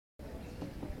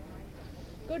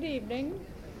Good evening.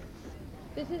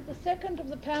 This is the second of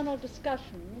the panel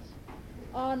discussions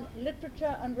on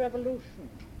literature and revolution.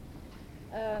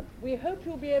 We hope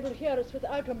you'll be able to hear us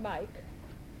without a mic.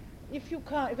 If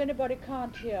anybody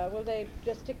can't hear, will they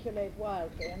gesticulate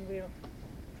wildly and we'll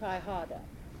try harder.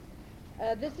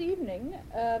 This evening,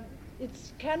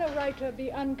 it's Can a Writer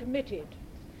Be Uncommitted?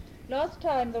 Last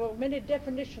time there were many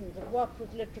definitions of what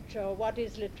was literature, what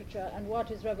is literature, and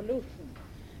what is revolution.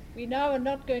 We now are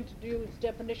not going to use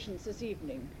definitions this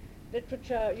evening.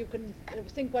 Literature, you can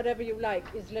think whatever you like,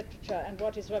 is literature, and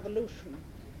what is revolution.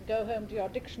 Go home to your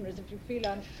dictionaries if you feel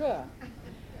unsure.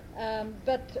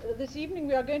 But this evening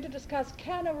we are going to discuss,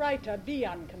 can a writer be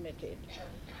uncommitted?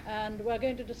 And we're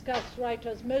going to discuss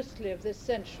writers mostly of this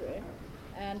century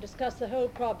and discuss the whole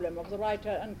problem of the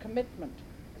writer and commitment.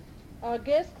 Our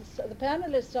guests, the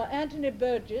panelists, are Anthony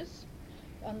Burgess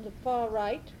on the far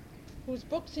right, whose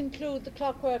books include The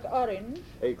Clockwork Orange.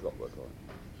 A Clockwork Orange.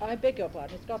 I beg your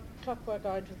pardon, it's got Clockwork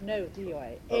Orange with no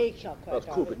D-O-A. A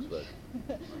Clockwork Orange.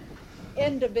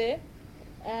 Enderby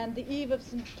and The Eve of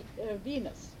St.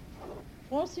 Venus.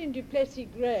 Francine du Plessix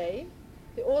Gray,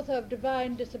 the author of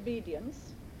Divine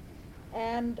Disobedience,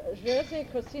 and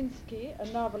Jerzy Kosinski, a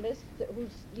novelist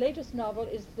whose latest novel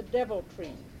is The Devil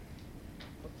Tree.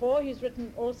 Before, he's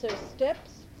written also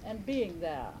Steps and Being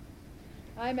There.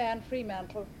 I'm Anne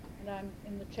Fremantle, and I'm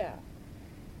in the chair.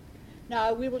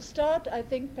 Now, we will start, I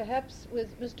think, perhaps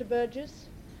with Mr. Burgess.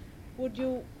 Would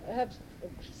you have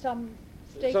some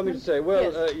statement? Something to say.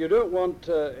 Well, yes. You don't want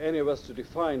any of us to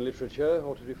define literature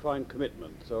or to define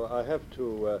commitment. So I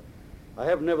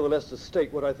have nevertheless to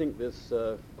state what I think this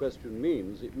question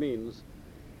means. It means,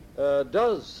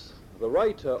 does the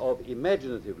writer of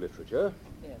imaginative literature,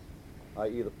 Yes.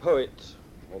 i.e. the poet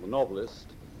or the novelist,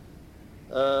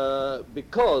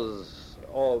 because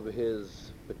of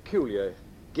his peculiar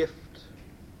gift,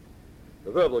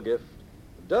 the verbal gift,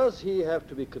 does he have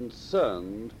to be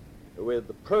concerned with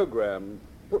the program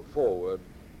put forward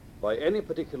by any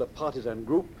particular partisan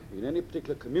group in any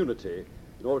particular community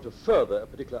in order to further a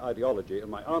particular ideology?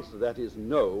 And my answer to that is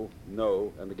no,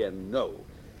 no, and again no.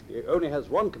 He only has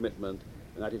one commitment,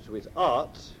 and that is to his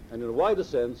art, and in a wider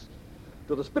sense,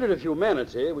 to the spirit of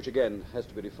humanity, which again has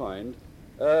to be defined,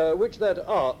 which that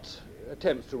art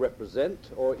attempts to represent,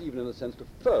 or even in a sense to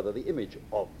further the image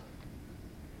of,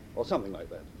 or something like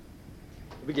that.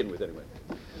 To begin with, anyway.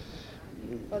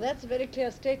 Well, that's a very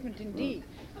clear statement indeed.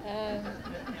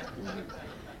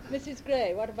 Mrs.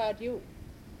 Gray, what about you?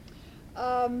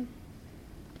 I'm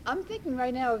thinking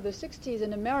right now of the 60s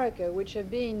in America, which have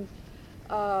been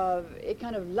a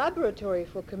kind of laboratory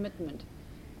for commitment.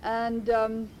 And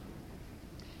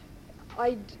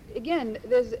I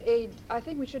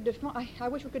think we should define, I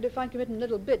wish we could define commitment a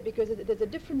little bit, because there's a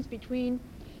difference between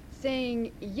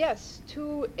saying yes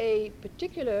to a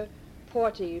particular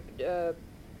party,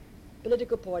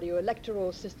 political party or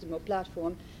electoral system or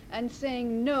platform, and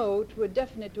saying no to a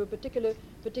particular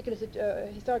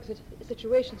historical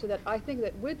situation. So that I think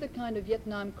that with the kind of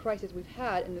Vietnam crisis we've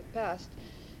had in the past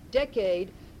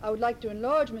decade, I would like to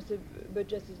enlarge Mr.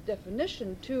 Burgess's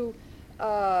definition to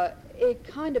a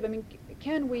kind of,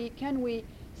 can we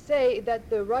say that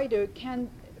the writer can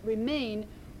remain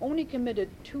only committed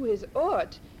to his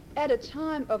art at a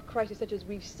time of crisis such as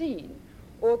we've seen?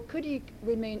 Or could he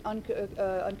remain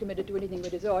uncommitted to anything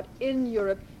with his art in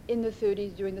Europe in the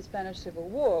 30s during the Spanish Civil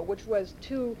War, which was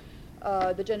to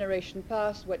the generation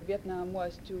past what Vietnam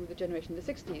was to the generation in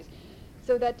the 60s?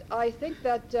 So that I think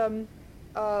that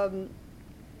I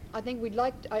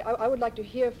would like to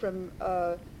hear from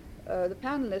the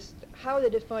panelists how they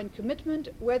define commitment,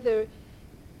 whether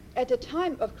at a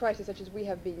time of crisis such as we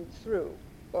have been through,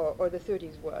 or the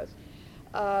 30s was,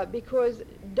 because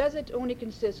does it only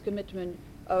consist commitment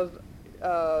of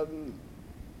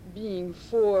being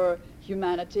for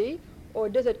humanity, or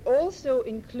does it also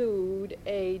include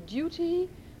a duty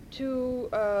to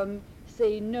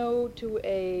say no to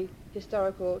a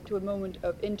moment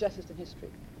of injustice in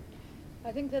history?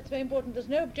 I think that's very important. There's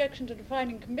no objection to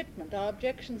defining commitment. Our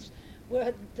objections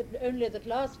were only that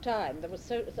last time there was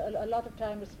a lot of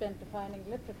time was spent defining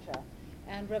literature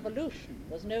and revolution.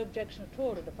 There's no objection at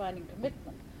all to defining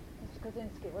commitment. Mr.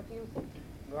 Kosinski, what do you think?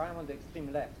 Well, I'm on the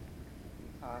extreme left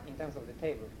in terms of the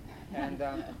table. And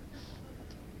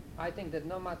I think that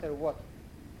no matter what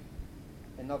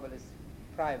a novelist's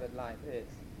private life is,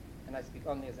 and I speak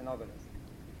only as a novelist,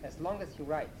 as long as he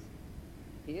writes,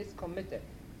 he is committed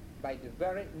by the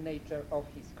very nature of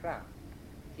his craft.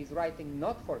 He's writing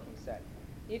not for himself.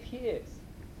 If he is,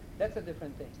 that's a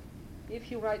different thing. If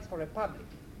he writes for a public,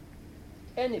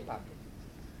 any public,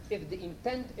 if the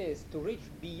intent is to reach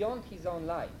beyond his own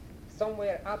life,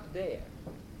 somewhere up there,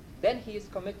 then he is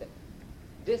committed.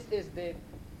 This is the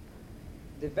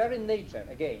very nature,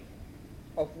 again,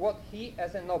 of what he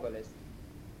as a novelist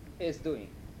is doing.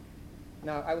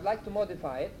 Now, I would like to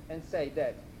modify it and say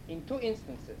that in two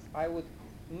instances, I would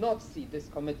not see this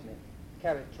commitment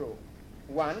carried through.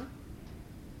 One,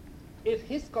 if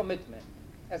his commitment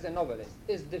as a novelist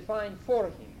is defined for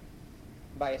him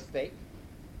by a state,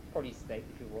 police state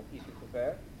if you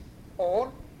prefer,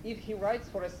 or if he writes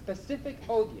for a specific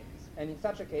audience, and in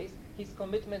such a case, his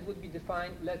commitment would be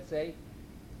defined, let's say,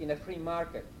 in a free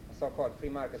market, a so-called free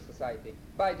market society,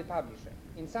 by the publisher.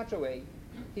 In such a way,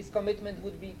 his commitment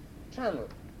would be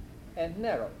channeled and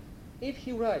narrow. If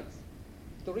he writes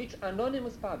to reach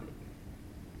anonymous public,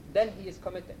 then he is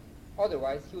committed.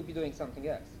 Otherwise, he would be doing something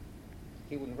else.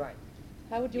 He wouldn't write.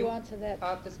 How would you answer that?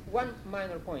 Just one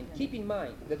minor point. Keep in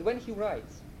mind that when he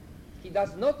writes, he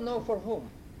does not know for whom.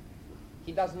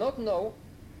 He does not know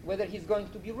whether he's going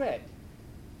to be read.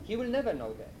 He will never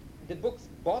know that. The books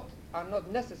bought are not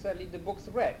necessarily the books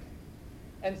read.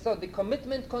 And so the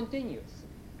commitment continues.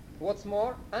 What's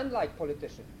more, unlike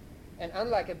politician and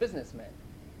unlike a businessman,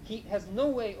 he has no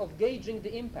way of gauging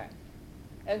the impact.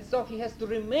 And so he has to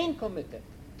remain committed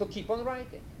to keep on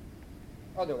writing.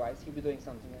 Otherwise, he'll be doing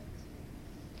something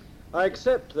else. I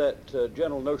accept that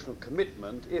general notion of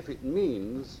commitment if it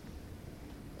means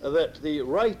that the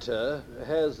writer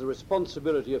has the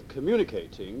responsibility of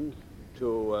communicating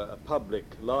to a public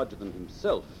larger than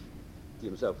himself. He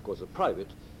himself, of course, is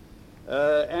private.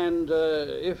 And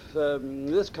if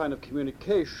this kind of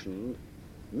communication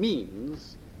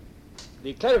means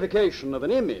the clarification of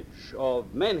an image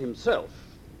of man himself,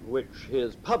 which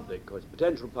his public, or his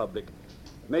potential public,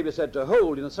 may be said to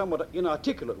hold in a somewhat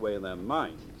inarticulate way in their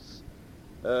minds.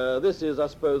 This is, I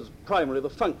suppose, primarily the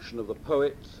function of the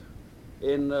poet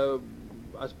in,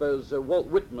 I suppose, Walt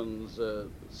Whitman's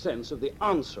sense of the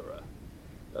answerer,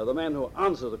 the man who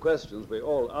answers the questions we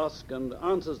all ask and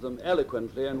answers them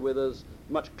eloquently and with as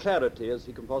much clarity as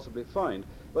he can possibly find.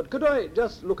 But could I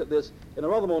just look at this in a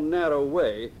rather more narrow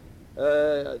way,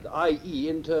 i.e.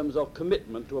 in terms of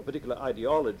commitment to a particular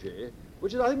ideology,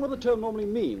 which is, I think, what the term normally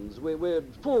means. We're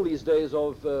full these days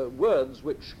of words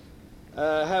which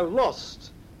have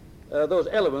lost those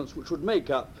elements which would make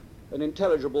up an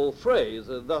intelligible phrase.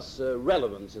 Thus,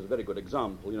 relevance is a very good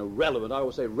example. You know, relevant. I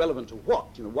always say relevant to what?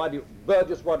 You know,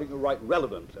 Burgess, why do you write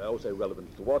relevant? I always say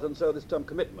relevant to what? And so this term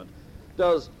commitment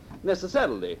does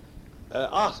necessarily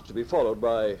ask to be followed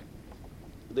by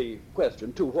the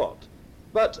question, to what?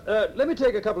 But let me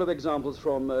take a couple of examples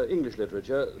from English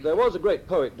literature. There was a great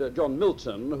poet, John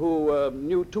Milton, who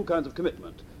knew two kinds of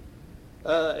commitment.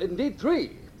 Indeed,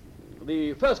 three.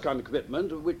 The first kind of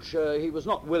commitment, which he was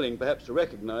not willing perhaps to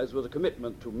recognize, was a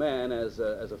commitment to man as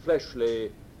a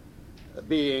fleshly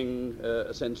being,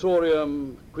 a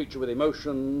sensorium, creature with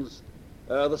emotions.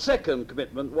 The second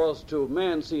commitment was to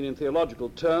man seen in theological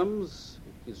terms.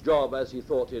 His job, as he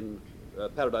thought in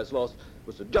Paradise Lost,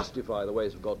 was to justify the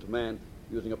ways of God to man,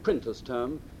 using a printer's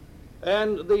term.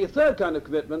 And the third kind of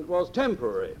commitment was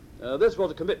temporary. This was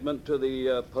a commitment to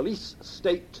the police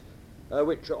state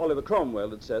which Oliver Cromwell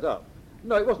had set up.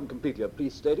 No, it wasn't completely a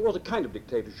police state. It was a kind of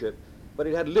dictatorship, but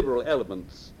it had liberal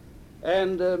elements.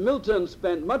 And Milton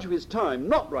spent much of his time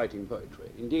not writing poetry.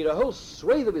 Indeed, a whole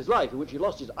swathe of his life in which he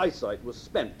lost his eyesight was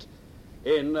spent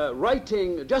in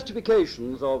writing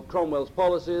justifications of Cromwell's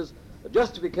policies,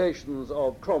 justifications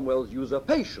of Cromwell's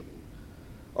usurpation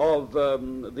of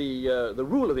the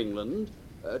rule of England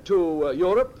to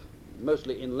Europe,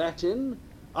 mostly in Latin,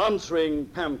 answering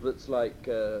pamphlets like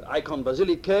Icon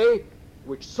Basilicae,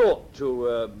 which sought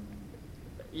to,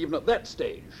 even at that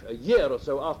stage, a year or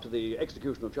so after the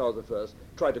execution of Charles I,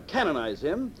 try to canonize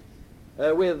him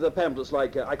with pamphlets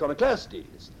like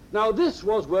Iconoclastes. Now, this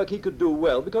was work he could do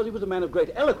well because he was a man of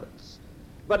great eloquence,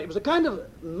 but it was a kind of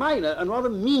minor and rather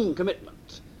mean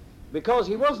commitment because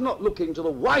he was not looking to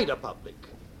the wider public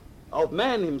of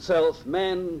man himself,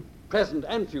 man present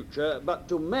and future, but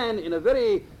to man in a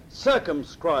very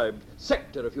circumscribed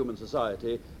sector of human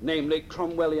society, namely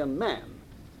Cromwellian man.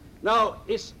 Now,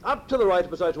 it's up to the writer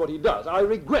to decide what he does. I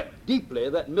regret deeply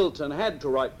that Milton had to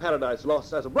write Paradise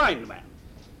Lost as a blind man.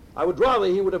 I would rather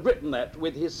he would have written that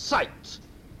with his sight,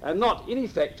 and not, in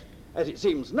effect, as it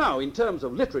seems now, in terms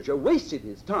of literature, wasted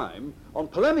his time on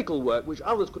polemical work which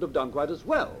others could have done quite as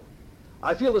well.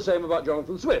 I feel the same about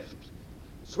Jonathan Swift.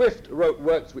 Swift wrote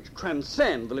works which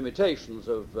transcend the limitations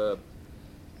of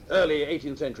early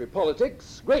 18th century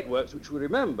politics, great works which we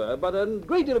remember, but a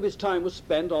great deal of his time was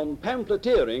spent on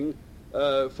pamphleteering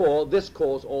for this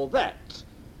cause or that,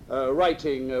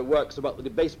 writing works about the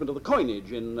debasement of the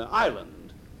coinage in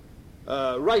Ireland,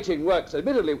 writing works,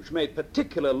 admittedly, which made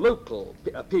particular local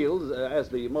appeals, as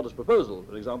the Modest Proposal,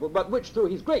 for example, but which, through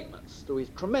his greatness, through his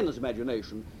tremendous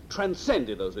imagination,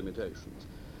 transcended those limitations.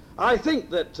 I think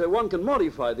that one can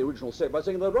modify the original set by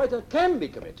saying the writer can be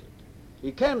committed.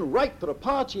 He can write for a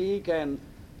party, he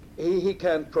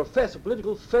can profess a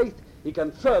political faith, he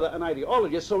can further an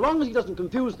ideology, so long as he doesn't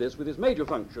confuse this with his major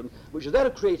function, which is that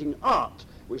of creating art,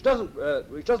 which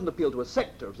doesn't appeal to a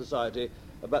sector of society,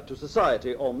 but to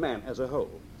society or man as a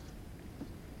whole.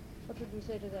 What would you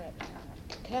say to that?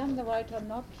 Can the writer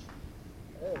not,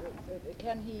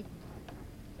 can he,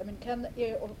 I mean, can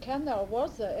there, or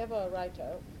was there ever a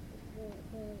writer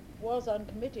who was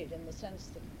uncommitted in the sense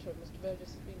that Mr. Burgess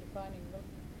has been defining?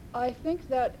 I think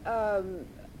that, I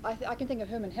can think of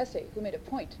Hermann Hesse, who made a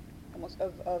point almost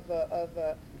of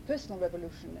personal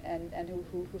revolution and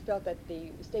who felt that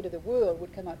the state of the world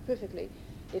would come out perfectly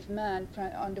if man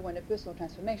underwent a personal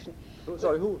transformation.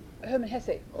 Sorry, who? Hermann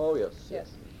Hesse. Oh, yes.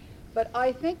 Yes. But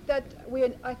I think that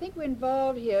we're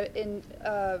involved here in,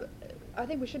 I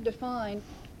think we should define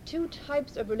two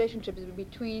types of relationships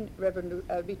between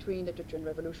literature and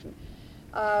revolution.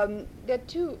 There are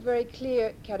two very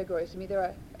clear categories to me. There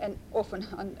are, and often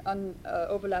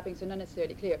overlapping, so not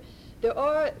necessarily clear. There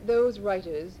are those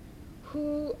writers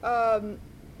who are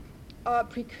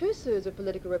precursors of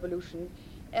political revolution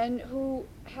and who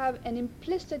have an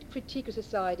implicit critique of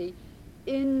society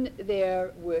in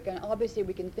their work. And obviously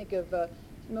we can think of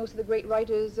most of the great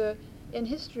writers in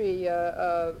history,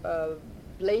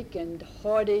 Blake and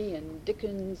Hardy and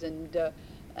Dickens and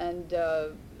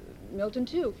Milton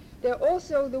too. They're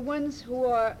also the ones who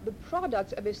are the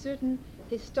products of a certain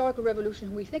historical revolution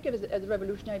who we think of as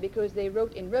revolutionary because they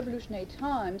wrote in revolutionary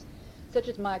times, such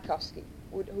as Mayakovsky,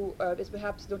 who is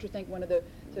perhaps, don't you think, one of the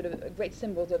sort of great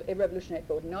symbols of a revolutionary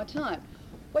thought in our time.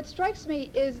 What strikes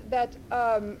me is that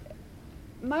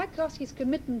Mayakovsky's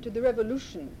commitment to the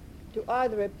revolution, to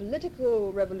either a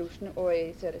political revolution or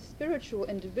a sort of spiritual,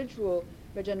 individual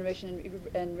regeneration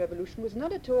and revolution, was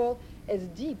not at all as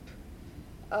deep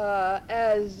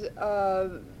as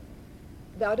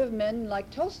that of men like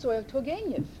Tolstoy or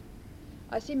Turgenev.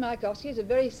 I see Mayakovsky as a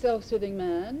very self-serving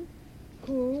man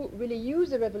who really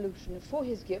used the revolution for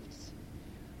his gifts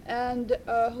and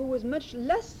who was much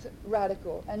less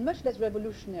radical and much less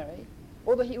revolutionary,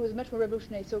 although he was much more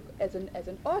revolutionary as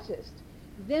an artist,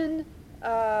 than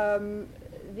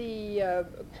the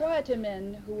quieter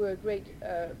men who were great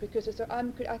precursors. So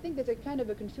I think there's a kind of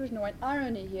a confusion or an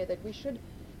irony here that we should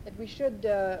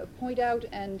point out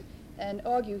and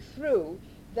argue through,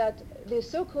 that the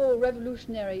so-called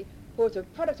revolutionary poets or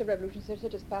products of revolution,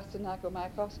 such as Pasternak or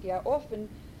Mayakovsky, are often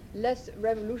less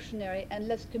revolutionary and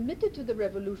less committed to the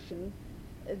revolution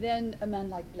than a man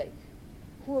like Blake,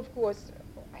 who of course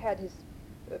had his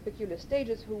peculiar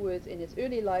stages, who was in his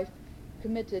early life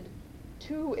committed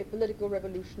to a political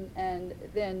revolution and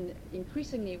then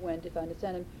increasingly went, if I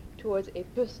understand him, towards a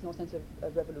personal sense of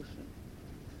revolution.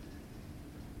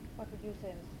 What would you say,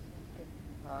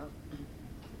 Mr. Kosinski?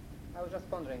 I was just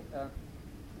pondering.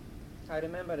 I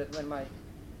remember that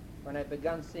when I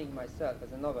began seeing myself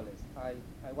as a novelist, I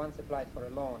once applied for a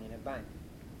loan in a bank.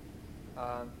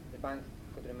 The bank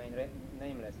could remain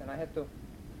nameless, and I had to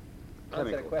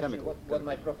answer a question what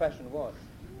my profession was.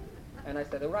 And I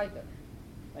said, a writer.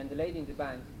 And the lady in the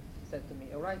bank said to me,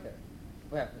 a writer.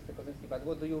 Well, Mr. Kosinski, but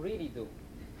what do you really do?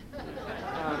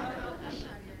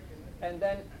 And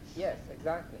then, yes,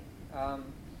 exactly.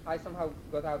 I somehow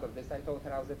got out of this. I told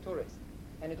her I was a tourist,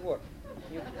 and it worked.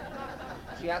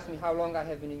 She asked me how long I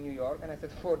have been in New York, and I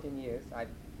said 14 years. I'd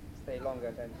stay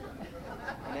longer than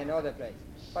in any other place.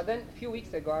 But then a few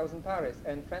weeks ago I was in Paris,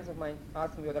 and friends of mine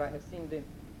asked me whether I have seen the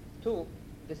two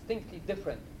distinctly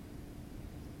different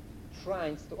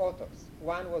shrines to authors.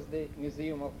 One was the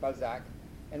Museum of Balzac,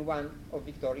 and one of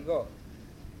Victor Hugo.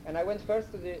 And I went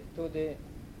first to the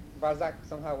Balzac.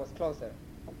 Somehow was closer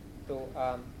to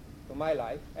my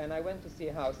life, and I went to see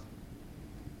a house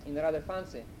in a rather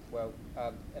fancy, well,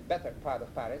 a better part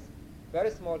of Paris, very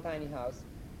small, tiny house,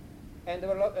 and there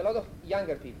were a lot of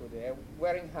younger people there,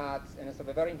 wearing hats and sort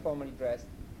of very informally dressed,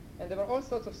 and there were all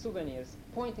sorts of souvenirs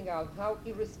pointing out how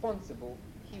irresponsible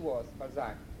he was,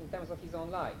 Balzac, in terms of his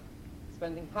own life,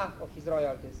 spending half of his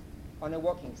royalties on a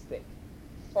walking stick,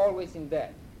 always in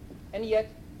debt, and yet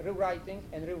rewriting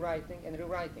and rewriting and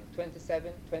rewriting,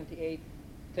 27, 28,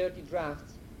 30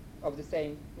 drafts of the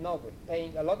same novel,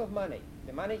 paying a lot of money,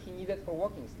 the money he needed for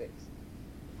walking sticks,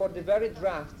 for the very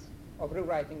drafts of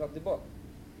rewriting of the book.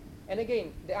 And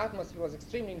again, the atmosphere was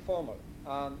extremely informal.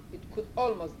 It could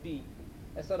almost be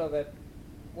a sort of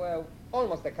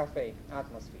almost a cafe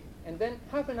atmosphere. And then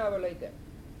half an hour later,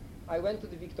 I went to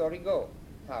the Victor Hugo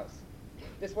house,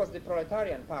 This was the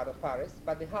proletarian part of Paris,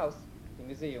 but the house, the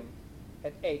museum,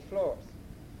 had 8 floors,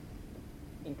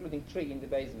 including 3 in the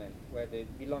basement where the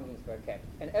belongings were kept.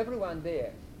 And everyone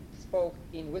there spoke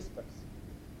in whispers,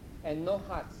 and no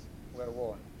hats were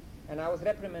worn. And I was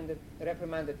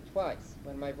reprimanded twice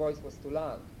when my voice was too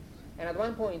loud. And at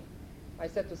one point, I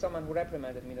said to someone who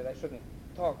reprimanded me that I shouldn't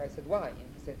talk, I said, why? And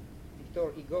he said,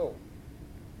 Victor Hugo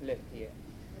lived here.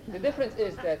 The difference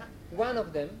is that one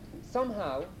of them,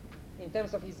 somehow, in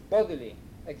terms of his bodily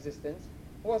existence,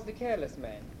 was the careless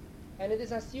man. And it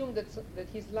is assumed that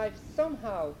his life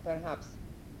somehow, perhaps,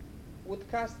 would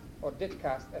cast, or did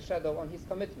cast, a shadow on his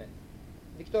commitment.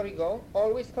 Victor Hugo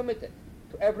always committed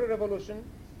to every revolution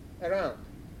around.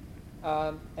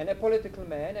 And a political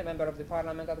man, a member of the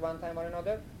parliament at one time or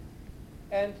another.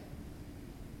 And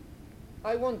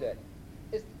I wondered,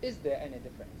 is there any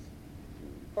difference?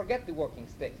 Forget the walking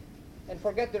stick and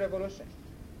forget the revolution.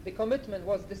 The commitment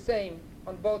was the same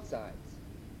on both sides.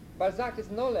 Balzac is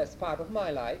no less part of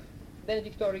my life than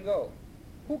Victor Hugo.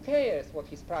 Who cares what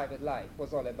his private life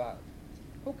was all about?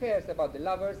 Who cares about the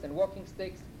lovers and walking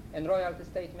sticks and royalty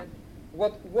statement?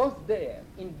 What was there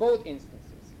in both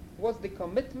instances was the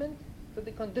commitment to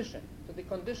the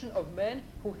condition of man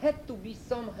who had to be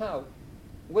somehow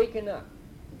waken up,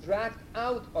 dragged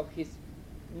out of his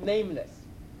nameless,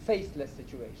 faceless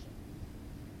situation.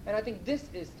 And I think this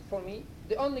is, for me,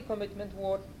 the only commitment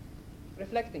worth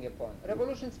reflecting upon.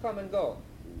 Revolutions come and go.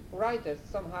 Writers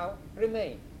somehow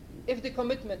remain. If the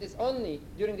commitment is only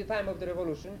during the time of the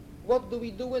revolution, what do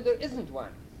we do when there isn't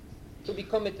one to be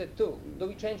committed to? Do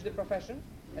we change the profession?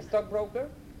 A stockbroker?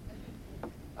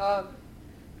 And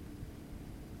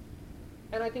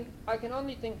I think I can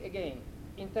only think again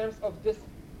in terms of this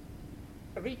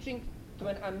reaching to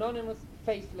an anonymous,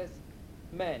 faceless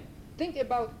man. Think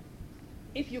about,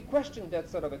 if you question that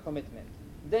sort of a commitment,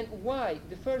 then why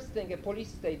the first thing a police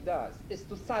state does is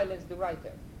to silence the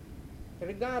writer,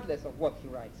 regardless of what he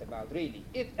writes about, really.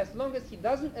 As long as he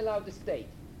doesn't allow the state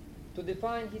to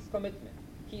define his commitment,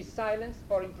 he is silenced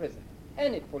or imprisoned.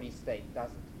 Any police state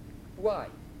doesn't. Why?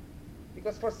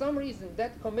 Because for some reason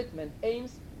that commitment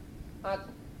aims at,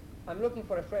 I'm looking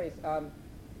for a phrase, a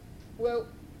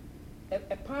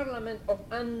parliament of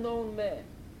unknown men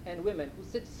and women who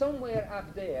sit somewhere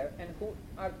up there and who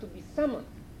are to be summoned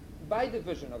by the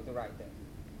vision of the writer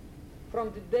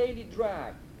from the daily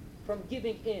drag, from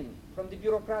giving in, from the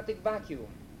bureaucratic vacuum,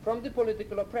 from the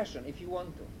political oppression, if you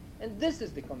want to. And this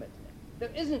is the commitment.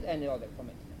 There isn't any other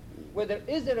commitment. Whether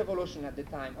there is a revolution at the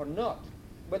time or not,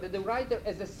 whether the writer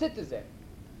as a citizen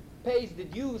pays the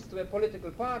dues to a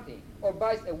political party or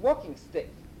buys a walking stick,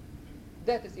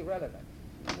 that is irrelevant.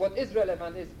 What is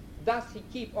relevant is, does he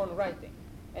keep on writing?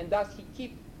 And does he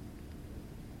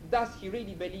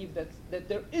really believe that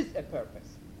there is a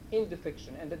purpose in the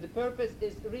fiction, and that the purpose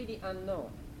is really unknown,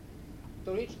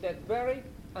 to reach that very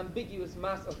ambiguous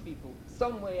mass of people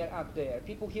somewhere up there,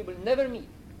 people he will never meet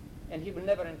and he will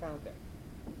never encounter?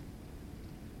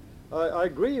 I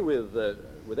agree with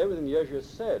everything Jerzy has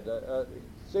said.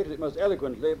 Stated it most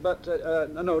eloquently, but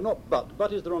no, not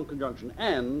but is the wrong conjunction.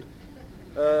 And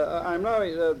I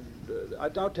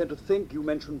now tend to think, you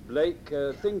mentioned Blake,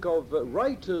 think of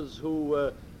writers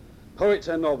who, poets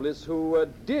and novelists who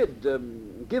did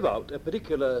give out a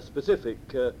particular specific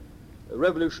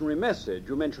revolutionary message.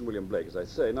 You mentioned William Blake, as I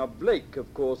say. Now, Blake,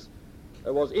 of course,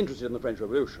 was interested in the French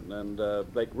Revolution, and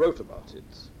Blake wrote about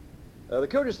it. The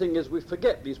curious thing is we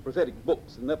forget these prophetic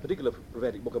books, and that particular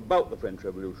prophetic book about the French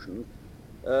Revolution,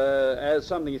 as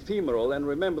something ephemeral, and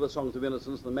remember the Songs of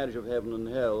Innocence, The Marriage of Heaven and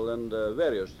Hell, and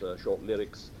various short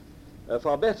lyrics,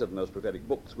 far better than those prophetic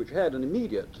books, which had an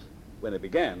immediate, when they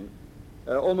began,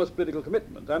 almost political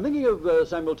commitment. I'm thinking of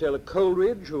Samuel Taylor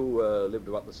Coleridge, who lived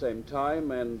about the same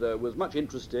time and was much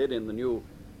interested in the new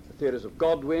theories of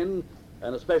Godwin,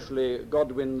 and especially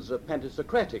Godwin's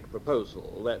pantisocratic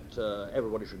proposal that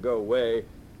everybody should go away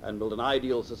and build an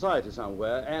ideal society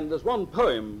somewhere. And there's one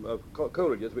poem of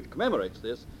Coleridge's which commemorates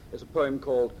this. It's a poem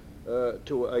called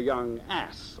To a Young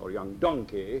Ass, or Young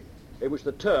Donkey, in which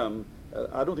the term,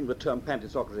 I don't think the term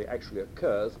pantisocracy actually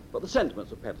occurs, but the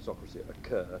sentiments of pantisocracy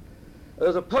occur.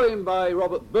 There's a poem by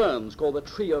Robert Burns called The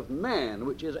Tree of Man,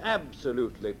 which is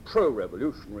absolutely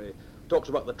pro-revolutionary. Talks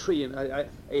about the tree,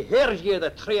 here's ye the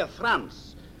tree of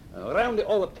France, around it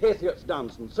all the patriots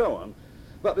dance, and so on.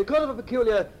 But because of a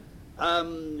peculiar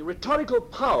rhetorical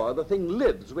power, the thing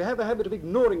lives. We have a habit of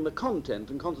ignoring the content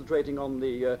and concentrating on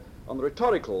the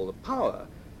rhetorical, the power.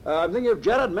 I'm thinking of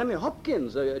Gerard Manley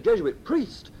Hopkins, a Jesuit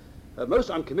priest, most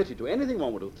uncommitted to anything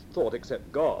one would have thought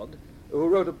except God, who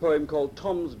wrote a poem called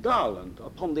Tom's Garland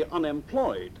upon the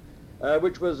unemployed,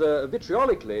 which was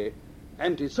vitriolically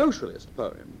anti-socialist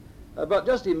poem, but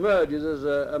just emerges as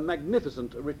a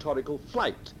magnificent rhetorical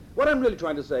flight. What I'm really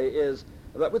trying to say is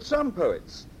that with some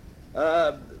poets,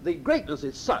 the greatness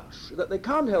is such that they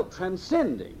can't help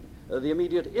transcending the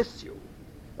immediate issue.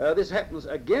 This happens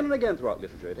again and again throughout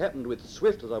literature. It happened with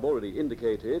Swift, as I've already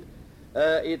indicated.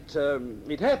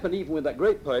 It happened even with that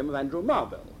great poem of Andrew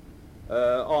Marvell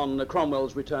on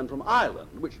Cromwell's return from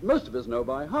Ireland, which most of us know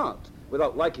by heart.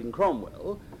 Without liking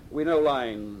Cromwell, we know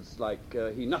lines like,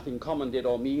 he nothing common did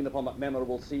or mean upon that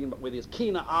memorable scene, but with his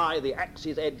keener eye the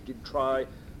axe's edge did try,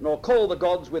 nor call the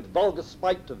gods with vulgar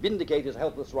spite to vindicate his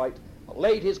helpless right, but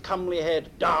laid his comely head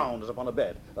down as upon a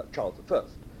bed. That's Charles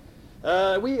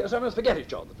I. We sometimes forget it's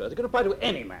Charles I. It can apply to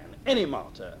any man, any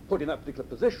martyr, put in that particular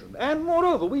position. And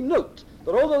moreover, we note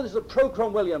that although this is a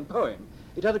pro-Cromwellian poem,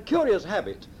 it has a curious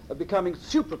habit of becoming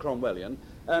super-Cromwellian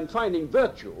and finding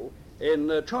virtue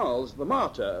in Charles the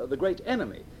martyr, the great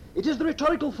enemy. It is the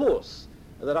rhetorical force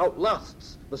that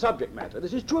outlasts the subject matter.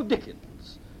 This is true of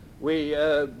Dickens. We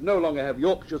no longer have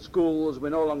Yorkshire schools, we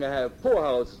no longer have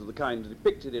poorhouses of the kind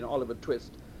depicted in Oliver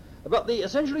Twist, but the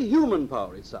essentially human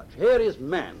power is such. Here is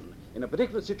man in a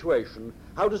particular situation.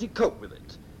 How does he cope with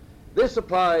it? This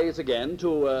applies again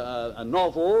to a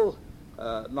novel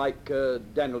like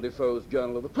Daniel Defoe's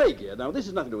Journal of the Plague Year. Now, this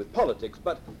has nothing to do with politics,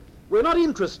 but we're not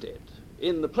interested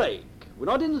in the plague. We're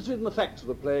not interested in the facts of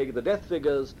the plague, the death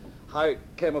figures, how it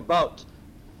came about,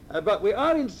 but we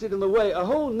are interested in the way a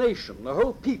whole nation, a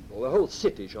whole people, a whole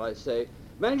city, shall I say,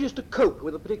 manages to cope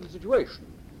with a particular situation.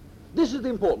 This is the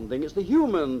important thing. It's the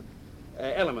human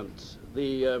element,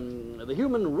 the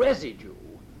human residue,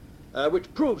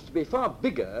 which proves to be far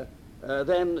bigger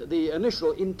than the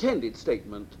initial intended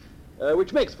statement,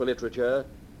 which makes for literature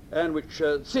and which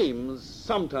seems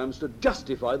sometimes to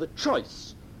justify the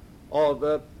choice of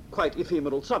a quite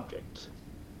ephemeral subject.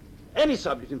 Any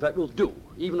subject, in fact, will do,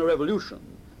 even a revolution,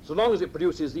 so long as it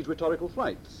produces these rhetorical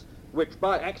flights, which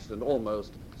by accident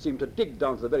almost seem to dig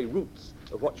down to the very roots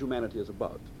of what humanity is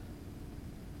about.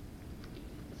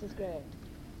 Mrs. Gray.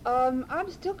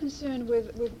 I'm still concerned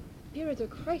with periods of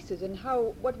crisis and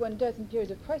what one does in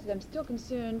periods of crisis. I'm still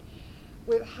concerned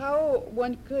with how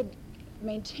one could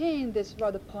maintain this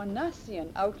rather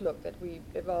Parnassian outlook that we're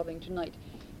evolving tonight.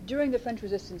 During the French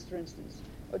Resistance, for instance,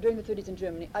 or during the 30s in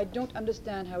Germany, I don't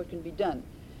understand how it can be done.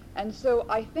 And so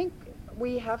I think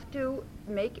we have to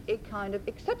make a kind of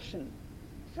exception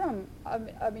from,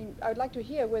 I mean, I'd like to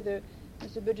hear whether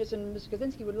Mr. Burgess and Mr.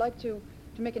 Kosinski would like to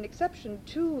make an exception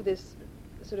to this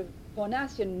sort of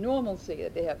Parnassian normalcy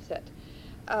that they have set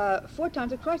for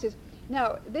times of crisis.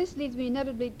 Now, this leads me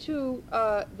inevitably to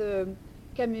the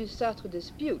Camus-Sartre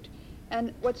dispute.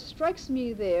 And what strikes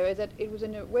me there is that it was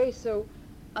in a way so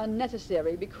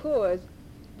unnecessary, because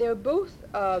they're both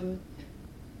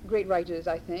great writers,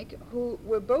 I think, who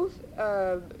were both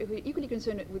equally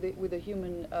concerned with the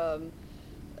human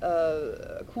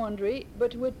quandary,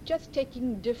 but were just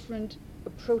taking different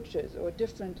approaches or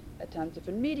different, at times,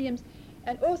 different mediums,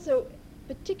 and also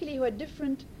particularly who had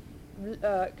different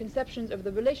conceptions of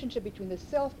the relationship between the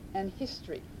self and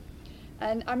history.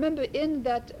 And I remember in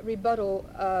that rebuttal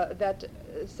that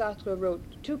Sartre wrote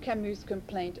to Camus'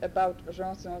 complaint about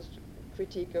Jansen's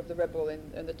critique of the rebel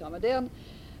in the temps moderne,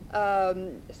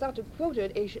 Sartre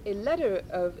quoted a letter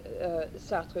of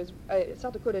Sartre's.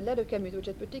 Sartre quoted a letter of Camus which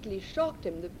had particularly shocked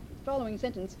him. The following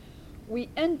sentence: "We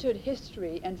entered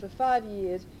history, and for 5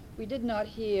 years we did not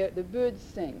hear the birds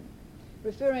sing,"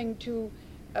 referring to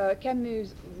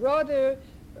Camus' rather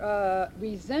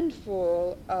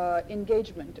resentful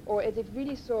engagement, or as if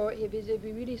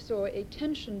he really saw a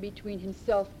tension between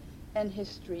himself and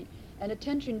history, and a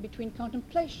tension between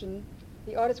contemplation,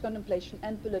 the artist's contemplation,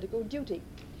 and political duty.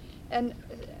 And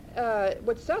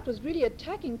what Sartre was really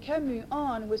attacking Camus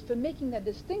on was for making that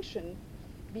distinction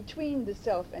between the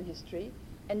self and history,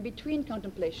 and between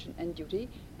contemplation and duty,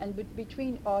 and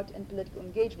between art and political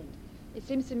engagement. It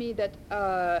seems to me that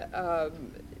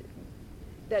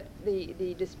that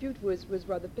the dispute was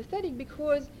rather pathetic,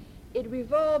 because it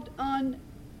revolved on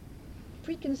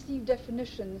preconceived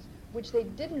definitions which they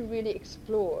didn't really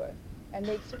explore, and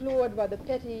they explored rather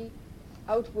petty,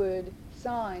 outward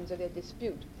signs of their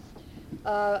dispute.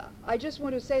 I just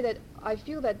want to say that I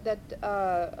feel that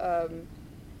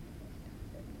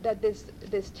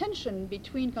this tension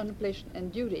between contemplation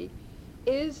and duty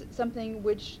is something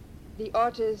which the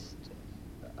artist,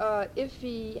 if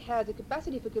he has a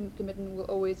capacity for commitment, will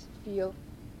always feel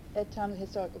at times of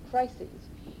historical crises.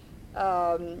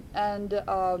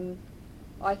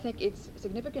 I think it's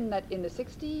significant that in the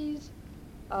 60s,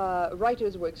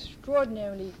 writers were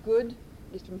extraordinarily good,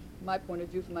 at least from my point of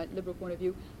view, from my liberal point of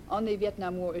view, on the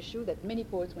Vietnam War issue, that many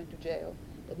poets went to jail,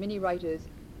 that many writers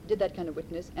did that kind of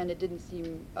witness, and it didn't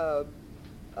seem,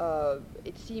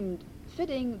 it seemed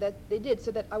fitting that they did,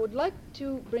 so that I would like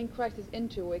to bring crisis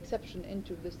into, or exception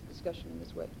into this discussion in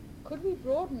this way. Could we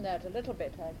broaden that a little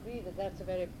bit? I agree that that's a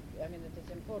very, I mean, that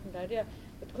it's an important idea,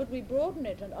 but could we broaden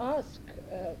it and ask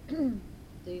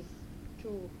these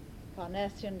two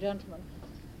Parnassian gentlemen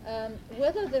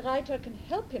whether the writer can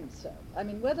help himself? I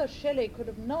mean, whether Shelley could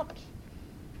have not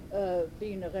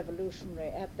been a revolutionary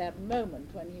at that moment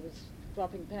when he was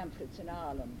dropping pamphlets in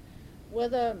Ireland,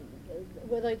 whether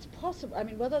it's possible, I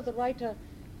mean, whether the writer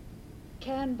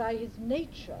can, by his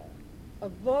nature,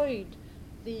 avoid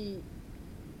the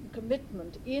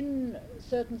commitment in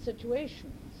certain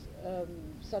situations,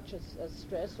 such as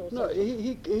stress or No, such.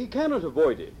 he cannot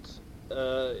avoid it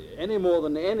any more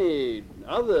than any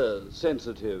other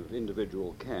sensitive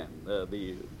individual can.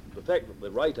 The fact that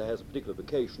the writer has a particular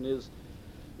vocation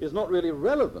is not really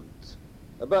relevant.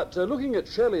 But looking at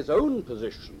Shelley's own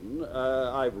position,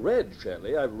 I've read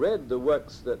Shelley, I've read the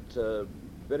works that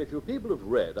very few people have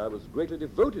read. I was greatly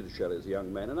devoted to Shelley as a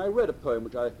young man, and I read a poem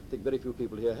which I think very few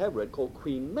people here have read, called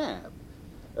Queen Mab,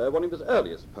 one of his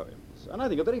earliest poems, and I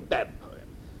think a very bad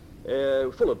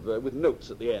poem, full of, with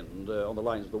notes at the end on the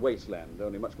lines of the wasteland,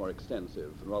 only much more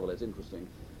extensive and rather less interesting,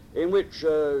 in which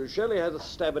Shelley has a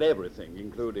stab at everything,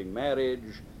 including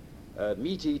marriage,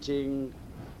 meat-eating,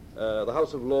 the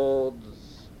House of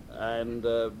Lords, and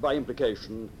by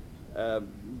implication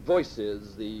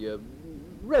voices the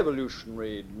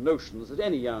revolutionary notions that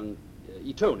any young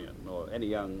Etonian or any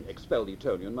young expelled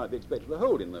Etonian might be expected to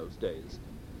hold in those days.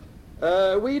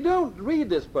 We don't read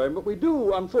this poem, but we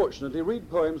do, unfortunately, read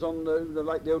poems on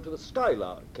like the Ode to the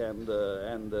Skylark and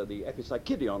the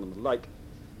Epipsychidion and the like.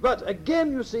 But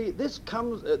again, you see, this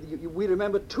comes, we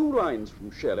remember two lines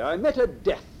from Shelley. I met a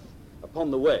death upon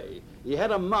the way. He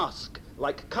had a mask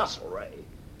like Castlereagh.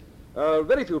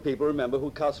 Very few people remember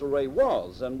who Castlereagh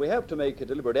was, and we have to make a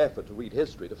deliberate effort to read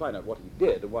history to find out what he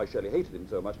did and why Shelley hated him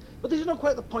so much. But this is not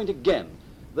quite the point again.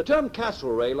 The term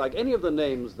Castlereagh, like any of the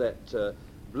names that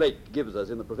Blake gives us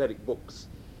in the prophetic books,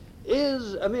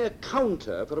 is a mere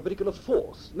counter for a particular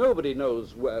force. Nobody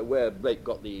knows where Blake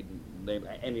got the name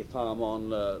Enithamon,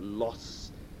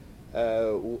 Los,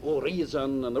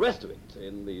 Orison, and the rest of it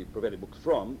in the prophetic books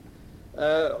from.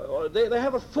 They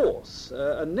have a force.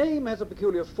 A name has a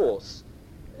peculiar force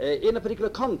in a particular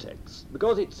context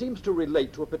because it seems to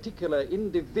relate to a particular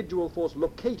individual force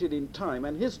located in time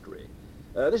and history.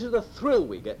 This is the thrill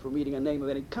we get from reading a name of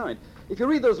any kind. If you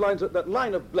read those lines, that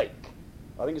line of Blake,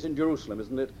 I think it's in Jerusalem,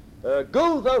 isn't it?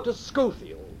 Go thou to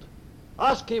Schofield,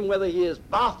 ask him whether he is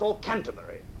Bath or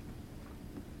Canterbury.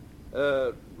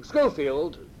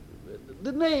 Schofield,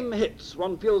 the name hits.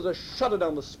 One feels a shudder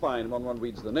down the spine when one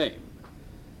reads the name,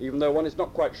 even though one is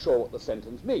not quite sure what the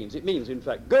sentence means. It means, in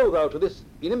fact, go thou to this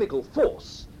inimical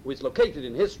force, which is located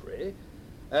in history,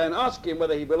 and ask him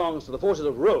whether he belongs to the forces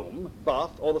of Rome,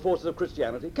 Bath, or the forces of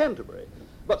Christianity, Canterbury.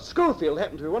 But Schofield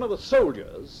happened to be one of the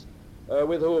soldiers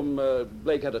with whom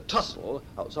Blake had a tussle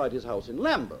outside his house in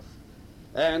Lambeth.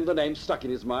 And the name stuck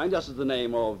in his mind, just as the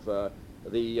name of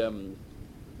the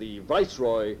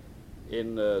viceroy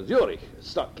in Zurich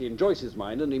stuck in Joyce's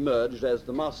mind and emerged as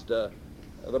the master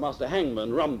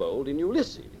hangman Rumbold in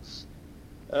Ulysses.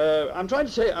 I'm trying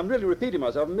to say, I'm really repeating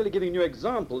myself, I'm merely giving you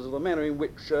examples of the manner in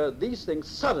which these things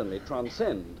suddenly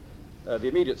transcend the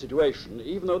immediate situation,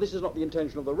 even though this is not the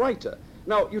intention of the writer.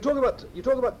 Now, you talk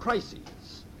about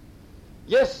crises.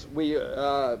 Yes, we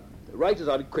writers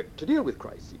are equipped to deal with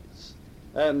crises,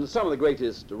 and some of the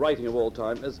greatest writing of all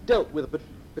time has dealt with a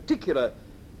particular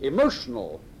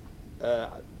emotional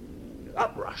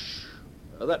uprush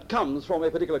that comes from a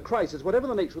particular crisis, whatever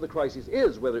the nature of the crisis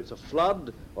is, whether it's a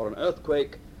flood or an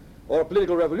earthquake or a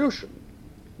political revolution.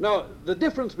 Now, the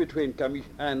difference between Camus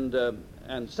and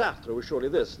Sartre was surely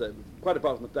this, that quite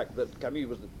apart from the fact that Camus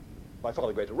was by far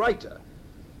the greater writer,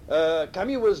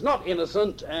 Camus was not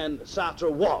innocent and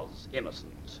Sartre was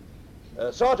innocent.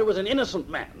 Sartre was an innocent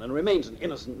man and remains an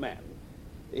innocent man.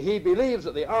 He believes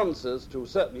that the answers to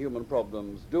certain human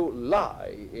problems do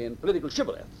lie in political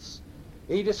shibboleths.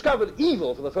 He discovered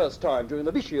evil for the first time during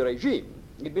the Vichy regime.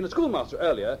 He'd been a schoolmaster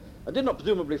earlier and did not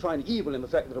presumably find evil in the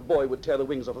fact that a boy would tear the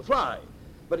wings off a fly.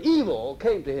 But evil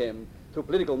came to him through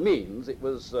political means. It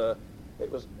was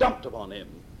dumped upon him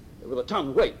with a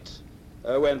ton weight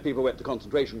when people went to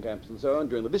concentration camps and so on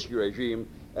during the Vichy regime,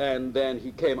 and then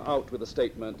he came out with a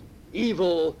statement,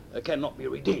 evil cannot be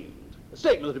redeemed. A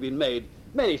statement that had been made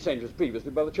many centuries previously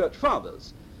by the Church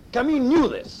Fathers. Camus knew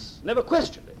this, never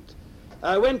questioned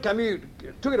it. When Camus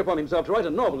took it upon himself to write a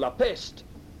novel, La Peste,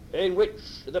 in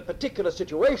which the particular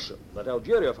situation that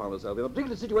Algeria found herself in, the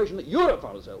particular situation that Europe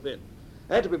found herself in,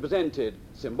 had to be presented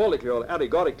symbolically or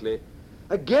allegorically,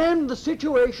 again, the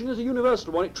situation is a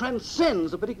universal one. It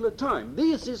transcends a particular time.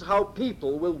 This is how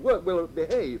people will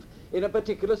behave in a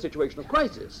particular situation of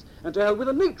crisis, and to hell with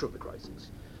the nature of the crisis.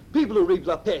 People who read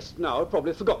La Peste now have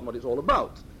probably forgotten what it's all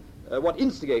about, what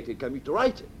instigated Camus to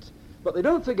write it. But they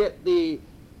don't forget the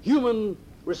human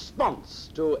response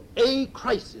to a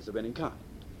crisis of any kind.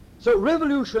 So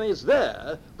revolution is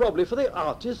there probably for the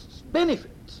artist's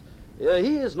benefit.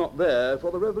 He is not there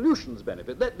for the revolution's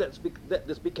benefit. Let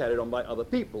this be carried on by other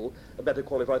people better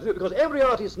qualified to do it, because every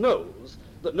artist knows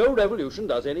that no revolution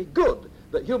does any good,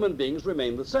 that human beings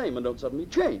remain the same and don't suddenly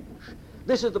change.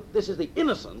 This is the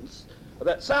innocence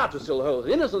that Sartre still holds,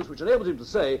 the innocence which enables him to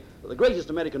say that the greatest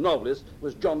American novelist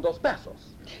was John Dos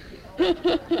Passos. I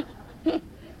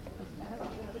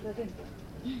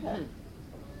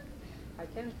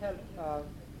can't help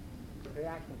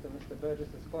reacting to Mr.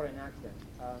 Burgess's foreign accent.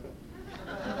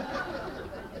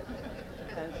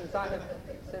 And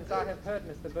since I have heard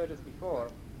Mr. Burgess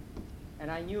before, and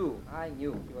I knew he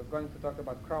was going to talk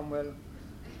about Cromwell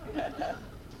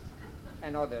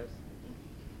and others.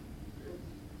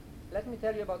 Let me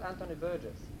tell you about Anthony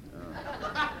Burgess.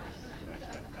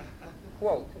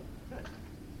 Quote,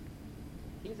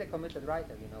 he's a committed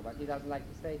writer, you know, but he doesn't like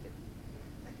to state it.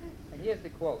 And here's the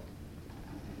quote.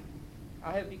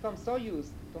 I have become so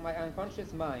used to my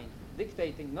unconscious mind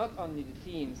dictating not only the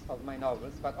themes of my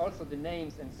novels, but also the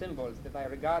names and symbols that I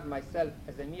regard myself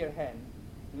as a mere hen,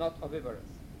 not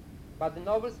oviparous. But the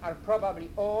novels are probably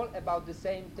all about the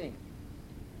same thing.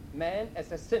 Man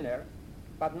as a sinner,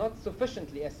 but not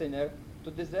sufficiently a sinner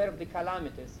to deserve the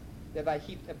calamities that I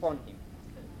heaped upon him.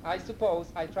 I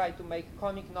suppose I try to make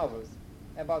comic novels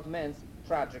about man's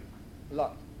tragic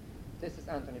lot. This is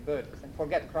Anthony Burgess, and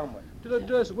forget Cromwell.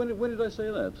 When did I say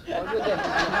that? Oh, you did.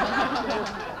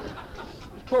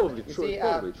 Probably You true. see,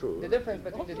 Probably true. The difference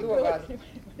between the two of us,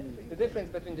 the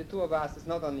difference between the two of us is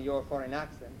not only your foreign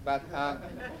accent, but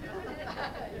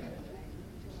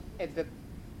it's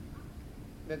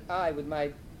that I, with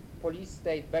my police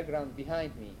state background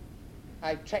behind me,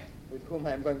 I checked with whom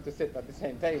I'm going to sit at the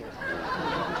same table.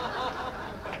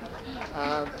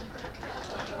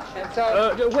 And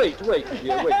so, wait.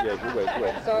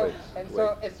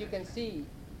 So, as you can see,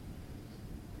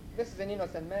 this is an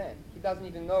innocent man. He doesn't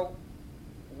even know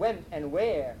when and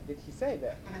where did he say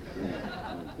that.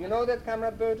 You know that,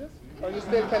 Comrade Burgess? Or you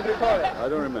still can recall it? I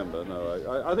don't remember,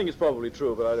 no. I think it's probably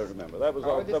true, but I don't remember. That was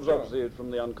obviously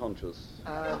from the unconscious.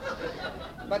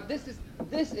 But this is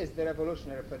the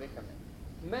revolutionary predicament.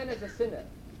 Man is a sinner,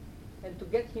 and to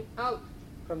get him out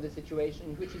from the situation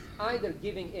in which he's either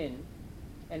giving in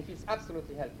and feels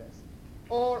absolutely helpless,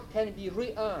 or can be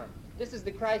rearmed. This is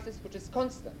the crisis which is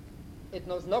constant. It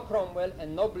knows no Cromwell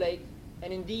and no Blake,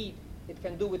 and indeed it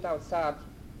can do without Sartre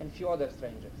and few other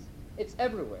strangers. It's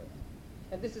everywhere.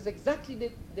 And this is exactly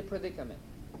the predicament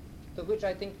to which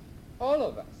I think all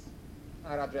of us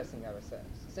are addressing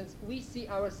ourselves, since we see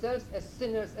ourselves as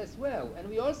sinners as well, and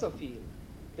we also feel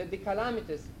that the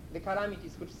calamities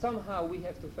which somehow we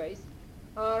have to face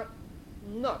are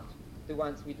not the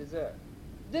ones we deserve.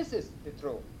 This is the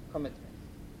true commitment.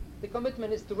 The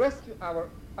commitment is to rescue our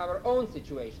own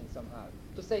situation somehow,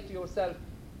 to say to yourself,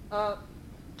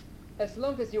 as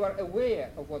long as you are aware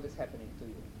of what is happening to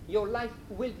you, your life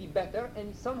will be better,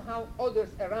 and somehow others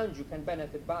around you can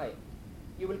benefit by it.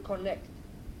 You will connect.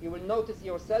 You will notice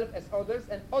yourself as others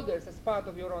and others as part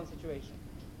of your own situation.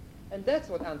 And that's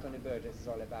what Anthony Burgess is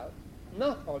all about,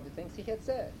 not all the things he had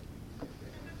said.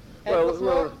 And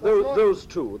those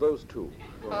two.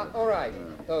 All right,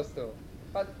 those two.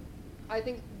 But I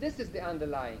think this is the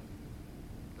underlying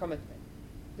commitment.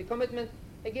 The commitment,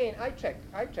 again, I check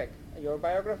your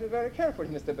biography very carefully,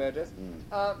 Mr. Burgess.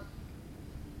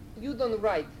 You don't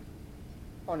write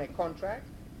on a contract.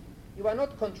 You are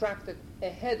not contracted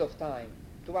ahead of time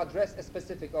to address a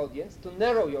specific audience, to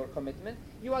narrow your commitment.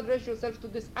 You address yourself to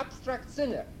this abstract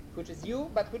sinner, which is you,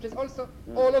 but which is also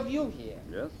all of you here.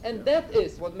 Yes, and that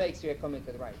is what makes you a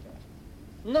committed writer.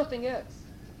 Nothing else.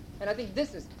 And I think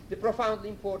this is the profoundly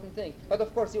important thing. But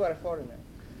of course you are a foreigner.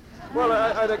 Well,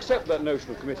 I'd accept that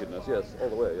notion of committedness, yes, all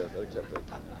the way, yes, I'd accept that.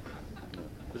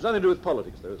 There's nothing to do with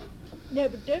politics, though, is it? No,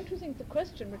 but don't you think the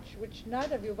question, which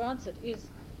neither of you have answered, is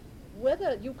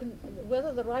whether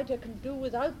the writer can do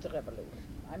without the revolution?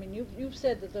 I mean, you've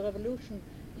said that the revolution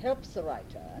helps the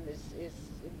writer and is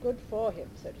good for him,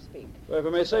 so to speak. Well, if I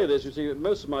may say this, you see,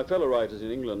 most of my fellow writers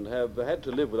in England have had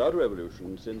to live without a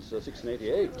revolution since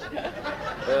 1688.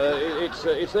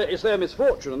 It's their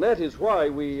misfortune, and that is why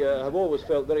we have always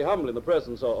felt very humble in the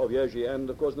presence of Jerzy, and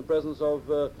of course in the presence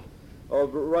of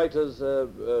of writers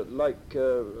like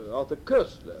Arthur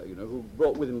Koestler, who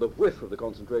brought with him the whiff of the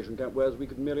concentration camp, whereas we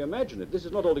could merely imagine it. This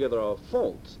is not altogether our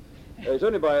fault. It's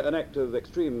only by an act of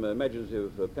extreme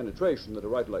imaginative penetration that a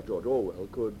writer like George Orwell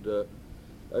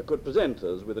could present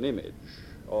us with an image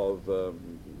of a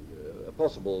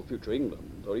possible future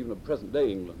England, or even a present-day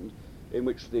England, in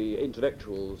which the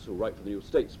intellectuals who write for the New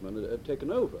Statesman had taken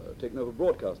over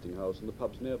Broadcasting House and the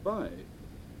pubs nearby.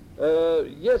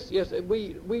 Yes,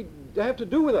 we have to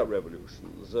do without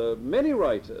revolutions. Many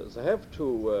writers have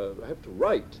to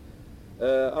write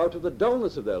out of the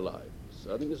dullness of their lives.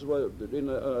 I think this is why, in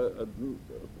a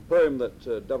poem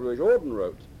that W.H. Auden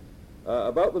wrote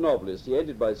about the novelist, he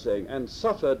ended by saying, "And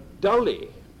suffer dully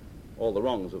all the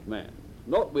wrongs of man,"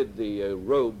 not with the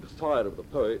robed fire of the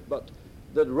poet, but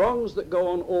the wrongs that go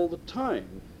on all the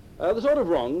time. The sort of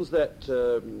wrongs that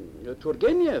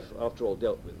Turgenev, after all,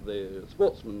 dealt with. The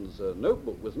Sportsman's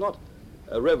Notebook was not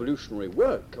a revolutionary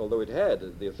work, although it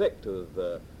had the effect of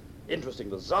interesting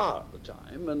the Tsar at the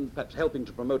time and perhaps helping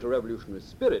to promote a revolutionary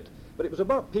spirit. But it was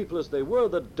about people as they were,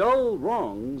 the dull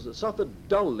wrongs that suffered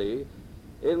dully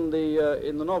in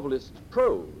the novelist's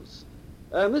prose.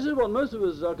 And this is what most of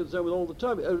us are concerned with all the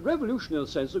time. A revolution, in a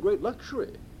sense, is a great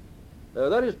luxury.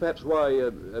 That is perhaps why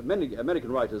many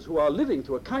American writers who are living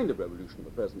through a kind of revolution at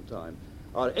the present time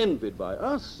are envied by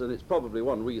us, and it's probably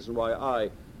one reason why I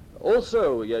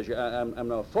also, Jerzy, am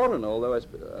now a foreigner, although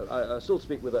I still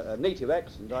speak with a native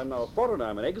accent. I'm now a foreigner,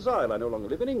 I'm an exile, I no longer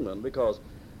live in England, because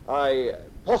I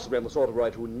possibly am the sort of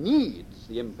writer who needs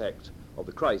the impact of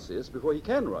the crisis before he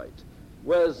can write.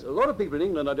 Whereas a lot of people in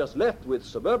England are just left with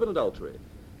suburban adultery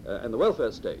and the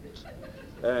welfare state,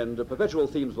 and perpetual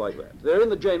themes like that. They're in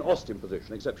the Jane Austen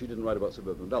position, except she didn't write about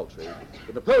suburban adultery.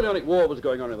 The Napoleonic War was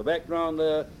going on in the background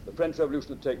there, the French Revolution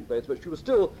had taken place, but she was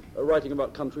still writing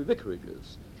about country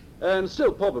vicarages, and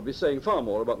still probably saying far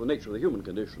more about the nature of the human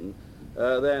condition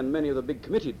than many of the big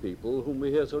committed people whom we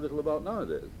hear so little about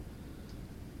nowadays.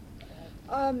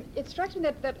 It strikes me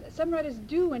that some writers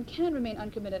do and can remain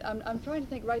uncommitted. I'm trying to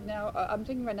think right now, I'm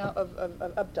thinking right now of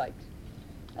Updike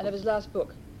and of his last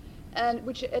book, and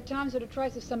which at times sort of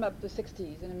tries to sum up the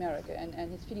 60s in America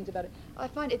and his feelings about it. I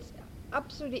find it's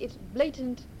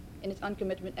blatant in its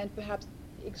uncommitment and perhaps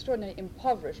extraordinarily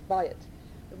impoverished by it.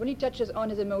 When he touches on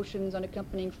his emotions, on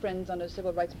accompanying friends on a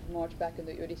civil rights march back in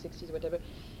the early 60s or whatever,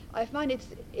 I find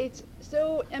it's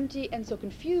so empty and so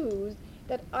confused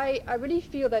that I really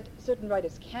feel that certain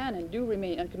writers can and do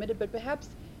remain uncommitted, but perhaps,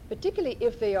 particularly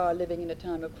if they are living in a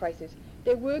time of crisis,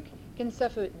 their work can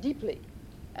suffer deeply.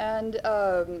 And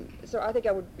so I think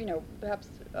I would, perhaps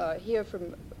hear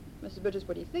from Mr. Burgess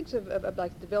what he thinks of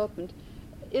Updike's development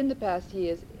in the past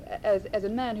years as a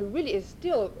man who really is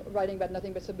still writing about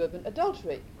nothing but suburban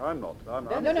adultery. I'm not. No.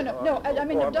 I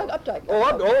mean, Updike. Updike.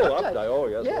 Oh,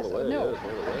 yes. Yes, all the way, no. yes, all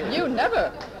the way. You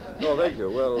never. No, thank you.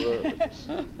 Well,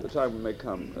 the time may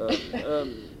come.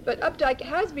 But Updike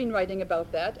has been writing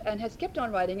about that and has kept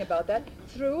on writing about that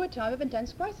through a time of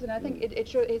intense crisis. And I think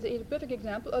it's a perfect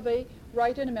example of a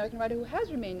writer, an American writer, who has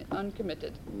remained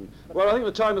uncommitted. Well, I think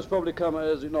the time has probably come,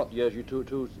 as it not, Jerzy,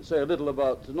 to say a little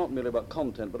about, not merely about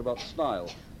content, but about style.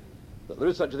 That there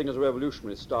is such a thing as a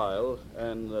revolutionary style,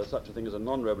 and such a thing as a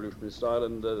non-revolutionary style,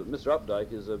 and Mr.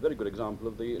 Updike is a very good example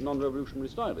of the non-revolutionary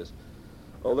stylist.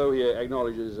 Although he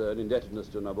acknowledges an indebtedness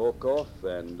to Nabokov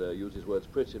and uses words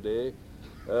prettily,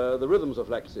 the rhythms are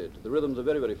flaccid. The rhythms are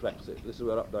very, very flaccid. This is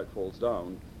where Updike falls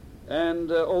down.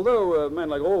 And although a man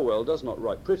like Orwell does not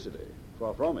write prettily,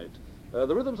 far from it,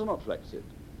 the rhythms are not flaccid.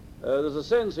 There's a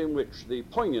sense in which the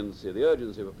poignancy, the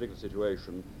urgency of a particular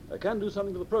situation can do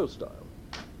something to the prose style.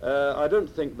 I don't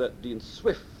think that Dean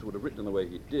Swift would have written in the way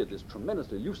he did, this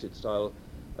tremendously lucid style,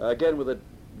 again with a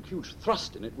huge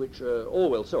thrust in it, which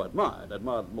Orwell so admired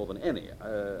more than any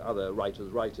other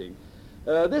writer's writing.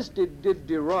 This did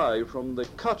derive from the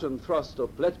cut and thrust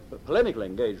of polemical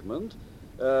engagement,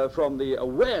 from the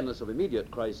awareness of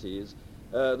immediate crises,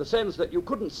 the sense that you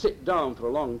couldn't sit down for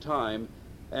a long time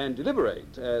and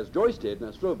deliberate, as Joyce did and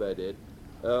as Flaubert did,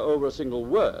 over a single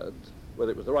word,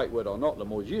 whether it was the right word or not, le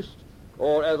mot juste,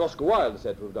 or as Oscar Wilde is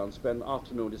said to have done, spend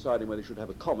afternoon deciding whether he should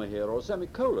have a comma here or a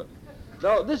semicolon.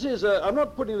 Now, this is, I'm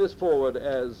not putting this forward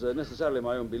as necessarily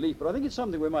my own belief, but I think it's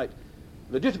something we might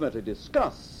legitimately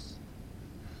discuss.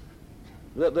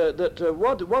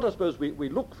 What I suppose we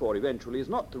look for eventually is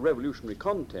not the revolutionary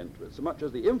content, but so much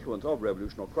as the influence of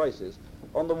revolution or crisis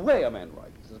on the way a man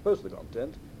writes, as opposed to the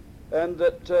content, and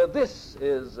that this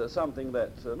is something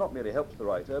that not merely helps the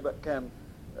writer, but can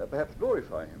perhaps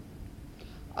glorify him.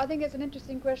 I think it's an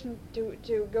interesting question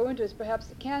to go into, is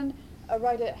perhaps can a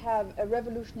writer have a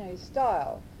revolutionary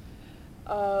style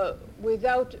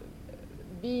without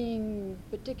being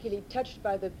particularly touched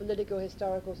by the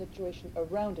politico-historical situation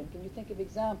around him. Can you think of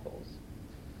examples?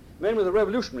 Namely the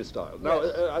revolutionary style. Now,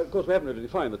 Yes. of course, we haven't really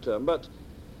defined the term, but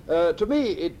to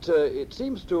me it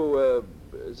seems to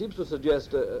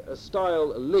suggest a style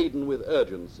laden with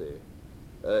urgency,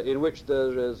 in which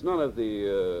there is none of the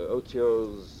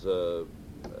otiose,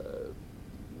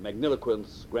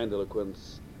 magniloquence,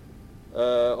 grandiloquence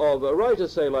of a writer,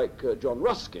 say, like John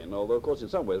Ruskin, although, of course, in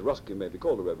some ways Ruskin may be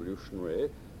called a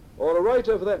revolutionary, or a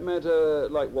writer, for that matter,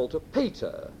 like Walter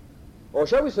Pater, or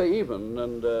shall we say even,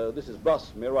 and this is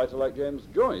blasphemy, a writer like James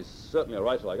Joyce, certainly a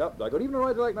writer like Updike, or even a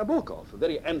writer like Nabokov, a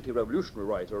very anti-revolutionary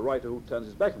writer, a writer who turns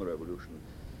his back on the revolution.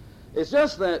 It's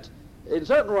just that in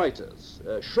certain writers,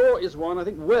 Shaw is one, I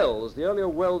think Wells, the earlier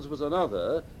Wells was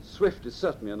another, Swift is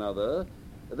certainly another,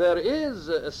 there is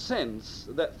a sense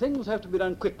that things have to be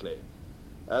done quickly,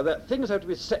 that things have to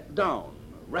be set down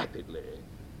rapidly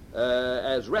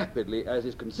as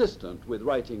is consistent with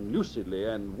writing lucidly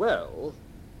and well,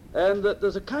 and that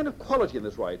there's a kind of quality in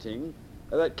this writing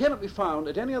that cannot be found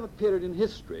at any other period in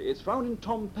history. It's found in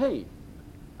Tom Paine,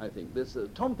 I think.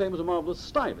 Tom Paine was a marvelous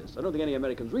stylist. I don't think any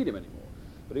Americans read him anymore,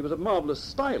 but he was a marvelous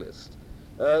stylist.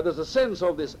 There's a sense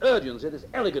of this urgency, this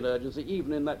elegant urgency,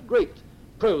 even in that great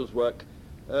prose work,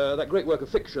 that great work of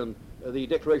fiction, the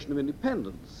Declaration of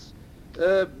Independence.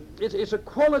 It's a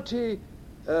quality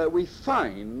we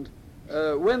find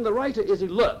when the writer is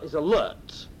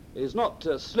alert, is not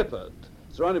slippered,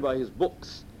 surrounded by his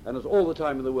books, and has all the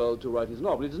time in the world to write his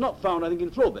novel. It is not found, I think,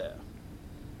 in Flaubert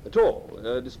at all,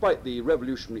 despite the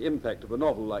revolutionary impact of a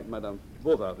novel like Madame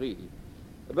Bovary.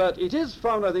 But it is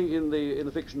found, I think, in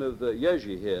the fiction of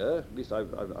Jerzy here, at least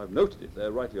I've noted it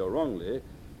there, rightly or wrongly,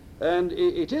 and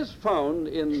it is found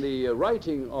in the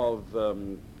writing of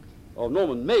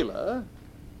Norman Mailer,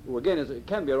 who again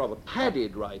can be a rather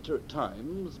padded writer at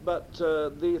times, but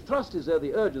the thrust is there,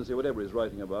 the urgency, whatever he's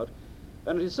writing about,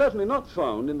 and it is certainly not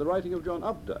found in the writing of John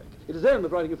Updike. It is there in the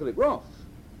writing of Philip Roth,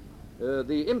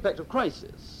 the impact of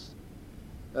crisis,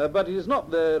 but it is not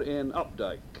there in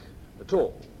Updike at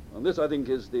all. And this, I think,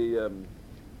 is the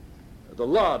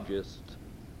largest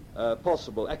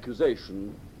possible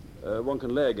accusation one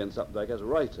can lay against Updike as a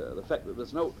writer, the fact that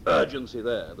there's no urgency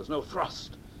there, there's no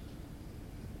thrust.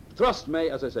 Thrust may,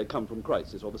 as I say, come from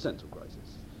crisis or the sense of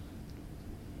crisis.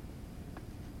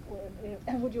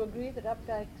 Would you agree that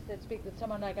Updike, that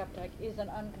someone like Updike is an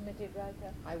uncommitted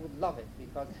writer? I would love it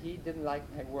because he didn't like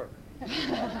my work.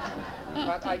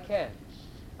 But I can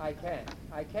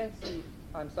see,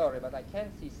 I'm sorry, but I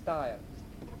can see style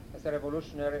as a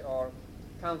revolutionary or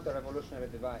counter-revolutionary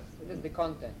device. It is the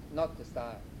content, not the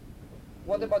style.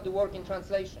 What about the work in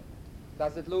translation?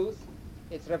 Does it lose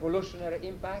its revolutionary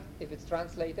impact if it's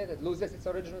translated? It loses its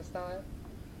original style?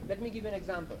 Let me give you an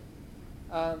example.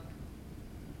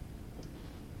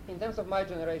 In terms of my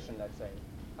generation, let's say,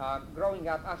 growing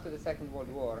up after the Second World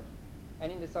War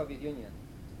and in the Soviet Union,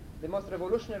 the most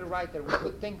revolutionary writer we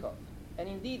could think of, and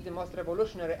indeed the most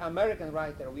revolutionary American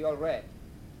writer we all read,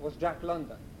 was Jack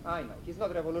London. I know, he's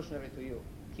not revolutionary to you.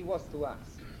 He was to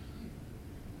us.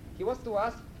 He was to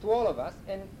us, to all of us,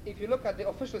 and if you look at the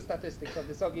official statistics of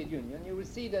the Soviet Union, you will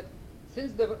see that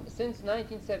since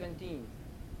 1917,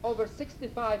 over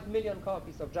 65 million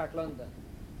copies of Jack London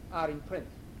are in print.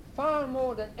 Far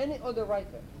more than any other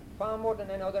writer, far more than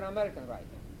any other American writer.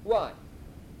 Why?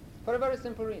 For a very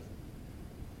simple reason.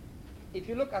 If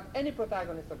you look at any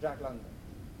protagonist of Jack London,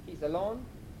 he's alone,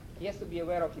 he has to be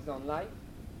aware of his own life,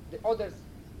 the others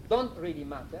don't really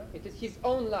matter, it is his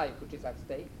own life which is at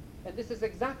stake, and this is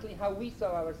exactly how we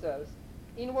saw ourselves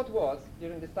in what was,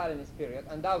 during the Stalinist period,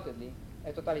 undoubtedly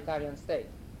a totalitarian state.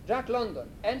 Jack London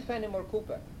and Fenimore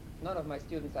Cooper, none of my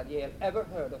students at Yale ever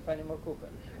heard of Fenimore Cooper.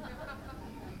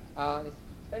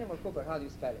 Fenimore Cooper, how do you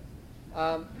spell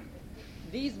it?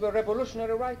 These were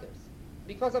revolutionary writers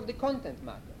because of the content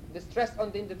matter, the stress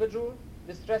on the individual,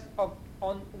 the stress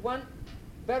on one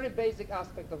very basic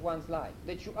aspect of one's life,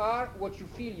 that you are what you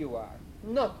feel you are,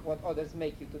 not what others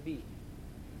make you to be.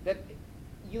 That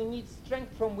you need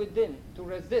strength from within to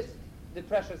resist the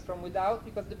pressures from without,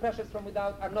 because the pressures from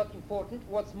without are not important.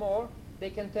 What's more, they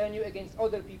can turn you against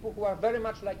other people who are very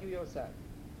much like you yourself.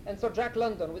 And so Jack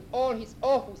London, with all his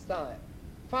awful style,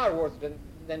 far worse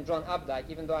than John Updike,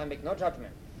 even though I make no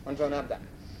judgment on John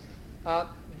Updike,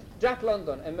 Jack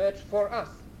London emerged for us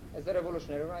as a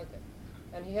revolutionary writer,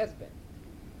 and he has been.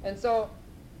 And so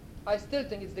I still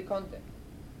think it's the content.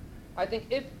 I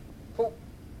think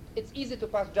it's easy to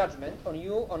pass judgment on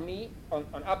you, on me, on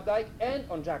Updike, and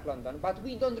on Jack London, but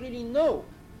we don't really know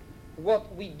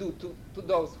what we do to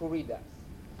those who read us.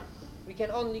 We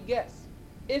can only guess.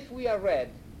 If we are read,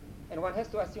 and one has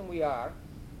to assume we are,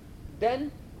 then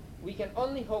we can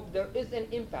only hope there is an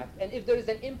impact. And if there is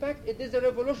an impact, it is a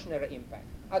revolutionary impact.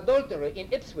 Adultery in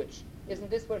Ipswich, isn't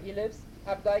this where he lives,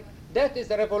 Updike? That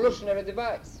is a revolutionary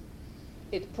device.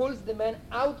 It pulls the man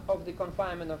out of the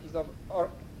confinement of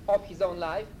his own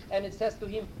life, and it says to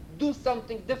him, do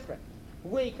something different.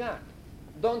 Wake up.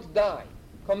 Don't die.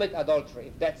 Commit adultery,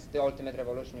 if that's the ultimate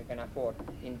revolution you can afford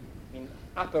in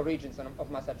upper regions of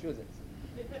Massachusetts.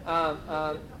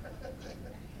 I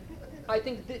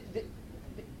think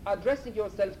addressing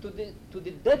yourself to the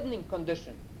deadening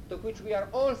condition to which we are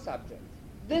all subject,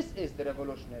 this is the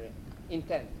revolutionary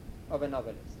intent of a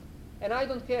novelist. And I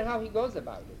don't care how he goes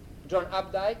about it, John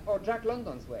Updike or Jack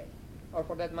London's way, or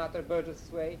for that matter,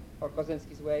 Burgess' way, or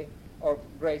Kosinski's way, or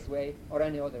Gray's way, or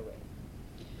any other way.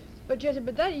 But Jerzy,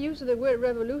 but that use of the word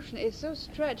revolution is so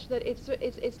stretched that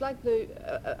it's like the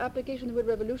application of the word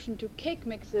revolution to cake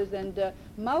mixes and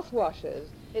mouthwashes.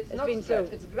 It's not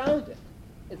stretched, it's grounded.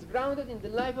 It's grounded in the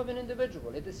life of an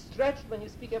individual. It is stretched when you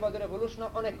speak about the revolution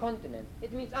on a continent.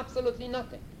 It means absolutely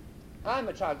nothing. I'm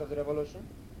a child of the revolution.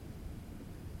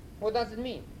 What does it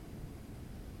mean?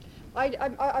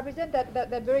 I present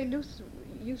that very loose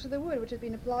use of the word, which has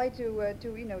been applied to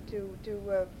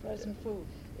Frozen food.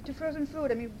 To frozen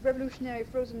food. I mean, revolutionary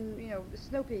frozen,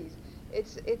 snow peas.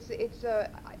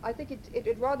 I think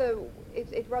it rather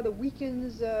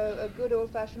weakens a good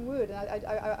old-fashioned word, and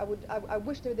I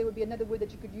wish there would be another word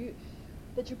that you could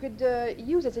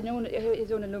use as his own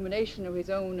illumination or his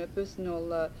own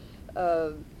personal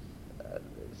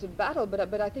battle.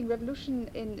 But I think revolution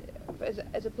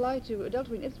as applied to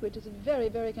adultery in Ipswich is a very,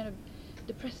 very kind of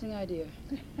depressing idea.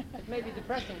 It may be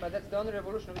depressing, but that's the only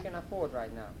revolution we can afford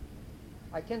right now.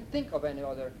 I can't think of any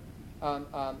other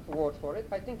word for it.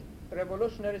 I think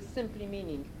revolutionary simply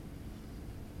meaning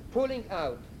pulling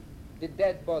out the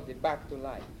dead body back to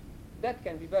life. That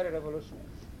can be very revolutionary.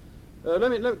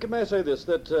 May I say this,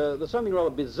 that there's something rather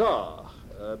bizarre,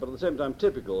 but at the same time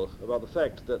typical, about the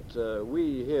fact that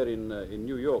we here in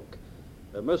New York,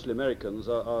 mostly Americans,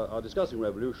 are discussing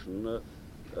revolution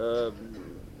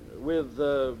with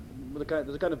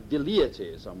there's a kind of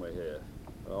velleity somewhere here.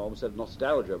 I almost said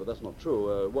nostalgia, but that's not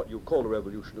true. What you call a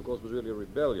revolution, of course, was really a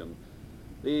rebellion.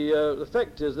 The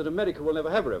fact is that America will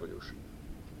never have a revolution.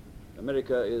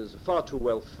 America is far too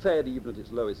well fed, even at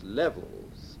its lowest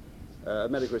levels.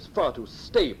 America is far too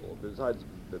stable,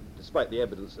 despite the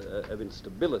evidence of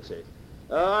instability.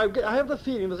 I have the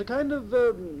feeling there's a kind of,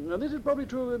 and this is probably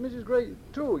true of Mrs. Gray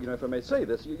too, if I may say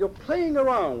this, you're playing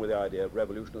around with the idea of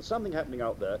revolution as something happening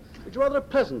out there, which is rather a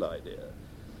pleasant idea.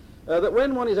 That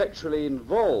when one is actually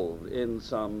involved in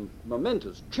some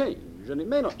momentous change, and it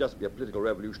may not just be a political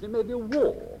revolution, it may be a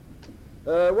war,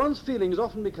 one's feelings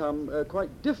often become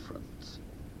quite different.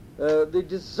 The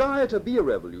desire to be a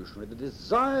revolutionary, the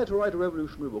desire to write a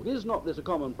revolutionary book, is not this a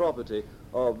common property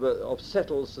of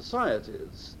settled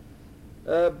societies?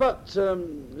 But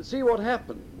see what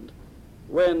happened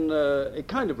when a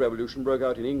kind of revolution broke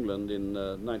out in England in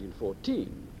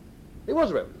 1914. It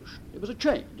was a revolution. It was a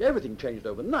change. Everything changed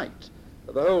overnight.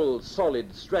 The whole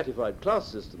solid stratified class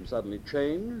system suddenly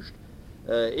changed.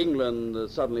 England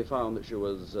suddenly found that she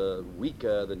was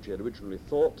weaker than she had originally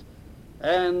thought.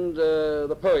 And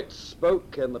the poets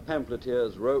spoke and the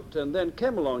pamphleteers wrote. And then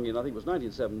came along in, I think it was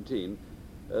 1917,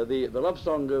 the love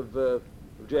song of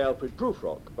J. Alfred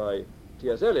Prufrock by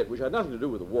T.S. Eliot, which had nothing to do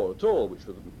with the war at all, which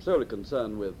was solely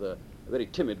concerned with a very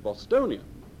timid Bostonian,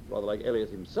 rather like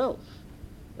Eliot himself.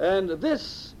 And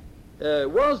this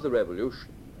was the revolution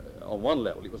on one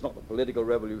level. It was not the political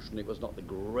revolution, it was not the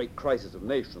great crisis of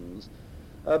nations,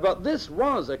 but this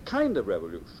was a kind of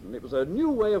revolution. It was a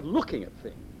new way of looking at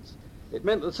things. It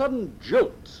meant the sudden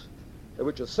jolt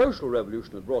which a social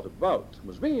revolution had brought about,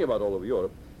 was bringing about all over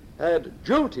Europe, had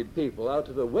jolted people out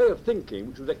of a way of thinking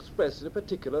which was expressed in a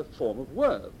particular form of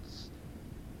words.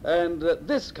 And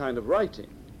this kind of writing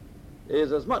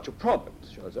is as much a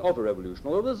product, shall I say, of a revolution,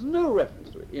 although there's no reference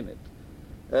to it in it,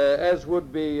 as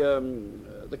would be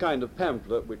the kind of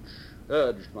pamphlet which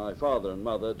urged my father and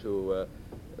mother to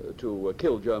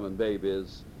kill German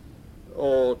babies,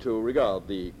 or to regard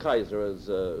the Kaiser as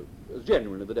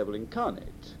genuinely the devil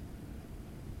incarnate.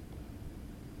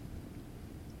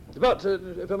 But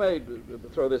if I may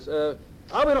throw this, are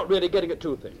we not really getting at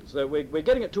two things? We're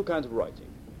getting at two kinds of writing.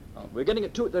 We're getting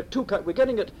at we're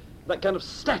getting at that kind of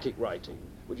static writing,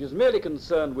 which is merely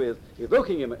concerned with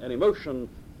evoking an emotion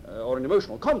or an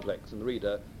emotional complex in the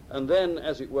reader, and then,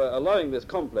 as it were, allowing this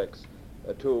complex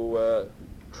to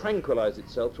tranquilize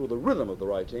itself through the rhythm of the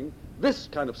writing, this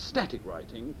kind of static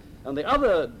writing, and the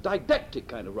other didactic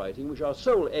kind of writing, which our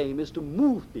sole aim is to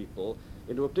move people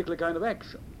into a particular kind of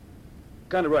action.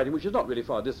 kind of writing which is not really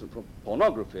far distant from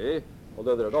pornography,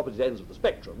 although they're at opposite ends of the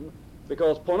spectrum,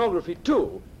 because pornography,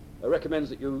 too, recommends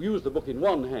that you use the book in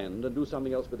one hand and do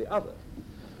something else with the other.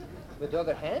 With the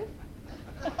other hand?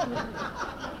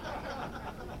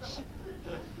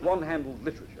 One-handled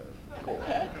literature, of course.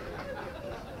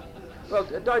 Well,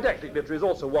 didactic literature is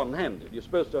also one-handed. You're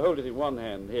supposed to hold it in one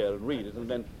hand here and read it, and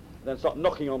then start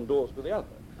knocking on doors with the other.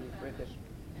 British.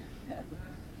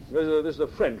 This is a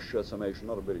French summation,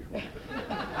 not a British one.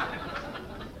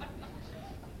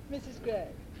 Mrs. Gray.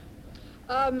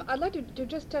 I'd like to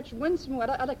just touch once more.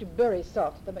 I'd like to bury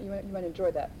Sartre. You might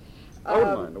enjoy that. I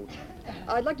wouldn't mind.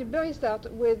 I'd like to bury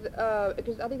Sartre with,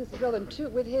 because I think this is relevant too,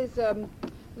 with his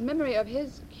memory of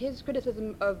his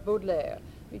criticism of Baudelaire.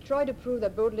 We tried to prove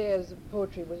that Baudelaire's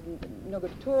poetry was no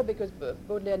good at all because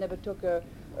Baudelaire never took a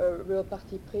real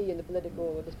parti pris in the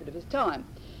political dispute of his time.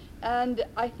 And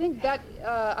I think that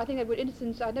with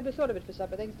innocence, I never thought of it for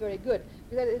Sartre, but I think it's very good,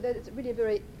 because that it's really a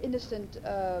very innocent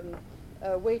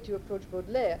way to approach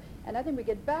Baudelaire. And I think we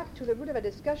get back to the root of our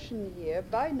discussion here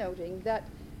by noting that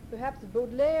perhaps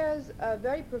Baudelaire's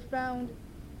very profound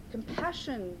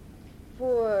compassion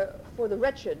for the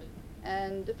wretched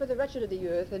and for the wretched of the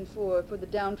earth and for the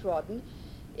downtrodden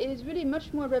is really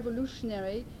much more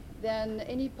revolutionary than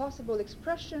any possible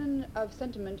expression of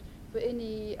sentiment for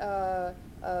any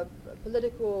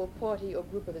political party or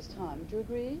group of his time. Do you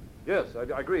agree? Yes,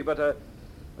 I agree, but...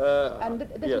 and this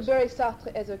yes. would bury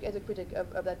Sartre as a critic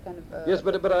of that kind of... yes,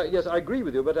 yes, I agree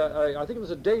with you, but I think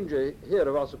there's a danger here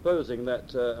of our supposing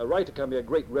that a writer can be a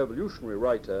great revolutionary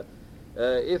writer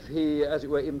if he, as it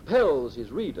were, impels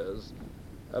his readers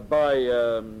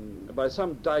by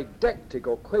some didactic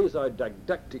or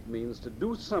quasi-didactic means to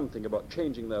do something about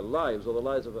changing their lives or the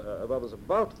lives of others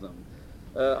about them.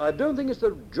 I don't think it's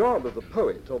the job of the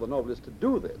poet or the novelist to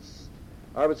do this.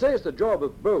 I would say it's the job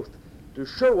of both to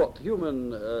show what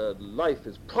human life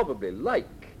is probably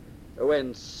like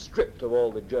when stripped of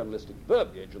all the journalistic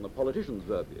verbiage and the politician's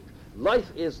verbiage.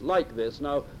 Life is like this.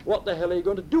 Now, what the hell are you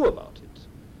going to do about it?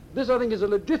 This, I think, is a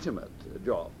legitimate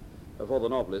job for the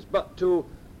novelist, but to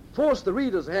force the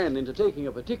reader's hand into taking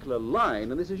a particular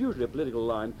line, and this is usually a political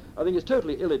line, I think is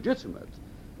totally illegitimate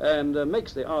and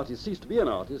makes the artist cease to be an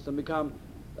artist and become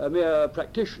a mere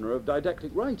practitioner of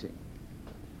didactic writing.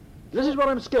 This is what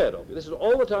I'm scared of. This is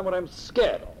all the time what I'm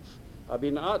scared of. I've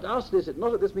been asked this,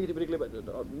 not at this meeting particularly,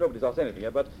 but nobody's asked anything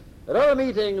yet, but at other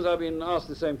meetings I've been asked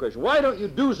the same question. Why don't you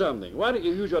do something? Why don't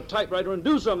you use your typewriter and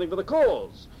do something for the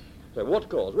cause? So what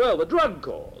cause? Well, the drug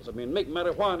cause. I mean, make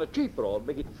marijuana cheaper or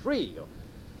make it free, or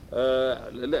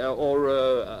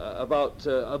about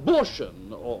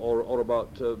abortion or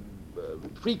about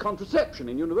free contraception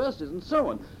in universities and so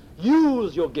on.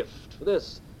 Use your gift for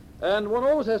this. And one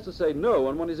always has to say no,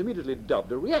 and one is immediately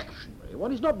dubbed a reactionary.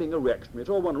 One is not being a reactionary at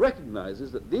all. One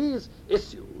recognizes that these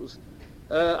issues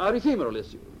are ephemeral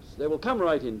issues. They will come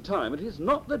right in time, and it is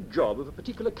not the job of a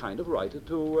particular kind of writer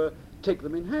to take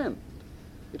them in hand.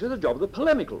 It is the job of the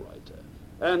polemical writer.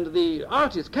 And the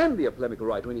artist can be a polemical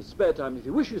writer in his spare time if he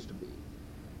wishes to be,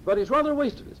 but it's rather a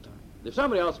waste of his time. If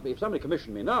somebody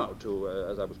commissioned me now to,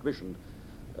 as I was commissioned,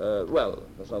 well,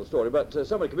 that's another story, but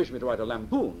somebody commissioned me to write a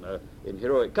lampoon in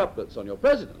heroic couplets on your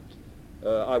president,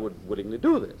 I would willingly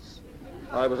do this.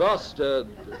 I was asked a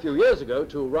few years ago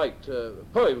to write a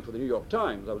poem for the New York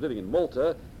Times. I was living in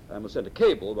Malta and was sent a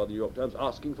cable by the New York Times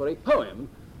asking for a poem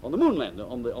on the moon landing,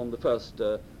 on the first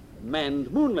manned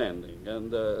moon landing.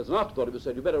 And as an afterthought, it was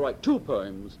said, you better write 2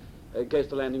 poems in case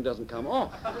the landing doesn't come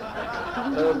off.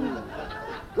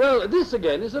 Well, this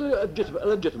again is a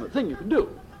legitimate thing you can do.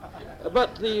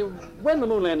 But when the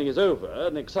moon landing is over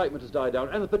and the excitement has died down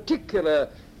and the particular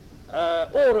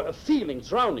aura of feeling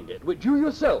surrounding it, which you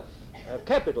yourself have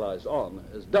capitalized on,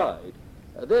 has died,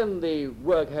 then the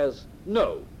work has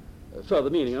no further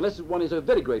meaning, unless one is a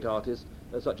very great artist,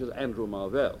 such as Andrew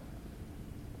Marvell.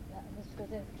 Mr.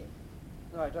 Kosinski.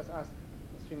 No, I just asked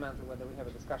Ms. Fremantle whether we have a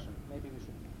discussion. Maybe we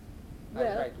should.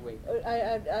 Well, try to wait.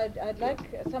 I'd like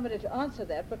somebody to answer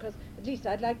that, because at least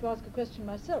I'd like to ask a question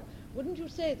myself. Wouldn't you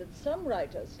say that some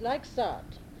writers, like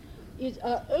Sartre,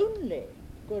 are only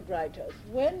good writers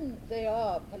when they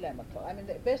are polemical? I mean,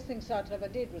 the best thing Sartre ever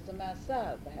did was the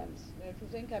Marsal, perhaps. Don't you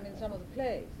think? I mean, some of the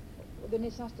plays. The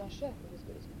Naissance d'un chef was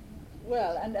good as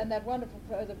well, and that wonderful,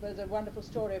 the wonderful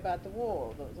story about the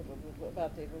wall,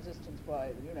 about the resistance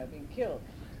boy, being killed.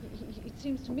 It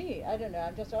seems to me, I don't know,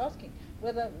 I'm just asking,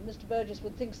 whether Mr. Burgess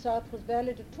would think Sartre was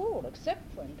valid at all, except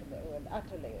when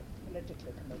utterly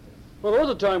politically committed. Well, there was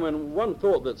a time when one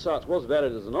thought that Sartre was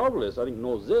valid as a novelist. I think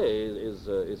Nausée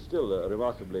is still a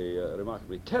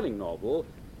remarkably telling novel,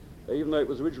 even though it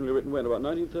was originally written when, about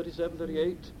 1937,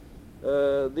 38?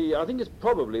 I think it's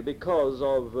probably because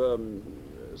of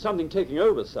something taking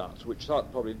over Sartre, which Sartre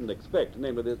probably didn't expect,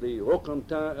 namely the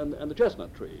roquentin and the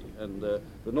chestnut tree, and the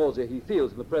nausea he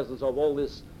feels in the presence of all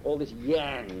this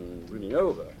yang bringing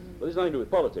over. But this has nothing to do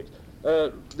with politics.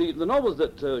 The novels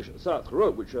that Sartre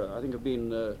wrote, which I think have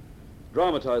been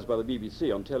dramatized by the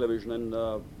BBC on television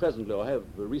and presently or have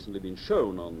recently been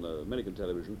shown on American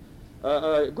television,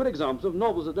 are good examples of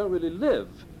novels that don't really live,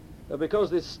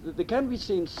 because they can be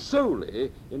seen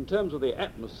solely in terms of the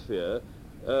atmosphere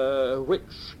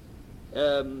which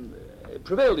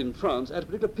prevailed in France at a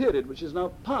particular period which is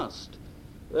now past.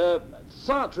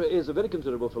 Sartre is a very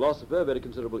considerable philosopher, a very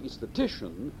considerable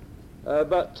aesthetician,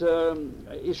 but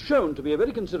is shown to be a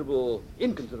very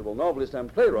inconsiderable novelist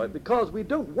and playwright, because we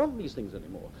don't want these things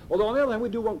anymore. Although on the other hand we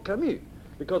do want Camus,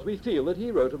 because we feel that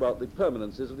he wrote about the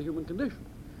permanences of the human condition.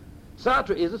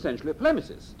 Sartre is essentially a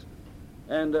polemicist,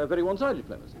 and a very one-sided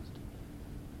polemicist,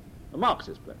 a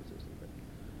Marxist polemicist.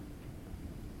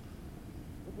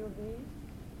 Would you agree?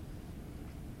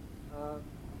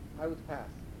 I would pass.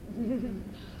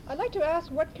 I'd like to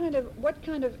ask what kind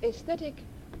of aesthetic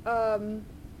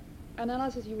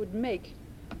analysis you would make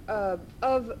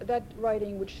of that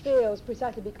writing which fails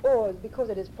precisely because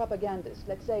it is propagandist.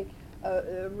 Let's say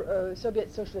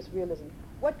Soviet socialist realism.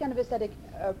 What kind of aesthetic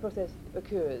process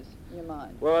occurs in your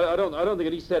mind? Well, I don't think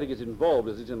an aesthetic is involved,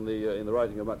 as is in the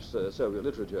writing of much Soviet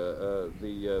literature.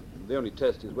 The only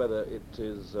test is whether it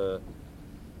is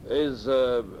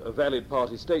a valid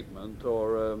party statement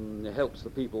or helps the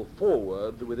people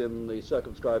forward within the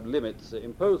circumscribed limits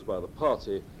imposed by the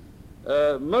party.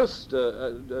 Vladimir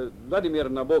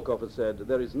Nabokov has said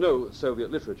there is no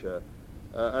Soviet literature,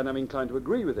 and I'm inclined to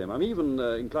agree with him. I'm even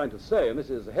inclined to say, and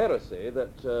this is heresy,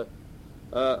 that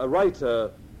a writer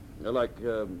like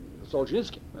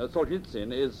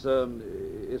Solzhenitsyn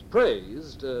is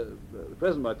praised,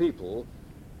 present by people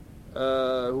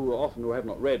who have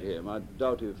not read him. I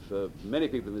doubt if many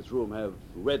people in this room have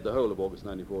read the whole of August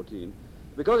 1914,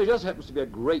 because he just happens to be a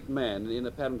great man in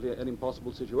apparently an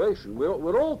impossible situation.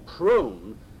 We're all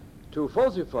prone to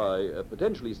falsify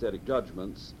potentially aesthetic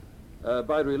judgments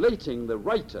by relating the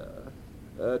writer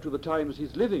to the times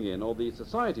he's living in or the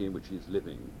society in which he's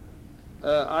living.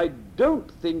 I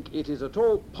don't think it is at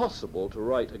all possible to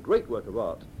write a great work of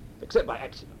art, except by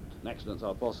accident, and accidents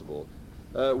are possible,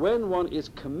 when one is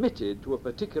committed to a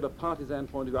particular partisan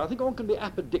point of view. I think one can be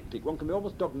apodictic, one can be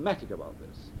almost dogmatic about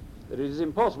this, that it is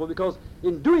impossible, because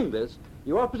in doing this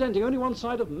you are presenting only one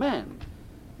side of man.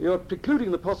 You're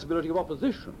precluding the possibility of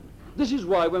opposition. This is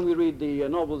why when we read the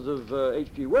novels of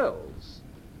H.G. Wells,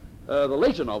 the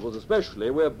later novels especially,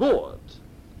 we're bored,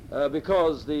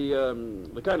 because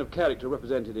the kind of character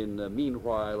represented in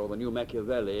Meanwhile or the New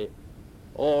Machiavelli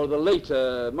or the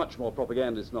later, much more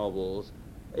propagandist novels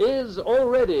is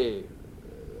already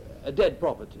a dead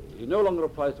property. It no longer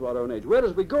applies to our own age.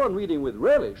 Whereas we go on reading with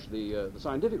relish the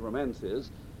scientific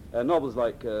romances, novels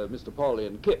like Mr. Polly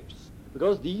and Kipps,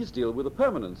 because these deal with the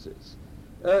permanences.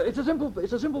 It's a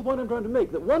simple point I'm trying to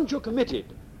make, that once you're committed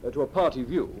to a party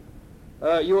view,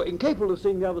 you're incapable of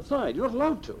seeing the other side. You're not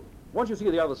allowed to. Once you see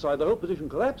the other side, the whole position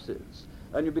collapses,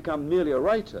 and you become merely a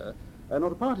writer,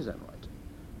 not a partisan writer.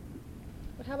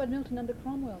 But how about Milton under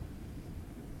Cromwell?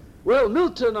 Well,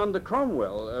 Milton under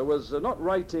Cromwell was not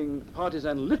writing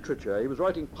partisan literature, he was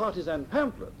writing partisan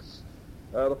pamphlets.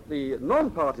 The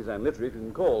non-partisan literature, if you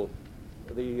can call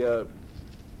the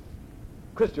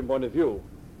Christian point of view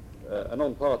a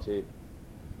non-party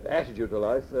attitude to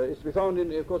life, is to be found,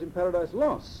 of course, in Paradise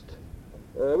Lost,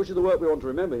 which is the work we want to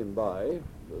remember him by,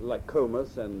 like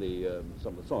Comus and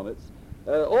some of the sonnets.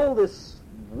 All this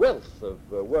wealth of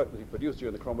work that he produced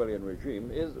during the Cromwellian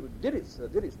regime did its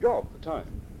job at the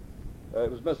time. It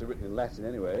was mostly written in Latin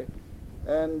anyway,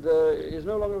 and is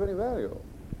no longer of any value.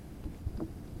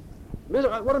 What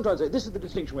I'm trying to say, this is the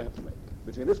distinction we have to make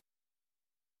between this.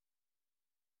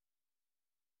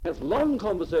 We have long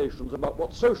conversations about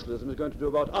what socialism is going to do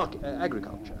about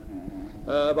agriculture.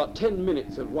 About 10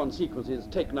 minutes of one sequence is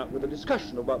taken up with a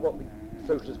discussion about what the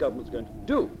socialist government is going to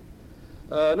do.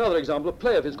 Another example, a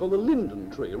play of his called The Linden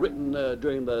Tree, written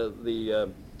during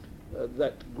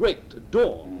that great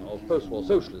dawn of post-war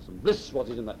socialism. Bliss what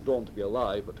is in that dawn: to be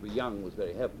alive, but to be young was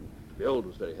very heaven, to be old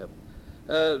was very heaven.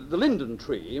 The Linden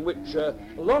Tree, in which a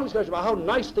long discussion about how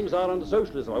nice things are under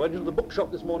socialism. I went into the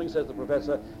bookshop this morning, says the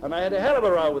professor, and I had a hell of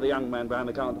a row with the young man behind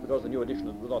the counter because the new edition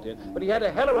was not in, but he had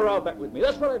a hell of a row back with me.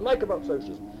 That's what I like about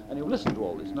socialism. And you listen to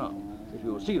all this now, if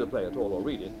you see the play at all or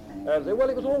read it, and say, well,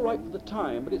 it was all right for the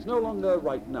time, but it's no longer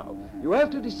right now. You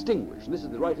have to distinguish, and this is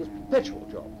the writer's perpetual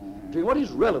job, between what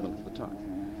is relevant for the time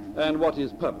and what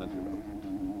is permanently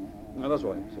relevant. Now, that's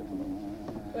what I have to say for the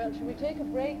moment. Well, should we take a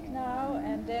break now,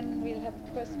 and then we'll have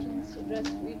questions addressed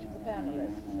to each of the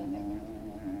panelists?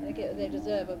 I think they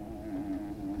deserve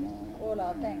all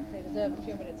our thanks. They deserve a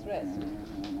few minutes rest.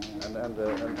 And a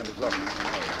glove.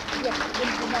 Yes,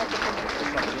 the microphone.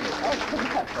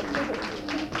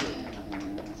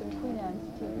 Some Queen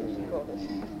Anne's tea, as she called it.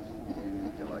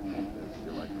 You like Do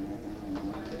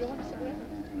you want a cigarette?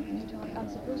 I'm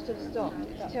supposed to have stopped.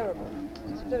 It's terrible.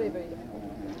 It's very, very difficult.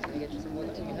 Can I get you some more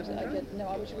tea? No,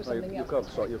 I wish it was No, something you else. can't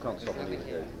stop on these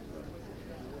occasions.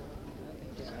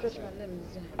 Stretch my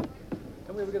limbs.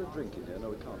 Can we ever get a drink in here? No,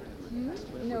 we can't.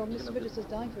 No, Mr. Burgess is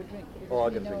dying for a drink. But Oh, I'll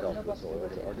there's get a drink no afterwards.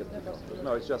 possibility. I'll get a There's no drink afterwards. possibility.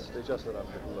 No, it's just that I'm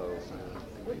getting low.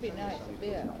 Would be nice, a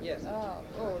beer. Yes. Oh,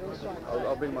 that's right.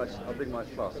 I'll bring my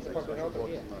flask. Next time.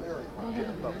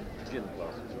 Gin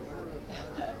flask.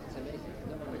 It's amazing.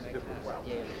 Makes a difference. Wow.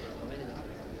 Yeah.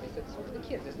 It's for the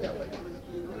kids, isn't it?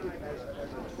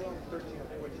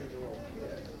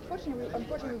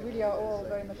 Unfortunately, we really are all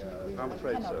very much in agreement. I'm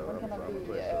afraid so. One cannot I'm be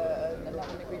afraid so. not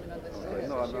in agreement on this.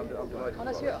 No, I'm delighted.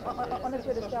 Unless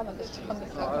you're the stand on this. I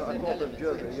thought that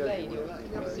Jerzy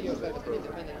See yourself as an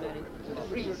independent man in the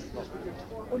breeze.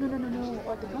 Oh, no.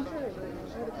 Or the contrary.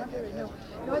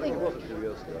 No, I it think... was a few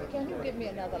years ago. Can you give me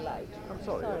another light? I'm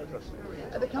sorry. Trust me.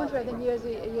 The contrary, I think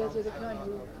Jerzy is the kind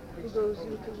who goes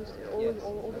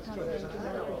all the time saying to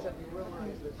Americans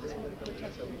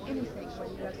anything when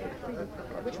you have some freedom.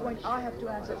 At which point I have to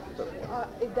answer,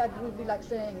 if that would be like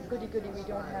saying, goody, we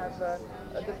don't have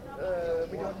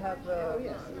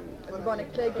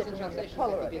bubonic plague getting around the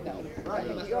cholera, you know. I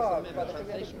think we are,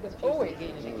 because always.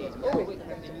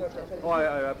 Oh,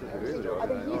 I absolutely agree with you. I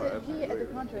think he, at the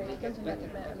contrary, he comes in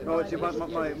that. No, see, my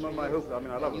hope, I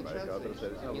mean, I love America, I've got to say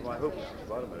this, no, but my hope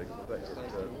about America is the fact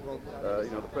that,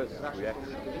 you know, the president's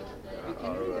reactions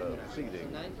are proceeding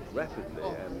rapidly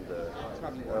and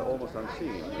almost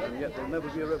unseen, and yet there'll never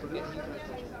be a revolution.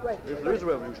 Right. If there is a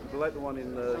revolution, like the one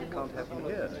in, can't happen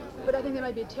here. But I think there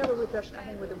might be a terrible repression. I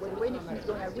think with the way things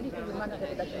going, I really think we might not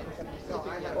have election in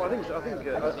 1976. Oh, I think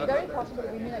it's very possible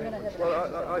that we may not have.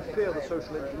 Well, I fear the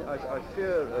social. I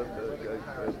fear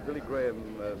Billy Graham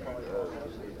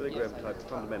type of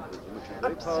fundamentalism, which is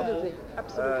very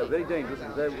powerful, very dangerous.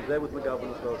 Because they're with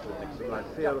McGovern as well as with Nixon. And I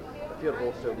fear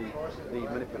also the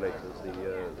manipulators,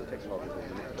 the technological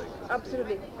manipulators.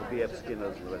 Absolutely. The B.F.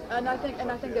 Skinners and the rest. And I think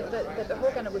that the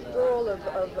whole kind of withdrawal of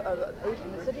aid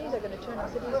from the cities, they're going to turn the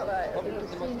cities into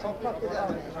scenes of popular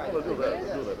armies. Well, they'll do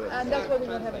that. And that's why we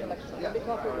won't have an election. It'll be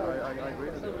popular armies. I agree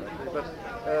with you. But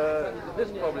this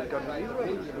probably is going to be a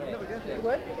revolution. We'll never get it.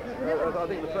 What? I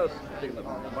think the first thing that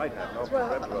might happen after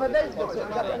Well, that is absolutely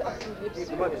absurd.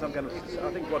 there might be some kind of,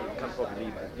 I think what it can probably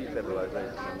need is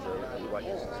defederalisation and the right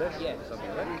to secession, something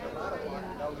like that.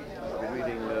 I've been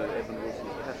reading Edmund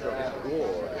Wilson's Patriotic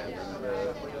War, and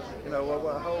you know,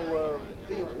 how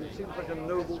it seems like a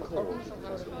noble cause.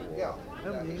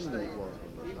 How mean it was.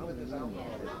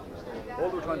 All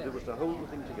they were trying to do was to hold the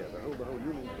thing together, hold the whole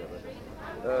union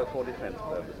together, for defence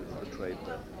purposes, for trade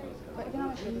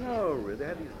purposes. No, really, they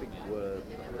had these big words.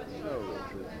 No real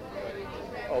truth.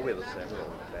 Oh, we're the same. We're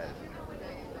all bad.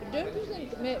 Don't you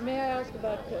think, may I ask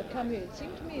about Camus? It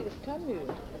seemed to me that Camus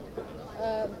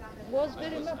was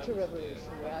very much a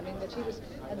revolutionary. I mean, that he was,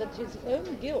 and that his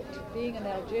own guilt, being an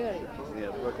Algerian,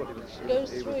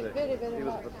 goes through it very, very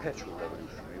much. He was a perpetual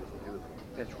revolutionary. He was a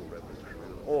perpetual revolutionary.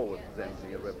 He was always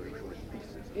presenting a revolutionary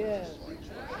thesis. Yes.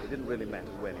 It didn't really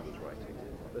matter when he was writing.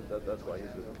 That's why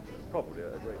he's probably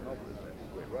a great novelist and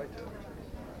a great writer.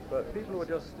 But people who are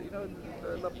just, you know,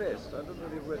 La Peste, I don't know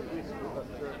if you've read it recently, but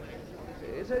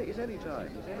it's any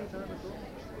time. It's any time at all.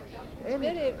 It's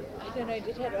very, I don't know,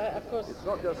 it had, of course... It's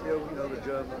not just, you know, the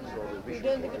Germans or the Vichy. You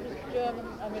don't think it was German?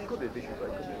 I mean... It could be Vichy, but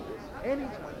it could be any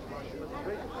time.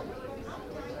 Great.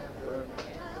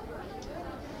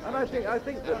 And I think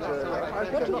that...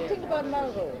 what do you think about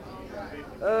Malraux?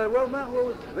 Well, Malraux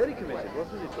was very committed,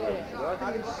 wasn't he? I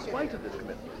think in spite of this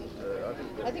commitment,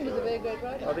 I think he's a very great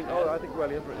writer. I think well,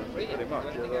 he has written very much. I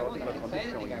think La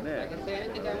Condition Humaine. I think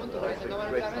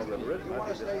great novel ever written. I think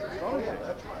this is astonishing.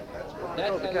 That's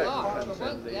a lot.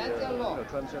 That's a lot.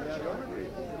 Transcend the ideology.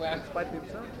 In spite of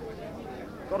himself.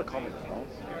 Not a communist, no.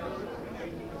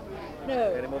 No.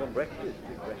 Any more than Brecht is.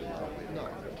 Brecht is not really. No.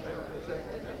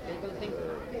 People think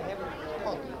they haven't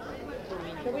taught you.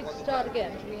 Shall we start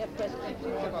again? Shall we have questions?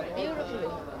 Beautifully.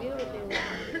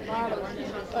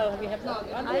 Marvelous. Well, we have not.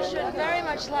 I should very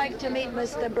much like to meet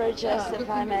Mr. Burgess, if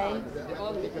I may.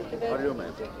 How do you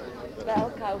mean?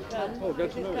 Belle Kaufman, Oh,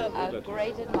 good to know you. a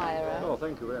great admirer. Oh,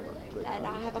 thank you very much. Great. And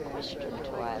I have a question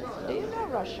to ask. Do you know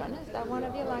Russian? Is that one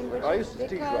of your languages? I used to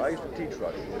teach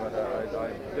Russian, but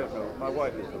I don't know. My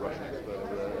wife is the Russian expert.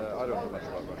 I don't know much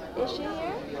about Russian. Is she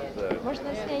here? So,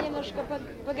 Можно с ней немножко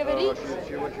поговорить?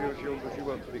 she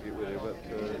won't speak it with you,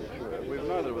 but we've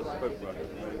neither of us spoke Russian.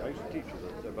 I used to teach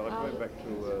her, but I'm going back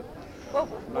to Well,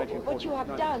 what you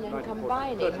have done in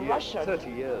combining 30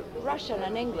 years. Russian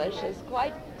and English is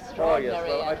quite Oh yes, extraordinary.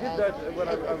 well I did that when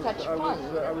it's such fun.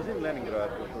 I was in Leningrad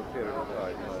for a period of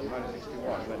time,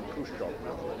 1961, when Khrushchev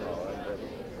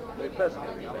and very pleasant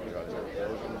living in Leningrad.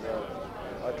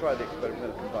 I tried the experiment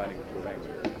of combining the two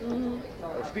languages.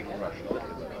 I was speaking Russian a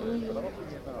little bit, but I'm not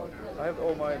speaking it now. I have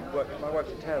all my work, my wife's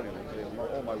Italian,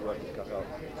 all my work is cut out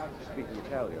speaking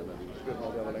Italian and written all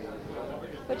the other languages.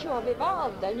 But you have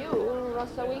evolved a new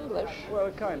Russo-English, Well,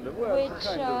 kind of,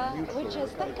 which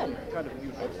has taken, kind of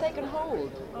neutral. it's taken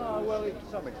hold. Oh, well, to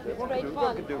some extent. It's great One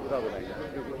fun. can do it with other languages. One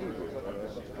can do it with Hebrew.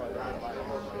 Let's try that.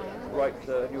 Write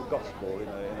a new gospel in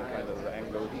a kind of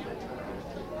Anglo-Hebrew.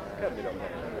 Can be done.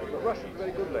 But Russian is a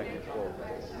very good language for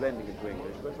blending into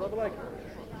English, but it's rather like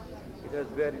English. It has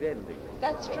varied endings.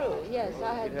 That's true, yes,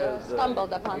 I had It has,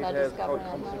 stumbled upon that discovery.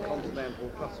 consonantal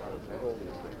clusters and all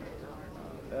these things.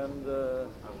 And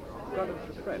kind of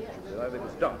with French. It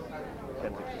was done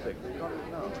in 1066. You can't do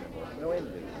it now anymore. No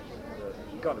ending.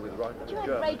 You can't do it with You had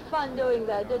German. great fun doing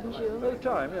that, didn't you? At the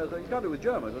time, yes. You can't do it with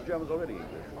German, because German's already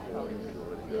English.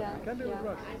 Yeah, You can do it with yeah.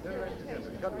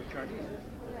 Russian. You can't do it with Chinese.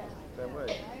 Same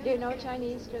way. Do you know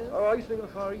Chinese too? Oh, I used to live in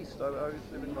the Far East. I used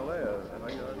to live in Malaya.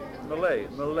 And Malay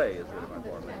is really my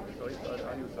foreign language. So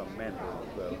I knew some Mandarin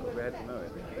as well. We had to know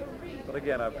it. But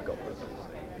again, I've forgotten those things.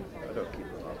 I don't keep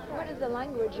them up. What is the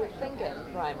language you think in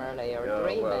primarily, or Yeah,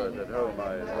 dream well, in? at home,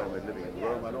 when we're living in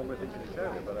Rome, I normally think in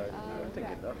Italian, but I think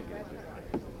it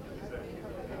English.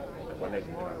 My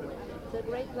native tongue. It's a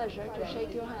great pleasure to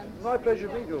shake your hand. My pleasure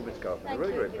meeting you, Miss Carpenter. Thank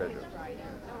Very you. great pleasure.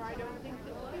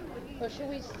 Or should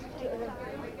we...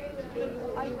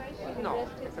 No.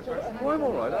 Oh, I'm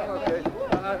all right. I'm okay.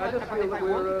 I just feel that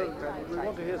we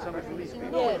want to hear something from these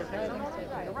people. Yes,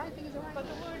 I think so.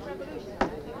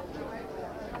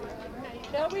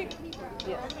 Shall we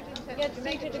get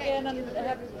seated again and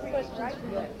have questions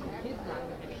from them?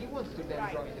 He wants to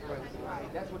then join the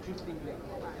first. That's what you think.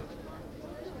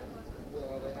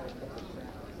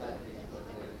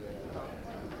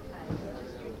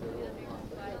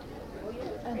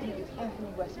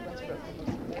 Anthony Westbrook.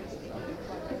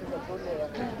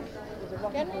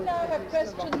 Can we now have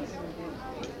questions?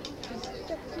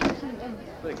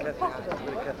 Very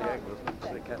Catholic angle.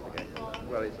 Very Catholic angle.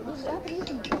 Well, it's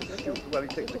well, he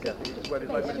takes the Catholic. Well,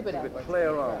 it's like we play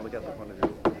around the Catholic point of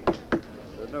view.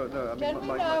 No, I mean, Can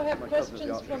we now have my cousin's the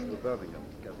questions Archbishop from- of Birmingham.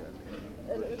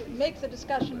 Catholic. Make the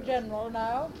discussion general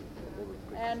now.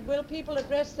 And will people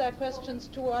address their questions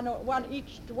to one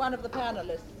of the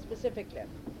panelists specifically?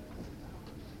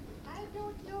 I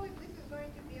don't know if this is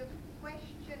going to be a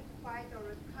question quite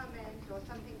or a comment or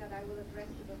something that I will address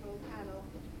to the whole panel,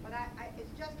 but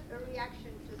it's just a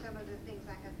reaction to some of the things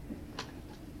I have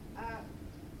heard.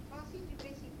 Francine du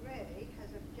Plessix Gray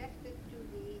has objected to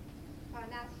the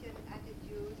Parnassian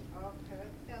attitude of her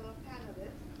fellow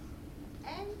panelists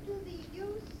and to the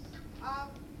use of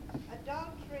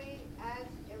adultery as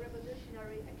a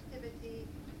revolutionary activity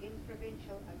in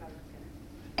provincial America.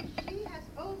 She has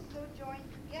also joined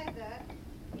together,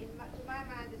 to my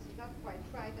mind this is not quite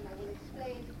right, and I will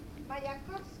explain,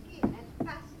 Mayakovsky and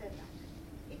Pasternak.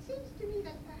 It seems to me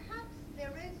that perhaps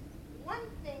there is one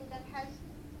thing that has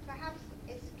perhaps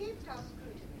escaped our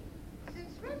scrutiny.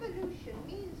 Since revolution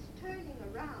means turning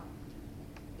around,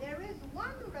 there is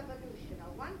one revolution,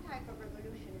 or one type of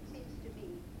revolution, it seems to be,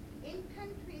 in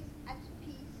countries at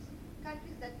peace,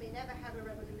 countries that may never have a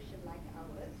revolution like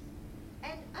ours,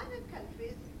 and other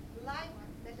countries like,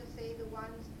 let us say, the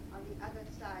ones on the other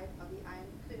side of the Iron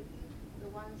Curtain, the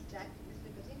ones that Mr.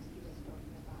 Kosinski was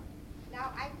talking about. Now,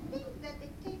 I think that it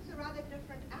takes a rather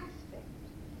different aspect.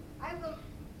 I will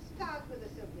start with the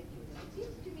Soviet Union. It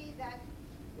seems to me that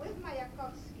with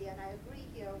Mayakovsky, and I agree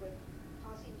here with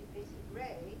Francine du Plessix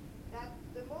Gray, that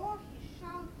the more he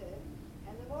shouted,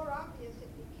 and the more obvious it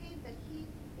became that he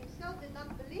himself did not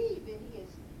believe in his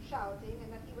shouting, and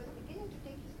that he was beginning to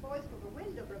take his voice for the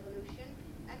wind of revolution,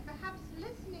 and perhaps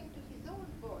listening to his own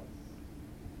voice.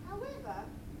 However,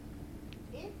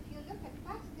 if you look at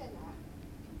Pasternak,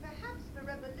 perhaps the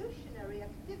revolutionary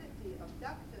activity of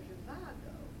Dr.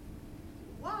 Zhivago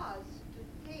was to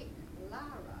take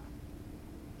Lara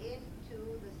into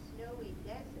the snowy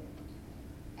desert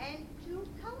and to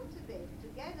cultivate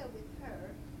together with her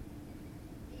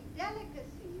the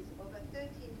delicacies over 13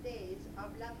 days of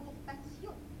l'amour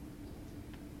passion.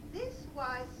 This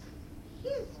was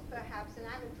his, perhaps, and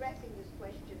I'm addressing this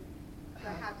question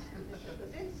perhaps to Mr.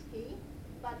 Kosinski,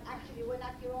 but actually we're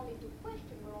not here only to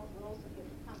question, we're also here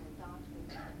to comment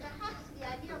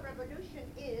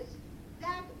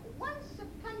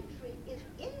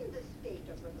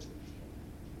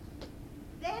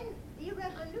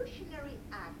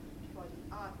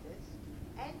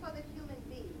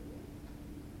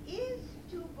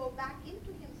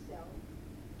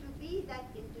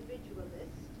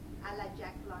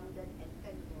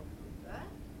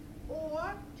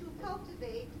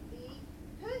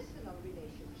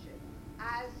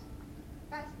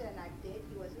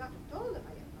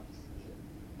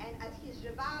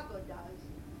Zhivago does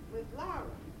with Lara.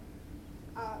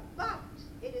 But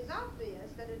it is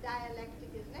obvious that a dialectic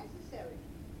is necessary.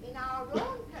 In our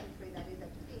own country that is at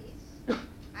peace,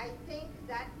 I think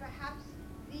that perhaps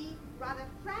the rather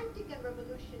frantic and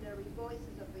revolutionary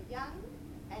voices of the young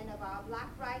and of our black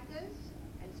writers,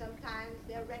 and sometimes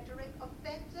their rhetoric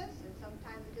offends us, and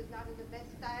sometimes it is not in the best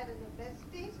style and the best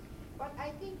taste, but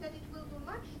I think that it will do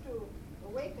much to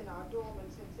awaken our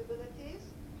dormant sensibilities,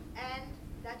 and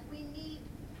that we need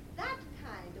that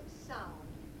kind of sound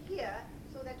here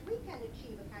so that we can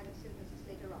achieve a kind of synthesis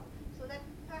later on. So that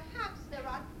perhaps there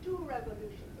are two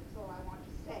revolutions, that's all I want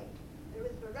to say. There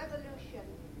is the revolution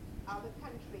of a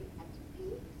country at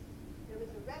peace. There is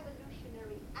a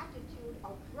revolutionary attitude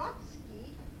of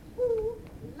Brodsky, who,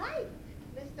 like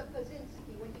Mr.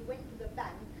 Kosinski when he went to the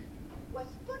bank, was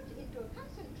put into a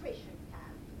concentration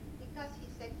camp because he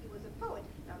said he was a poet.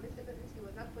 Now, Mr. Kosinski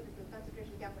was not put into a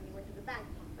concentration camp when he went to the bank,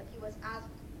 but he was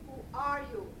asked, "Who are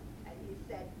you?" And he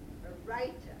said, "A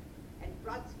writer." And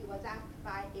Brodsky was asked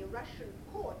by a Russian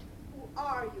court, "Who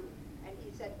are you?" And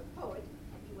he said, "A poet,"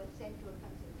 and he was sent to a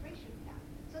concentration camp.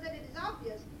 So that it is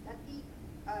obvious that the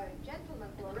gentlemen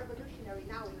who are revolutionary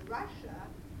now in Russia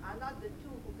are not the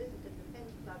two who visited the Pen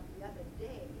Club the other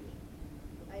day,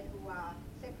 and who are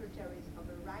secretaries of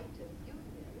a writers'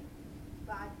 union,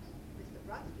 but Mr.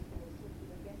 Brodsky, who was supposed to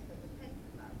be a guest of the Pen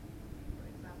Club, for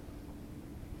example.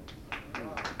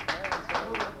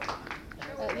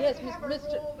 Yes,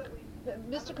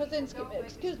 Mr. Kosinski,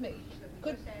 excuse me.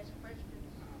 Could,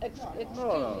 excuse me.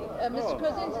 Mr.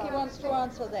 Kosinski wants to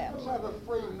answer that. Let's have a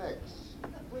free mix.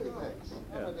 Free mix.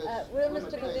 Will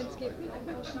Mr. Kosinski...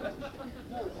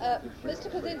 Mr.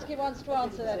 Kosinski wants to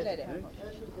answer that lady.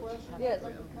 Yes.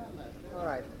 All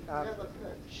right.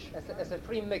 As a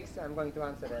free mix, I'm going to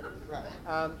answer that.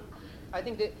 I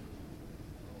think the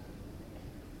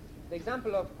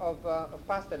example of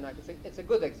Pasternak, it's a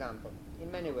good example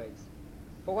in many ways.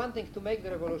 For one thing, to make the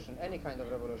revolution, any kind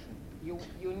of revolution,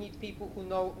 you need people who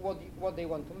know what they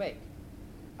want to make.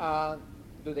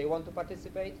 Do they want to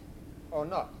participate or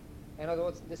not? In other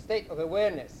words, the state of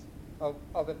awareness of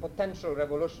a potential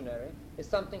revolutionary is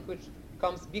something which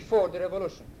comes before the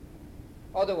revolution.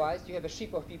 Otherwise, you have a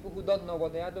sheep of people who don't know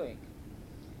what they are doing.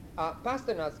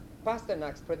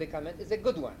 Pasternak's predicament is a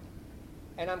good one,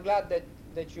 and I'm glad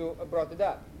that you brought it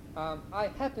up. I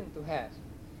happen to have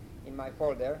in my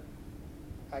folder,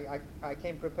 I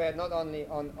came prepared not only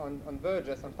on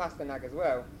Burgess, on Pasternak as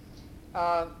well,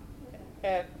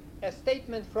 a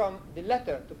statement from the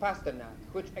letter to Pasternak,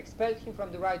 which expelled him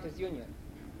from the Writers' Union,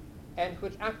 and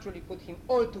which actually put him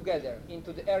altogether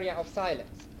into the area of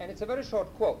silence. And it's a very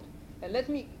short quote. And let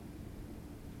me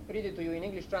read it to you in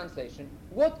English translation.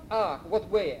 What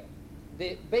were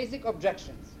the basic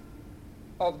objections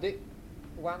of the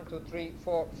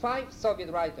 5 Soviet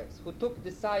writers who took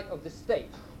the side of the state,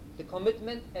 the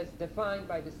commitment as defined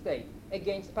by the state,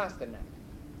 against Pasternak?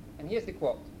 And here's the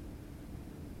quote.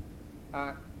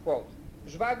 Quote,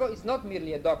 "Zhivago is not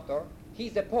merely a doctor,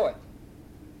 he's a poet.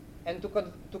 And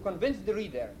to convince the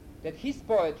reader that his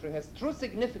poetry has true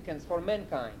significance for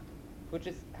mankind, which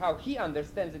is how he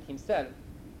understands it himself,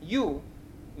 you,"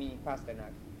 meaning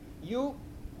Pasternak, "you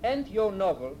end your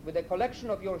novel with a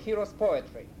collection of your hero's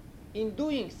poetry. In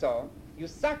doing so, you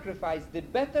sacrifice the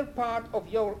better part of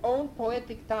your own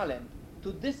poetic talent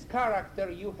to this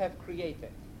character you have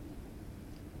created."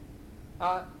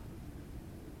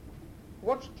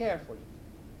 Watch carefully.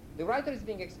 The writer is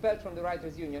being expelled from the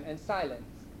Writers' Union and silenced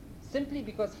simply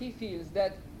because he feels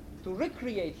that to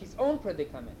recreate his own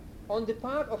predicament on the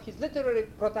part of his literary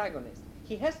protagonist,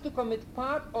 he has to commit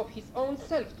part of his own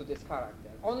self to this character.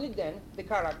 Only then the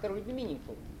character will be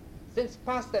meaningful. Since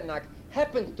Pasternak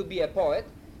happened to be a poet,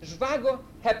 Zhivago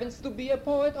happens to be a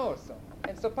poet also.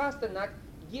 And so Pasternak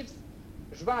gives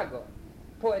Zhivago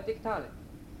poetic talent.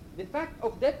 The fact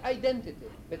of that identity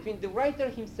between the writer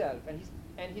himself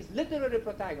and his literary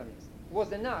protagonist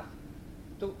was enough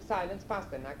to silence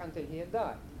Pasternak until he had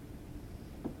died.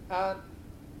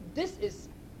 This is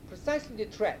precisely the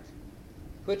threat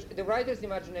which the writer's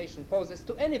imagination poses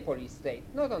to any police state,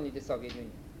 not only the Soviet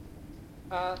Union.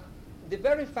 The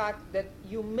very fact that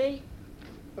you may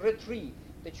retrieve,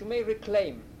 that you may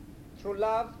reclaim through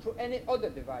love, through any other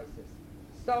devices,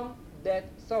 some dead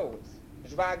souls,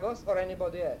 Zhivagos or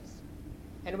anybody else.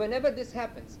 And whenever this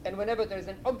happens, and whenever there is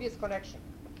an obvious connection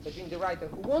between the writer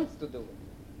who wants to do it,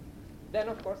 then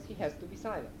of course he has to be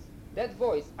silenced. That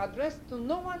voice, addressed to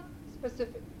no one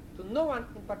specific, to no one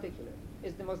in particular,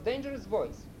 is the most dangerous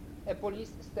voice a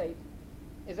police state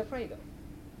is afraid of.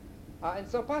 And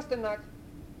so Pasternak,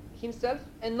 himself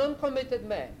a non-committed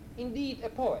man, indeed a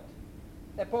poet,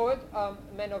 a poet,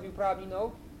 many of you probably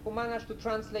know, who managed to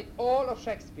translate all of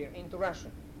Shakespeare into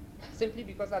Russian, simply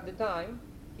because at the time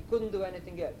he couldn't do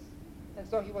anything else, and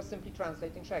so he was simply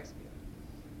translating Shakespeare.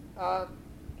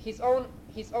 His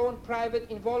own private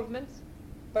involvements,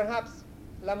 perhaps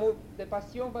l'amour de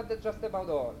passion, but that's just about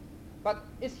all. But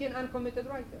is he an uncommitted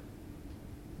writer?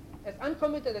 As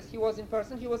uncommitted as he was in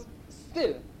person, he was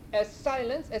still as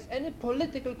silent as any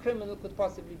political criminal could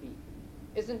possibly be.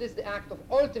 Isn't this the act of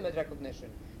ultimate recognition,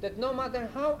 that no matter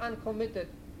how uncommitted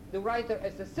the writer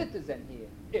as a citizen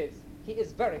he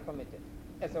is very committed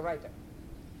as a writer?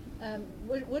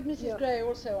 Would Mrs. Gray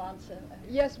also answer?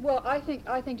 Yes, well, I think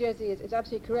Jerzy is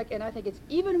absolutely correct, and I think it's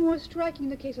even more striking in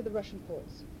the case of the Russian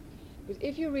poets. Because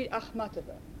if you read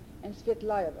Akhmatova and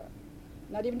Svetlaeva,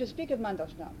 not even to speak of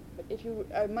Mandelstam, but if you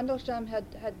Mandelstam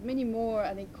had many more,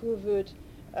 I think, covert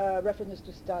references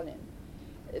to Stalin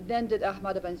than did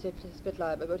Akhmatova and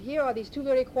Svetlaeva. But here are these two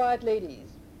very quiet ladies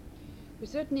who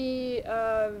certainly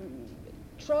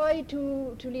try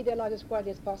to lead their lives as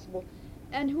quietly as possible,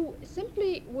 and who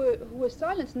simply were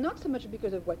silenced not so much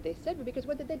because of what they said, but because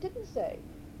what they didn't say.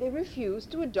 They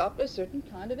refused to adopt a certain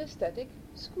kind of aesthetic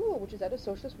school, which is that of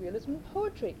socialist realism and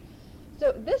poetry.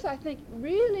 So this, I think,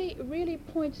 really, really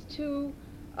points to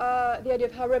the idea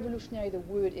of how revolutionary the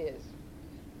word is.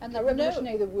 And how that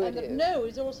revolutionary the word and is. that no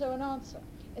is also an answer.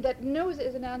 And that no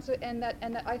is an answer, and that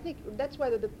I think that's why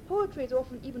the poetry is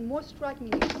often even more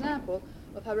striking an example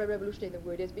of how revolutionary the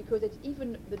word is, because it's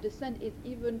even, the dissent is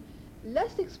even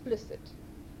less explicit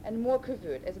and more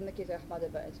covert, as in the case of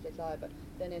Akhmatova and Svetlaeva,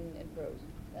 than in prose.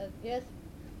 Yes?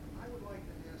 I would like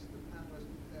to ask the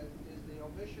panelists, is the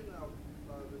omission of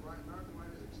the American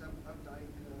writers except Updike,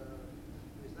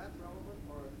 is that relevant?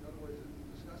 Or in other words,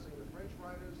 discussing the French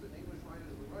writers, the English writers,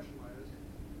 the Russian writers,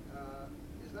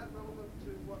 is that relevant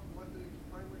to what the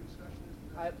primary discussion is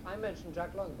today? I mentioned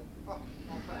Jack London. Oh,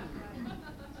 okay.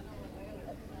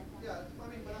 Yeah, I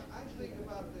mean, but I'm thinking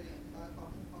about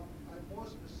a more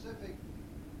specific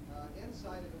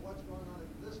insight into what's going on in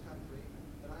this country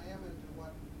than I am into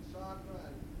what Sartre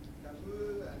and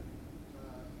Camus and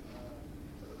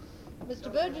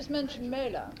Mr. Burgess mentioned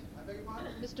Mailer. I beg your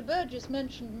pardon? Mr. Burgess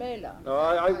mentioned Mailer.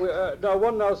 No, now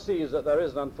one now sees that there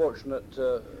is an unfortunate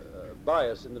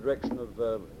bias in the direction of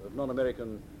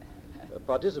non-American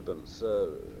participants.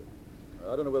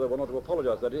 I don't know whether one ought to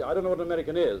apologize for that. I don't know what an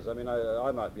American is. I mean,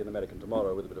 I might be an American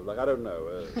tomorrow with a bit of luck. I don't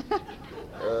know.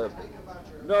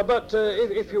 No, but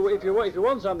if you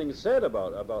want something said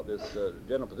about this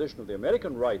general position of the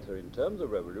American writer in terms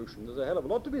of revolution, there's a hell of a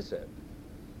lot to be said.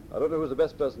 I don't know who's the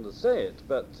best person to say it,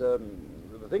 but the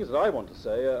things that I want to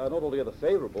say are not altogether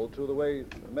favorable to the way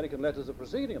American letters are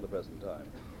proceeding at the present time.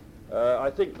 I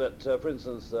think that, for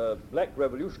instance, black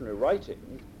revolutionary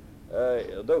writing,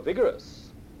 though vigorous,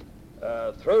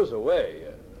 throws away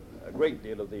a great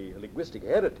deal of the linguistic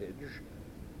heritage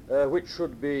which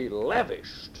should be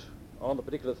lavished on the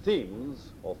particular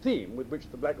themes or theme with which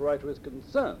the black writer is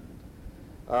concerned.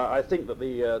 I think that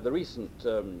the recent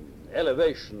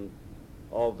elevation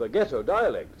of ghetto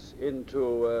dialects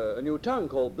into a new tongue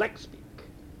called blackspeak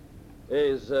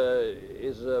is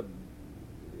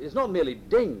not merely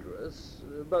dangerous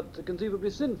but conceivably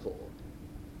sinful.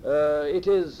 It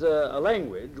is a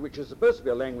language which is supposed to be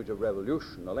a language of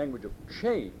revolution, a language of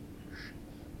change,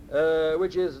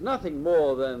 which is nothing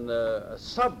more than a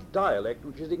sub-dialect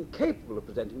which is incapable of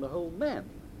presenting the whole man.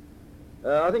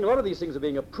 I think a lot of these things are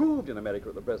being approved in America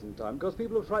at the present time because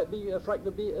people are frightened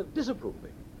of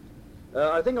disapproving.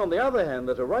 I think, on the other hand,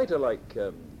 that a writer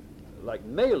like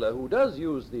Mailer, who does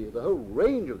use the whole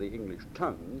range of the English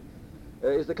tongue,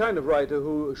 is the kind of writer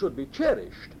who should be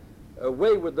cherished,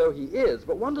 wayward though he is,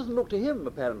 but one doesn't look to him,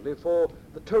 apparently, for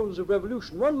the tones of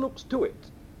revolution. One looks to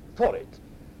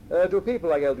people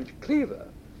like Eldridge Cleaver.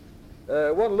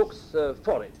 One looks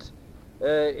for it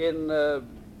in a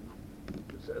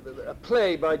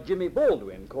play by Jimmy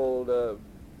Baldwin called,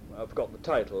 I've forgotten the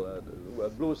title,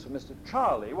 Blues for Mr.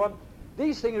 Charlie.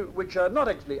 These things which are not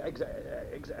actually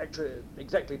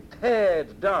exactly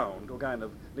pared down to a kind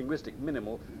of linguistic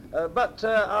minimal, but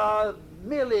are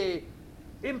merely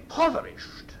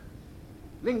impoverished,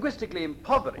 linguistically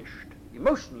impoverished,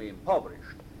 emotionally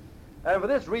impoverished, and for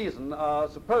this reason are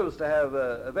supposed to have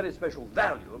a very special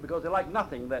value because they're like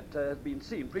nothing that has been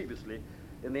seen previously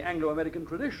in the Anglo-American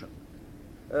tradition.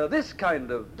 This kind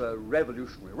of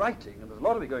revolutionary writing, and there's a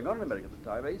lot of it going on in America at the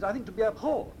time, is, I think, to be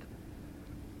abhorred.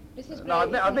 Mrs. Gray Now,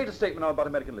 I've made a statement now about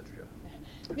American literature.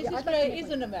 Mrs. Gray is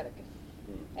an American.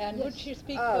 And Yes. would she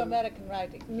speak for American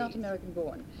writing? Not please? American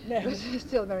born. No. But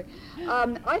still American.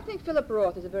 I think Philip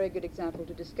Roth is a very good example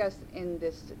to discuss on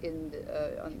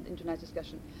tonight's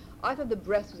discussion. I thought The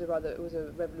Breath was rather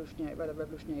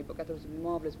revolutionary book. I thought it was a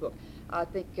marvelous book. I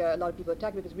think a lot of people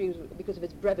attacked it because of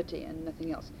its brevity and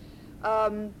nothing else.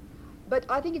 But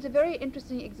I think it's a very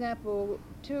interesting example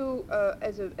too,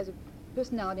 as a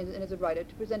personality and as a writer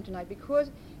to present tonight,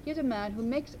 because he's a man who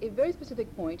makes a very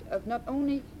specific point of not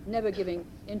only never giving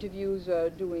interviews,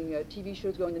 doing TV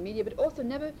shows, going to the media, but also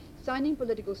never signing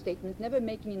political statements, never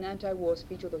making an anti-war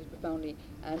speech, although he's profoundly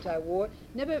anti-war,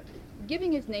 never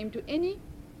giving his name to any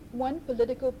one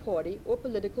political party or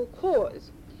political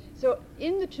cause. So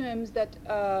in the terms that,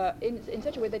 in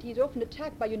such a way that he's often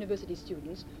attacked by university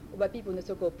students or by people in the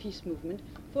so-called peace movement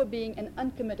for being an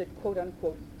uncommitted,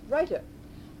 quote-unquote, writer.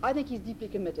 I think he's deeply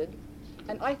committed,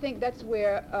 and I think that's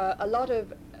where a lot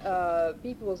of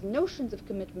people's notions of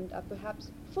commitment are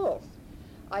perhaps false.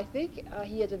 I think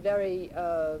he has a very,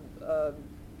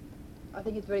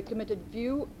 very committed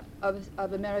view of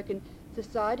American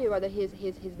society, or rather his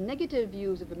negative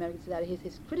views of American society,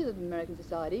 his criticism of American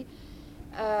society,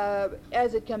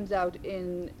 as it comes out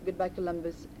in Goodbye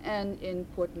Columbus and in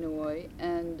Portnoy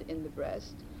and in The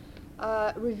Breast,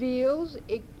 reveals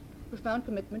a profound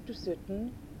commitment to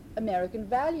certain American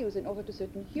values and also to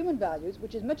certain human values,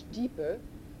 which is much deeper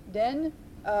than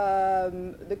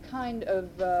the kind of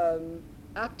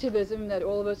activism that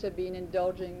all of us have been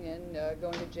indulging in,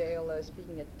 going to jail,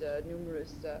 speaking at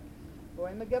numerous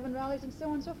Roy McGovern rallies and so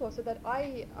on and so forth. So that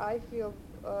I feel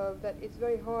that it's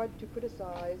very hard to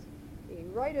criticize a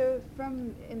writer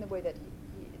in the way that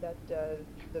the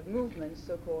movement,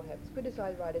 so-called, has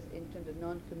criticized writers in terms of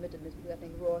non-committedness, because I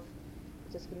think Roth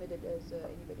is as committed as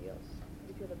anybody else. What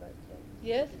do you feel about that?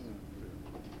 Yes?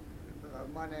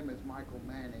 My name is Michael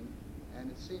Manning,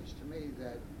 and it seems to me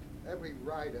that every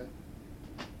writer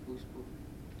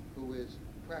who is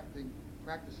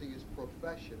practicing his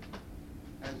profession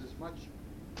has as much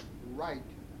right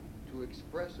to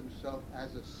express himself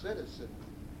as a citizen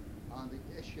on the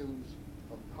issues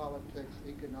of politics,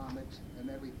 economics, and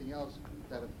everything else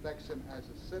that affects him as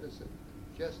a citizen,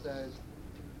 just as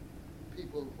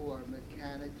people who are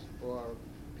mechanics or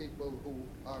people who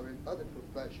are in other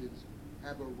professions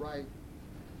have a right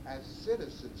as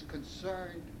citizens,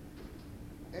 concerned,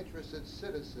 interested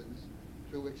citizens,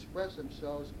 to express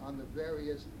themselves on the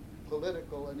various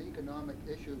political and economic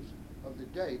issues of the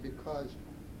day, because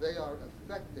they are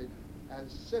affected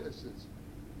as citizens.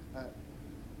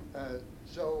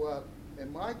 So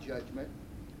in my judgment,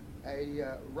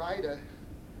 a writer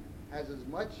has as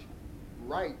much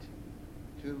right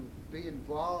to be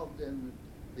involved in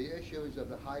the issues of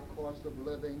the high cost of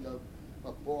living, of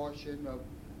abortion, of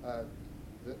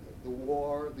the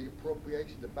war, the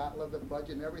appropriation, the battle of the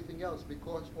budget, and everything else,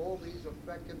 because all these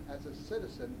affect him as a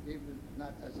citizen, even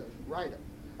not as a writer.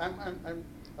 I'd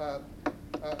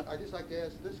just like to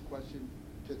ask this question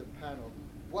to the panel.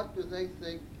 What do they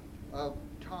think of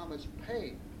Thomas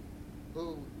Paine,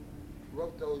 who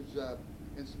wrote those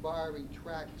inspiring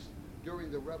tracts during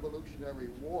the Revolutionary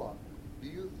War? Do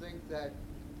you think that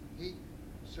he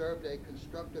served a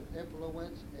constructive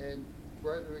influence in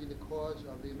furthering the cause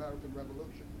of the American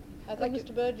Revolution? I think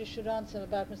Mr. Burgess should answer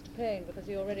about Mr. Paine, because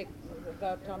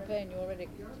about Tom Paine, you already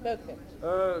spoke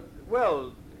there.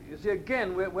 Well, you see,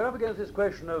 again, we're up against this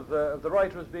question of the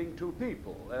writer as being two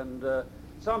people, and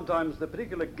sometimes the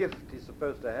particular gift he's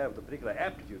supposed to have, the particular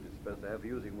aptitude he's supposed to have for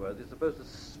using words, is supposed to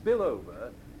spill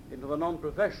over into the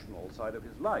non-professional side of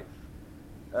his life.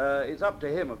 It's up to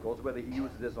him, of course, whether he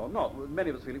uses this or not. Many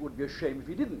of us feel it would be a shame if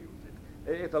he didn't use it.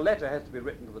 If a letter has to be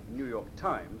written to the New York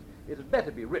Times, it had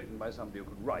better be written by somebody who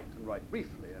could write, and write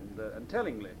briefly and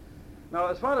tellingly. Now,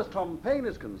 as far as Tom Paine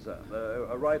is concerned,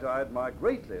 a writer I admire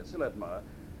greatly, and still admire,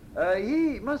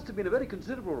 he must have been a very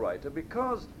considerable writer,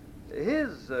 because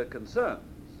his concerns,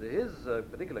 his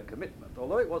particular commitment,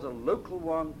 although it was a local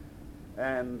one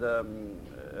and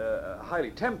a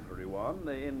highly temporary one,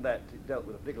 in that it dealt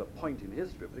with a particular point in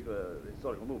history, a particular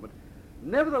historical movement,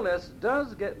 nevertheless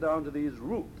does get down to these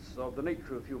roots of the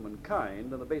nature of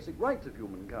humankind and the basic rights of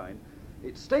humankind.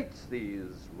 It states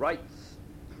these rights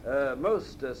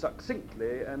most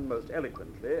succinctly and most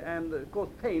eloquently, and of course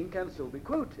Paine can still be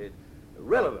quoted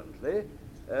relevantly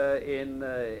in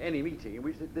any meeting in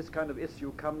which this kind of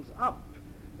issue comes up.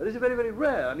 But this is very, very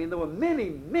rare. I mean, there were many,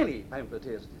 many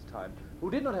pamphleteers at his time who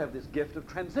did not have this gift of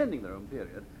transcending their own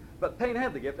period, but Paine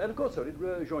had the gift, and of course so did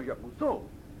Jean-Jacques Rousseau,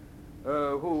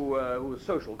 whose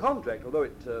social contract, although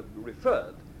it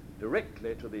referred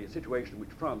directly to the situation in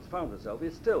which France found herself,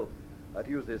 is still, to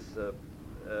use this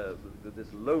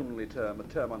lonely term, a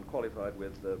term unqualified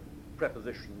with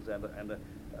prepositions and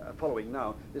following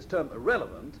now, this term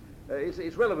relevant,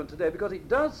 it's relevant today because it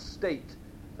does state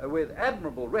with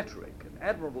admirable rhetoric and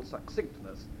admirable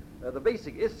succinctness the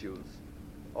basic issues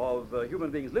of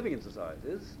human beings living in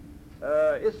societies,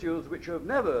 issues which have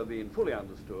never been fully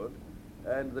understood,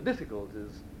 and the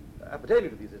difficulties appertaining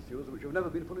to these issues which have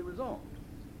never been fully resolved.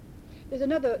 There's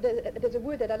a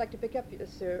word that I'd like to pick up,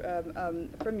 sir,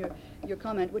 from your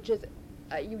comment, which is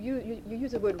you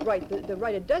use the word right. The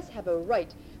writer does have a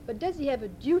right, but does he have a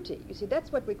duty? You see, that's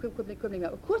what we're quibbling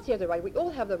about. Of course he has a right. We all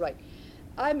have the right.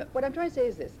 What I'm trying to say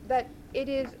is this, that it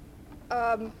is,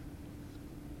 and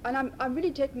I'm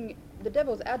really taking the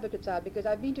devil's advocate side, because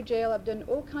I've been to jail, I've done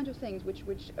all kinds of things which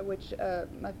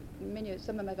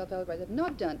some of my fellow writers have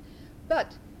not done,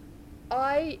 but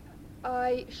I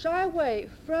shy away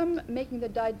from making the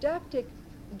didactic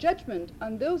judgment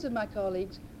on those of my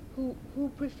colleagues who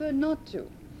prefer not to,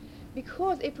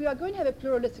 because if we are going to have a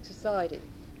pluralistic society,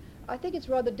 I think it's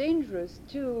rather dangerous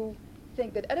to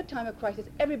think that at a time of crisis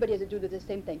everybody has to do the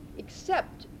same thing,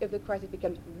 except if the crisis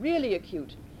becomes really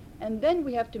acute, and then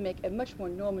we have to make a much more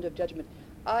normative judgment.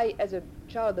 I, as a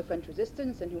child of the French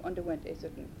Resistance and who underwent a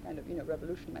certain kind of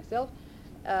revolution myself,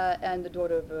 and the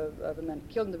daughter of a man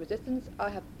killed in the resistance, I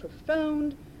have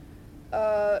profound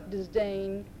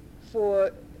disdain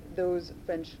for those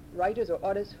French writers or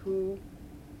artists who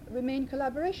remain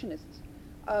collaborationists.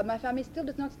 My family still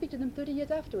does not speak to them 30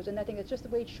 years afterwards, and I think that's just the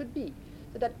way it should be.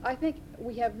 So that I think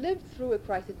we have lived through a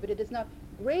crisis, but it is not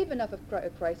grave enough of a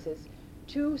crisis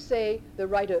to say the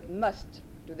writer must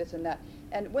do this and that.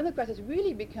 And when the crisis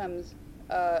really becomes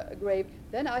grave,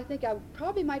 then I think I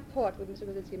probably might part with Mr.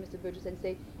 Kosinski and Mr. Burgess and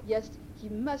say, yes, he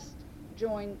must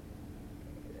join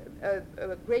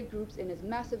great groups in as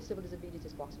massive civil disobedience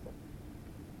as possible.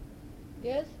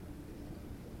 Yes?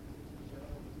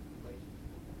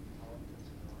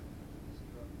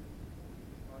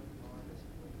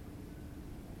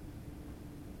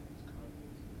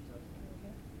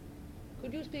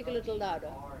 Could you speak a little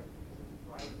louder?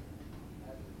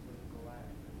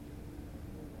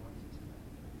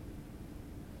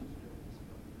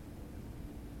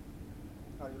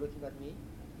 Are you looking at me?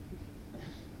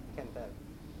 Can't tell.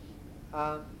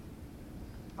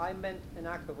 I meant an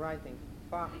act of writing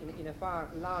in a far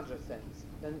larger sense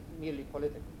than merely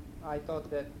political. I thought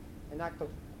that an act of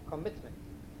commitment,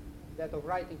 that of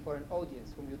writing for an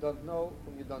audience whom you don't know,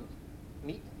 whom you don't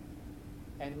meet,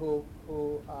 and who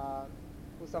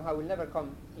somehow will never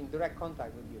come in direct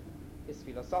contact with you, is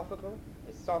philosophical,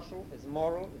 is social, is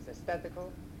moral, is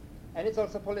aesthetical, and it's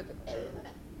also political.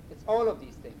 It's all of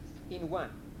these things in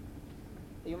one.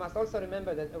 You must also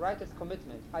remember that a writer's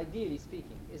commitment, ideally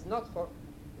speaking, is not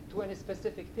to any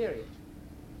specific period.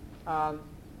 I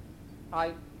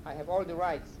have all the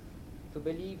rights to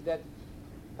believe that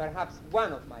perhaps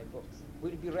one of my books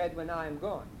will be read when I am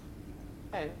gone,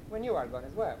 and when you are gone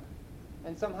as well.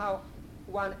 And somehow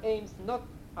one aims not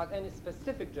at any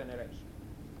specific generation,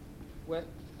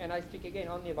 and I speak again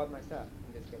only about myself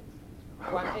in this case.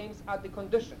 One aims at the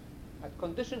condition,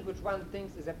 which one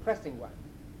thinks is a pressing one,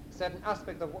 a certain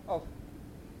aspect of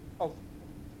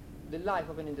the life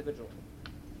of an individual.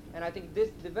 And I think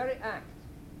the very act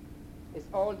is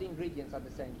all the ingredients at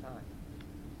the same time.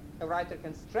 A writer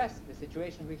can stress the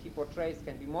situation which he portrays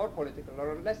can be more political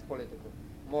or less political,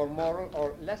 more moral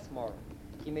or less moral.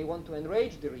 He may want to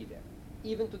enrage the reader,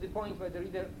 even to the point where the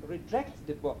reader rejects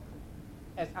the book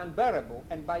as unbearable,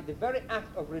 and by the very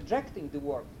act of rejecting the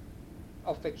work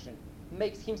of fiction,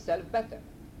 makes himself better.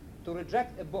 To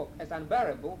reject a book as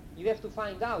unbearable, you have to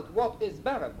find out what is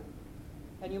bearable,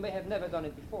 and you may have never done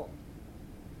it before.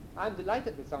 I'm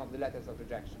delighted with some of the letters of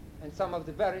rejection, and some of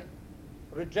the very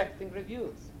rejecting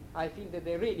reviews. I feel that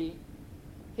they really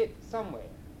hit somewhere.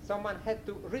 Someone had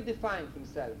to redefine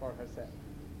himself or herself.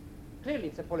 Clearly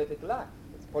it's a political act.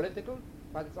 It's political,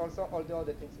 but it's also all the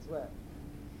other things as well.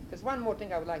 There's one more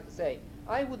thing I would like to say.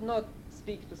 I would not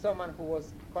speak to someone who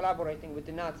was collaborating with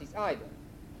the Nazis either.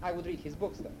 I would read his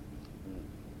books though.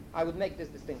 I would make this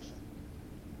distinction.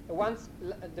 Once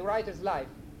the writer's life,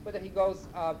 whether he goes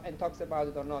and talks about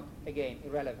it or not, again,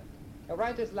 irrelevant. A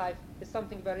writer's life is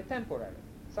something very temporary,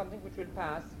 something which will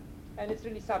pass, and it's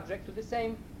really subject to the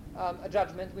same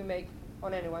judgment we make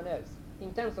on anyone else.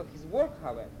 In terms of his work,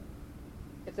 however,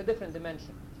 it's a different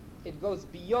dimension. It goes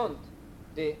beyond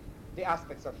the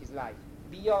aspects of his life,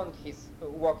 beyond his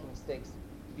walking sticks,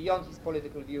 beyond his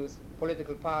political views,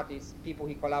 political parties, people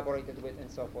he collaborated with, and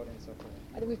so forth and so forth.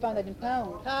 I think we found that in Pound.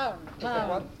 You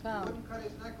wouldn't cut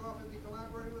his neck off if he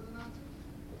collaborated with the Nazis?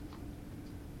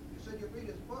 You said you'd read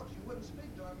his books. You wouldn't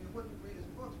speak to him. You wouldn't read his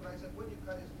books. But I said, wouldn't you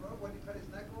cut his throat? Wouldn't you cut his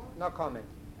neck off? No comment.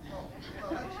 Oh,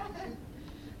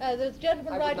 well, There's a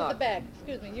gentleman I would right at the not. back.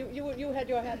 Excuse me, you had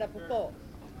your hand up before.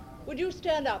 Would you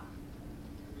stand up?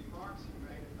 The remarks you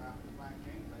made about black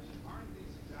English, aren't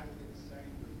these exactly the same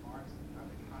remarks in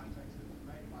other contexts that were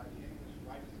made by the English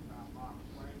writers about Mark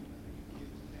Twain when they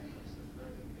used him or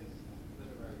subverted his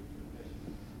literary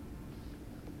tradition?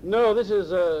 No, this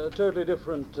is a totally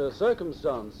different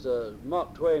circumstance.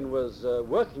 Mark Twain was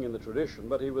working in the tradition,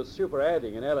 but he was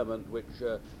superadding an element which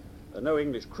no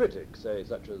English critic, say,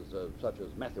 such as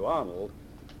Matthew Arnold,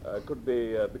 could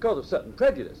be, because of certain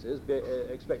prejudices, be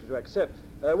expected to accept.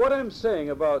 What I'm saying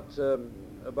about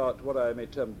what I may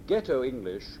term ghetto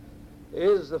English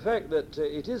is the fact that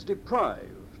it is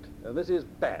deprived, and this is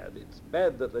bad. It's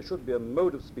bad that there should be a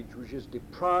mode of speech which is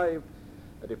deprived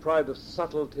of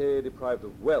subtlety, deprived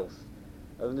of wealth.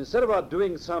 And instead of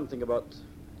doing something about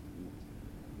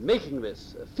making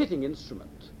this a fitting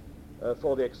instrument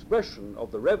for the expression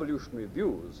of the revolutionary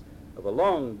views of a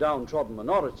long downtrodden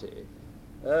minority,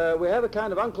 we have a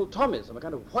kind of Uncle Tomism, a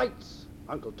kind of whites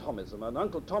Uncle Tomism, an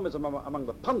Uncle Tomism among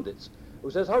the pundits who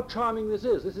says how charming this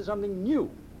is something new,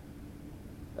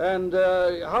 and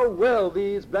how well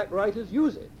these black writers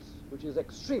use it, which is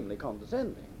extremely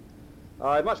condescending.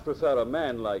 I much prefer a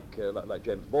man like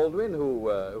James Baldwin,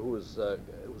 whose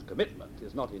commitment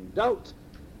is not in doubt,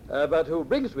 but who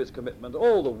brings to his commitment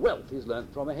all the wealth he's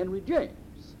learnt from a Henry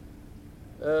James.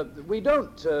 We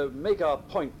don't make our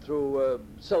point through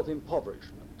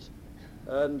self-impoverishment,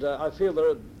 and I feel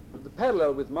the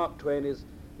parallel with Mark Twain is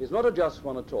not a just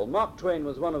one at all. Mark Twain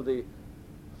was one of the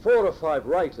 4 or 5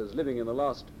 writers living in the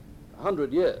last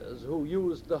 100 years who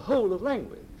used the whole of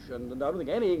language, and I don't think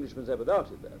any Englishman's ever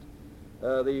doubted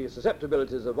that. The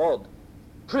susceptibilities of odd,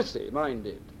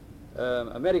 prissy-minded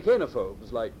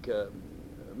Americanophobes like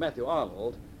Matthew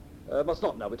Arnold must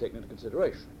not now be taken into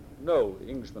consideration. No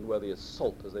Englishman worthy as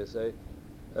salt, as they say,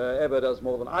 ever does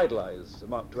more than idolize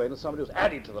Mark Twain as somebody who's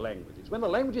added to the language. It's when the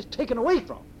language is taken away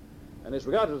from, and is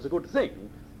regarded as a good thing,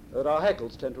 that our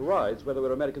hackles tend to rise, whether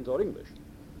we're Americans or English.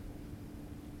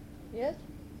 Yes?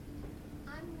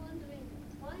 I'm wondering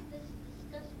why this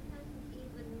discussion hasn't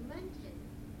even mentioned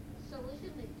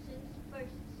Solzhenitsyn's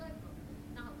First Circle.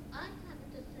 Now, I happen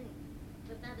to think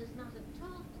that is not at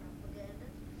all propaganda,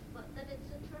 but that it's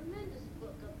a tremendous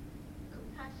book of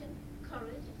compassion,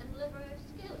 courage, and literary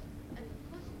skill. And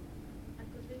of course, I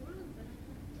could be wrong, but I'd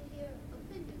like to hear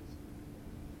opinions.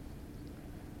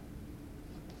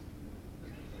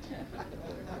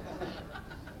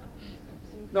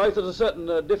 No, if there's a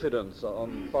certain diffidence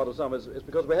on part of some, it's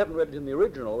because we haven't read it in the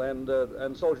original, and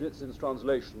Solzhenitsyn's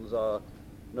translations are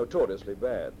notoriously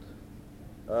bad.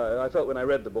 I felt when I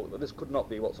read the book that this could not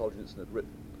be what Solzhenitsyn had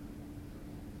written.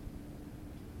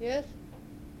 Yes?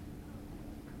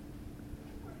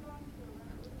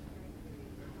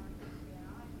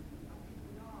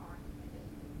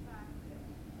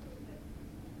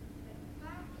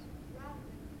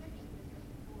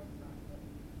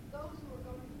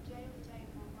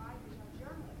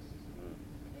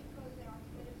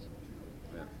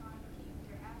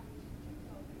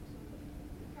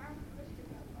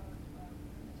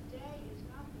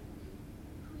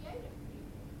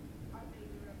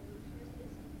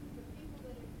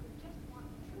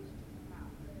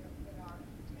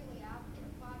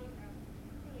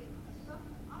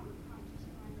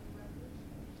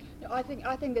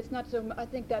 I think that's not so. I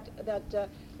think that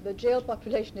the jail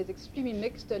population is extremely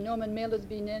mixed. Norman Mailer has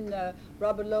been in,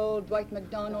 Robert Lowell, Dwight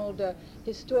MacDonald,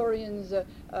 historians,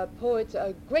 poets,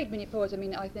 a great many poets. I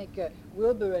mean, I think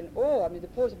Wilbur and Orr. I mean, the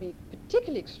poets have been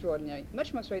particularly extraordinary,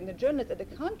 much more extraordinary. The journalists, at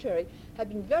the contrary, have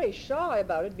been very shy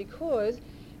about it because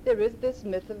there is this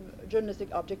myth of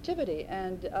journalistic objectivity.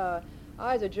 And I,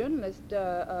 as a journalist,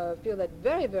 feel that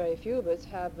very, very few of us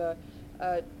have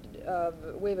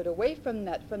wavered away from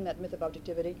that myth of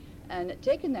objectivity and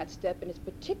taken that step, and it's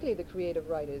particularly the creative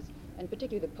writers and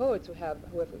particularly the poets who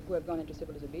have gone into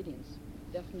civil disobedience.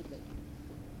 Definitely.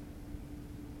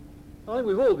 I think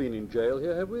we've all been in jail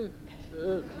here, have we?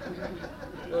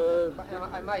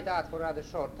 I might add for a rather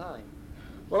short time.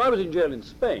 Well, I was in jail in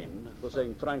Spain for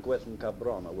saying Franco es un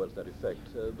cabrón, or words to that effect.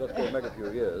 That's going back a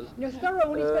few years. No, Sparrow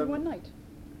only spent one night.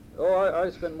 Oh, I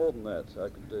spent more than that.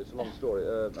 It's a long story.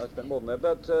 I spent more than that.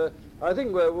 But I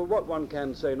think what one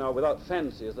can say now without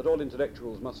fancy is that all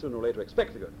intellectuals must sooner or later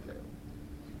expect to go to jail.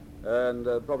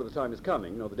 And probably the time is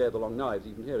coming, the day of the long knives,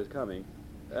 even here, is coming.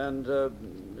 And,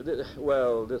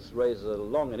 this raises a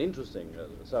long and interesting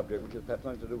subject, which has perhaps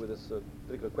nothing to do with this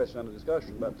particular question under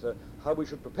discussion, but how we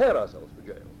should prepare ourselves for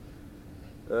jail.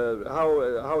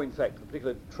 How in fact, the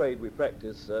particular trade we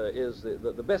practice is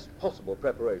the best possible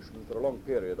preparation for a long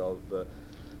period of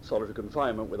solitary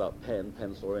confinement without pen,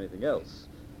 pencil, or anything else.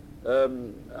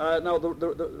 Now,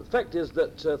 the fact is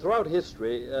that throughout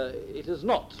history, it has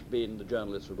not been the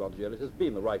journalists who have gone to jail, it has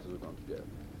been the writers who have gone to jail.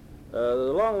 There's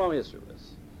a long, long history of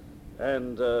this.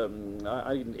 And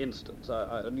I need an instance.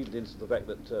 I need an instance of the fact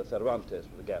that Cervantes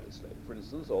was a galley slave, for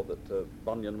instance, or that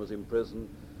Bunyan was in prison,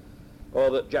 or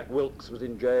that Jack Wilkes was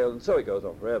in jail, and so it goes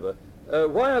on forever.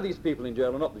 Why are these people in jail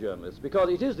and not the journalists? Because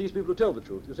it is these people who tell the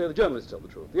truth. You say the journalists tell the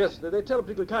truth. Yes, they tell a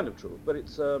particular kind of truth, but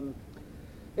it's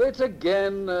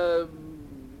again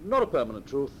not a permanent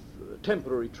truth,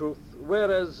 temporary truth,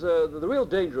 whereas the real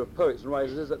danger of poets and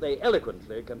writers is that they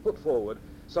eloquently can put forward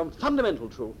some fundamental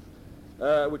truth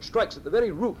which strikes at the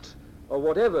very root of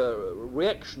whatever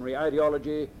reactionary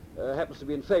ideology happens to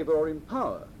be in favor or in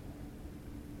power.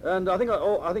 And I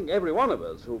think every one of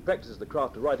us who practices the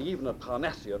craft of writing, even a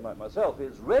Parnassian like myself,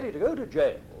 is ready to go to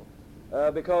jail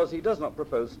because he does not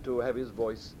propose to have his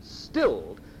voice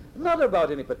stilled, not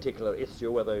about any particular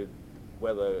issue, whether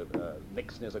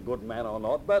Nixon is a good man or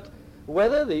not, but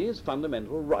whether these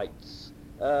fundamental rights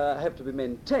have to be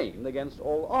maintained against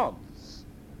all odds.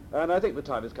 And I think the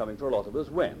time is coming for a lot of us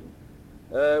when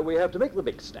we have to make the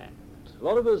big stand. A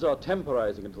lot of us are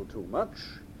temporizing until too much,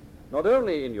 not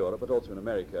only in Europe but also in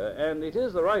America, and it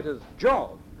is the writer's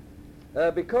job,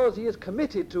 because he is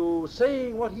committed to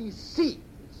saying what he sees,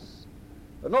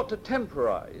 not to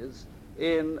temporize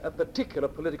in a particular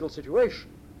political situation.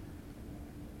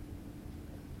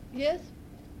 Yes?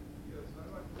 Yes,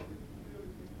 I'd like to really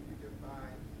think you could get by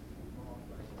laws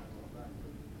like that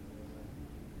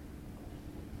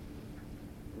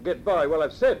or Get by, well,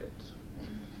 I've said it.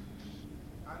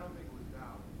 I don't think it was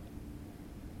valid.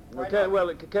 Why Okay, not?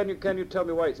 well, can you tell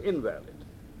me why it's invalid?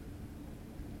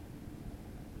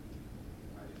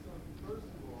 I just thought, first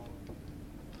of all, it's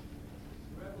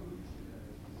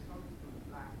revolutionary. It's coming from the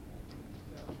black man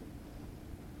himself.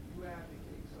 You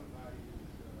advocate somebody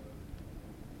who's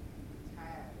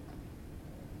had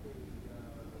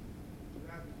you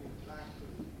advocate a black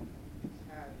person who's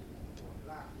had or a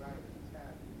black writer who's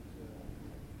had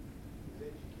his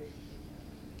education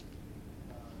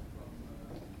from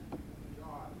a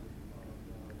majority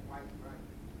of white writers.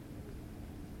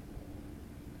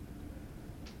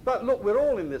 But look, we're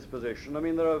all in this position. I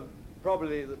mean, there are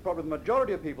probably the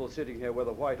majority of people sitting here,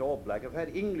 whether white or black, have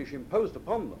had English imposed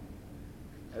upon them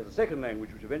as a second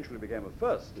language, which eventually became a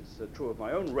first. It's true of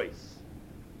my own race.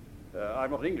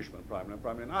 I'm not an Englishman primarily, I'm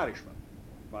primarily an Irishman.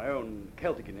 My own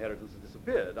Celtic inheritance has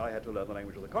disappeared. I had to learn the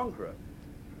language of the conqueror.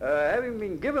 Having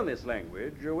been given this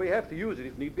language, we have to use it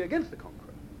if need be against the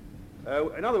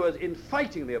conqueror. In other words, in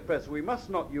fighting the oppressor, we must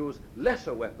not use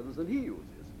lesser weapons than he uses.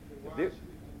 Why should it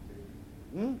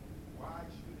continue? Why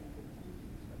should it continue?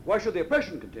 Why should the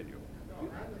oppression continue? No, I'm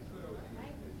not clear on the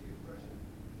question.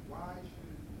 Why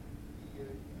should the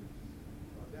use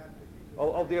of that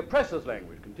particular Of the oppressor's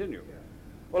language continue? Yeah.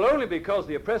 Well, only because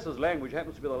the oppressor's language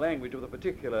happens to be the language of the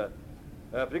particular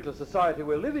society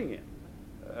we're living in.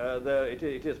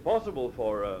 It is possible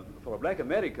for a black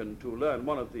American to learn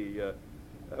one of the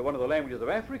languages of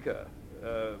Africa,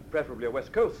 preferably a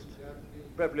West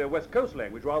Coast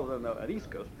language rather than an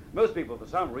East Coast. Most people, for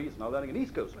some reason, are learning an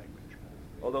East Coast language,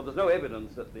 although there's no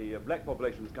evidence that the black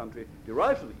population of this country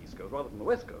derives from the East Coast rather than the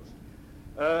West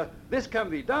Coast. This can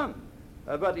be done,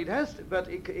 but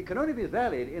it can only be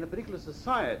valid in a particular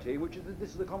society, which this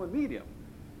is the common medium.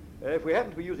 If we happen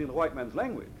to be using the white man's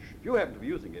language, if you happen to be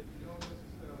using it, You don't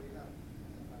necessarily have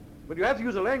to. but you have to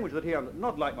use a language that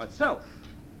not like myself.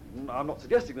 I'm not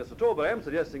suggesting this at all, but I am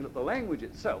suggesting that the language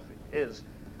itself is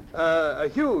a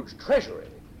huge treasury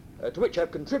to which have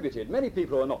contributed many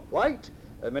people who are not white,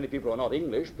 many people who are not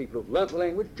English, people who've learnt the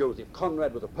language. Joseph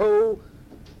Conrad was a Pole.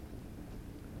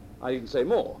 I didn't say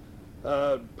more.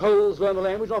 Poles learn the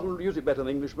language, often use it better than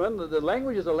Englishmen. The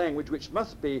language is a language which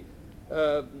must be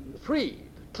freed,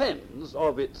 cleansed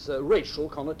of its racial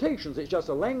connotations. It's just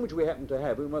a language we happen to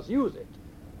have. We must use it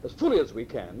as fully as we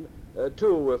can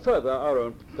to further our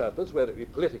own purpose, whether it be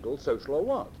political, social, or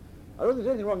what. I don't think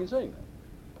there's anything wrong in saying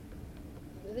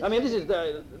that. I mean, this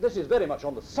is very much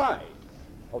on the side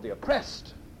of the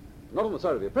oppressed, not on the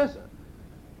side of the oppressor.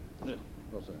 Yeah,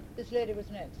 well, sorry. This lady was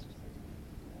next.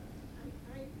 I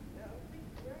think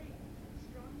very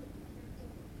strongly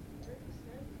that Burgess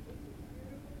said it was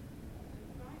beautiful and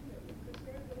fine that we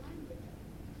preserve the language.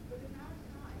 But in our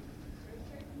time, there are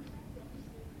certain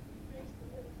problems that we face a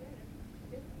little better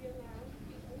if we allow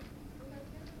people who have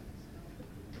never spoken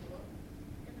before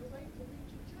in a way to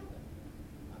reach each other.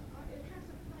 It has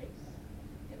a place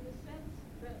in the sense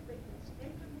that they can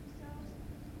strengthen themselves,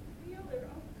 feel their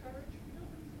own courage, feel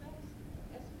themselves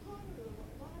as part of a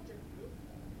larger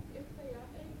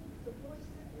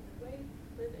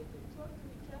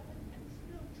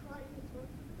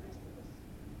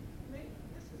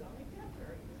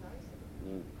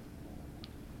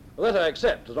Well, that I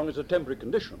accept, as long as it's a temporary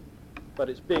condition, but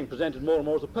it's being presented more and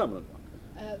more as a permanent one.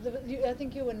 I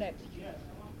think you were next. Yes,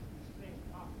 I want to say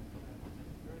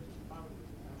there is a power with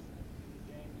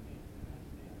James Dean and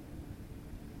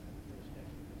the first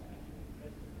section is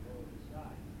actually the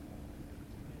side.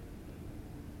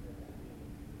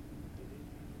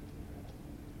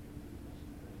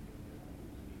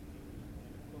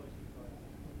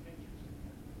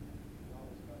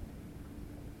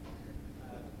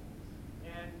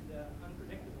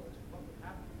 Unpredictable as to what would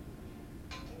happen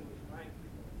to English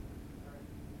language or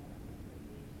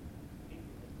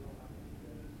people that grow up in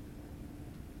the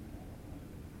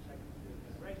second or third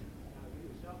generation. Now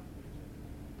you yourself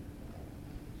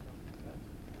mentioned something that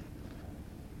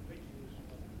rich use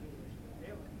of English and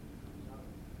Gaelic sound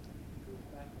goes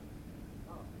back.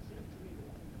 Well, it seems to me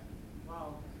that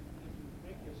while if you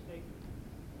make your statement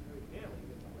very clearly,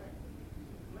 you're correct, but if you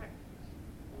neglect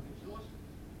the resources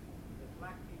that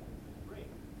black people bring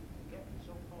to get the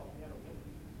so-called ghetto women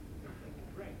that they can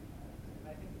bring. And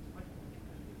I think it's much more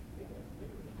interesting, vigorous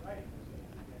writing than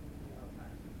get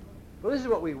time. Well, this is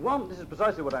what we want. This is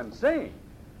precisely what I'm saying.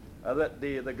 That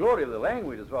the glory of the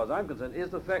language, as far as I'm concerned, is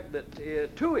the fact that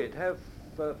to it have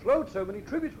flowed so many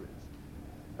tributaries.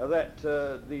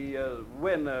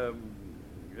 When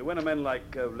a man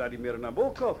like Vladimir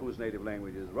Nabokov, whose native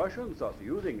language is Russian, starts to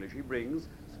use English, he brings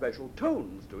special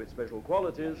tones to it, special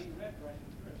qualities. He read Russian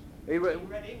first. He read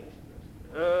English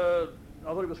first. I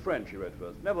thought it was French he read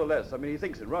first. Nevertheless, I mean, he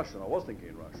thinks in Russian. I was thinking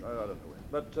in Russian. I don't know when.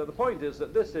 But the point is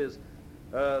that this is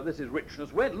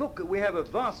richness. Look, we have a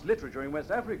vast literature in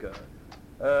West Africa.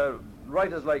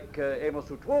 Writers like Amos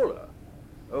Utola,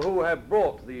 who have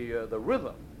brought the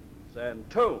rhythms and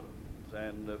tones,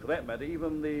 and for that matter,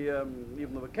 even the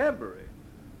vocabulary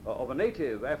of a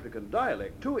native African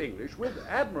dialect to English with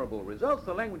admirable results.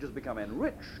 The language has become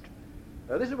enriched.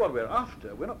 This is what we're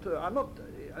after. We're not.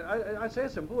 I say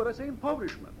simple, but I say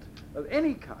impoverishment of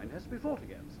any kind has to be fought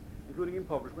against, including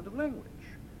impoverishment of language.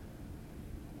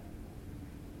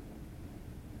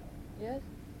 Yes?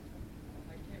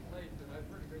 I came late, but I've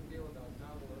heard a great deal about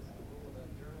novelists and a little about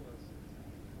journalists.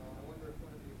 I wonder if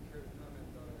one of you care to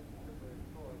comment on contemporary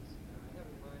poets. I have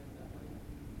in mind like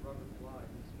Robert Bly,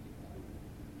 who speaks to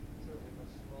certainly a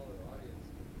much smaller audience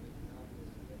than the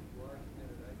novelists who are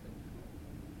committed, I think, to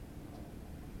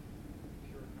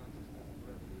pure consciousness of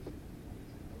revolution,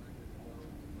 using the language well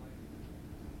to find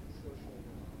social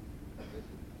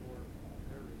vision for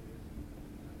their readers.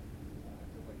 I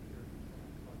feel like you're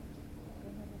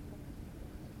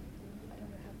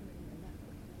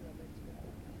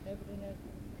Nobody knows.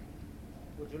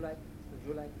 Would you like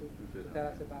to tell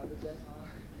us about it then?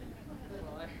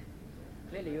 well,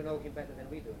 Clearly you know him better than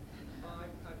we do. I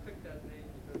picked that name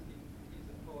because he's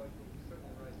a poet who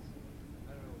certainly writes,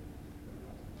 I don't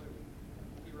know,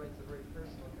 he writes a very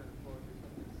personal kind of poetry,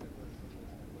 something similar to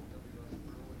what W.S.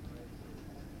 Merwin writes or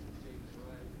James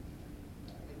Wright.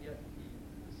 And yet he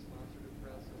sponsored a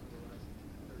press over the last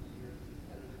 30 years,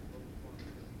 he's edited book form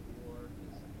because of the war.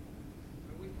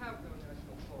 We have no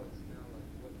national poets now like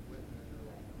Whitman or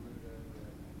like Neruda or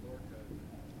like Lorca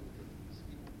who can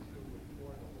speak to and for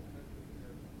the whole country.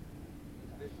 They're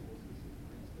individuals who seem to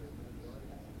reach their limited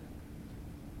audience.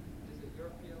 Is it your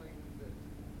feeling that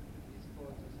these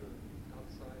poets are sort of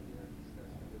outside the art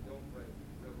discussion, that don't write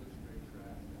revolutionary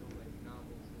tracts, that don't write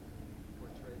novels that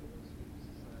portray the low sweep of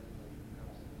society like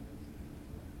Nelson and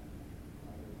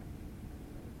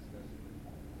discussion?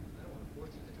 I don't want to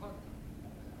force you to talk about it.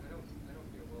 I don't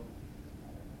feel well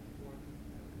informed.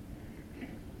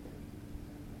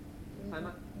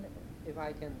 If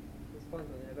I can respond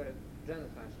to it in a very general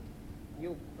fashion,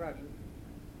 you probably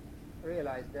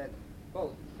realize that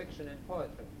both fiction and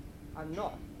poetry are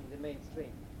not in the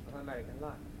mainstream of American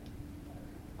life.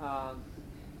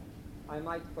 I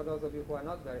might, for those of you who are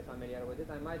not very familiar with it,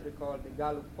 I might recall the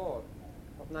Gallup poll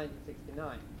of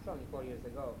 1969, it's only 4 years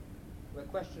ago, where a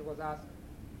question was asked,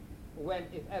 when,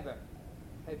 if ever,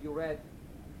 have you read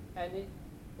any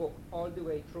book all the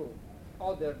way through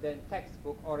other than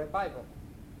textbook or a Bible?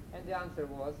 And the answer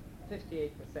was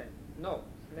 58%. No,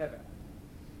 never.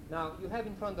 Now, you have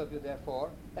in front of you, therefore,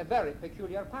 a very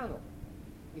peculiar panel.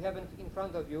 You have in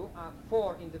front of you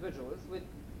 4 individuals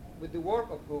with the work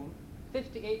of whom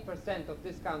 58% of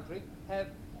this country have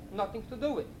nothing to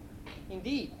do with.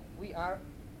 Indeed, we are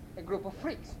a group of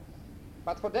freaks.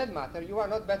 But for that matter, you are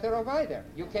not better off either.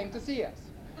 You came to see us.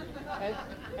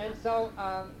 And so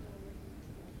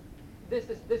this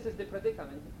is the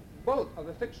predicament, both of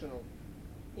a fictional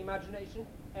imagination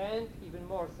and even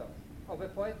more so, of a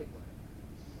poetic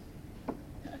one.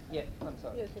 Yes, I'm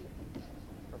sorry. Yes,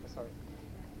 Professor.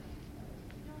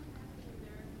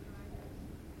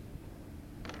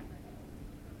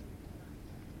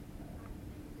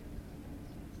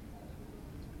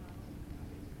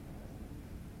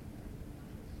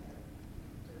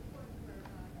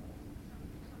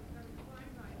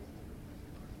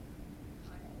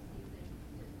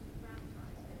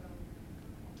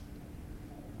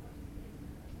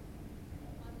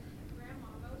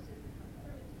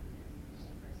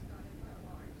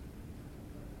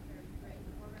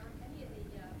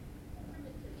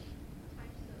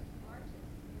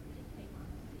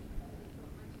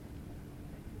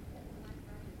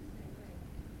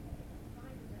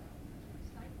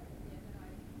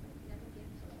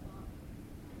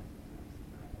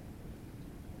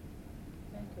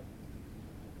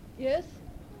 Yes?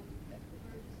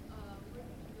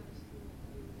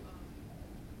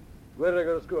 Where did I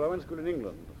go to school? I went to school in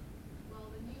England. Well,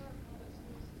 the New York public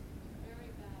school system is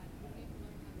very bad for people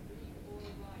learn how to read or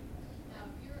write. Now,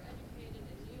 if you're educated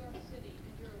in New York City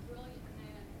and you're a brilliant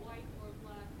man, white or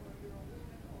black, or you're a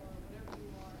woman or whatever you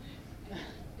are,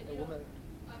 and you woman.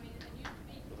 I mean, and you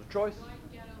speak There's a choice. white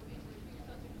ghetto English, you're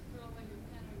supposed to just throw away your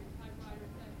pen or your typewriter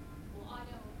and say, well, I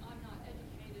know I'm not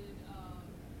educated in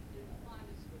the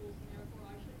finest schools, and therefore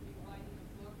I shouldn't be writing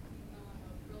a book, even though I'm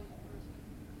a brilliant person.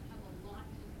 I have a lot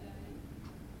to say.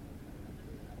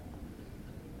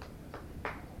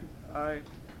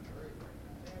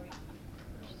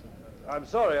 I'm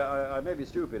sorry, I may be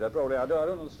stupid. I don't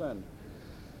understand.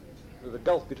 There's a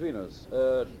gulf between us.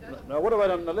 Now, what have I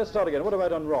done? Now, let's start again. What have I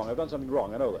done wrong? I've done something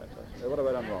wrong, I know that. What have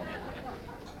I done wrong?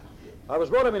 I was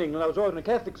brought up in England. I was brought up in a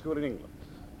Catholic school in England,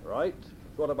 right?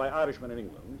 Brought up by Irishmen in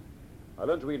England. I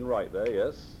learned to read and write there,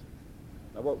 yes.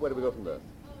 Now, where do we go from there?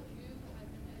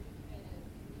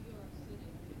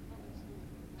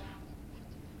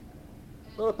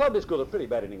 Well, the public schools are pretty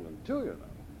bad in England too, you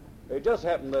know. It just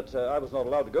happened that I was not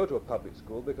allowed to go to a public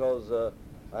school because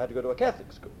I had to go to a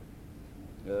Catholic school,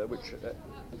 which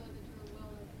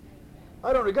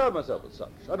I don't regard myself as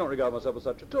such. I don't regard myself as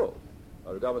such at all.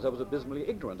 I regard myself as abysmally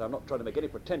ignorant. I'm not trying to make any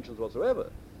pretensions whatsoever.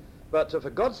 But for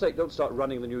God's sake, don't start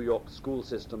running the New York school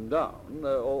system down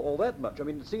all that much. I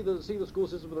mean, see the school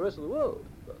system for the rest of the world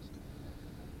first.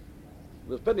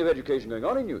 There's plenty of education going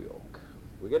on in New York.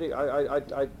 We're getting,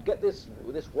 I get this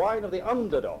whine of the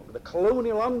underdog, the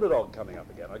colonial underdog coming up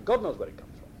again. God knows where it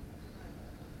comes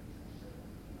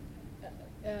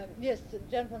from. Yes, the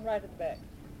gentleman right at the back.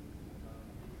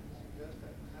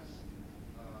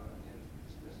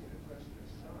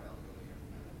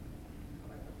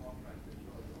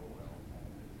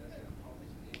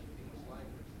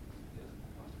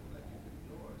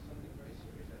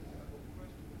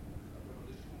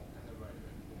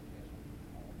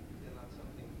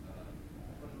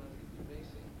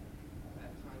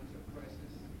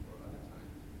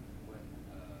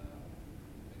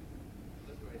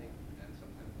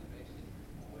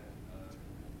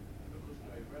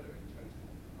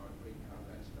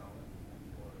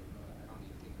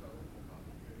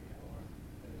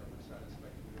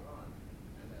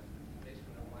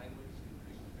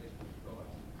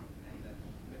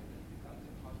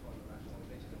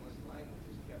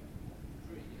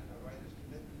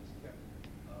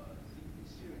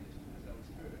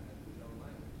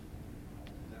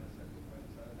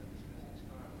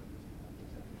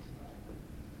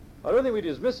 I don't think we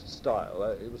dismissed style.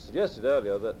 It was suggested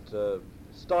earlier that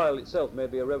style itself may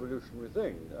be a revolutionary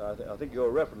thing. I think your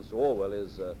reference to Orwell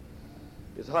is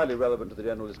highly relevant to the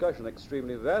general discussion,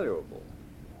 extremely valuable.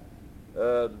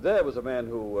 There was a man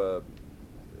who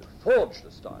forged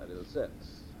a style, in a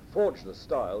sense, forged a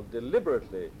style,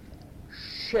 deliberately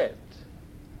shed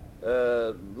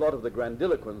a lot of the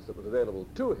grandiloquence that was available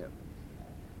to him,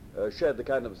 shed the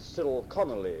kind of Cyril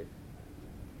Connolly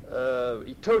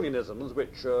Etonianisms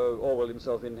which Orwell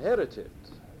himself inherited,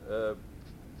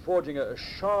 forging a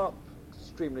sharp,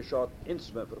 extremely sharp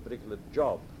instrument for a particular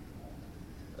job.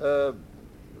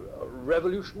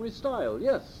 Revolutionary style,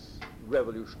 yes,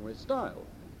 revolutionary style.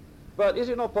 But is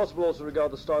it not possible also to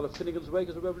regard the style of Finnegan's Wake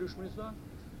as a revolutionary style?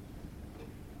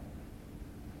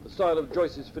 The style of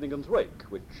Joyce's Finnegan's Wake,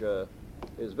 which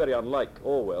is very unlike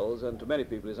Orwell's and to many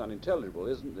people is unintelligible,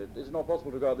 isn't it? Is it not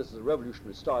possible to regard this as a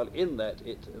revolutionary style in that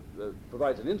it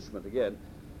provides an instrument, again,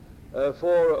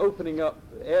 for opening up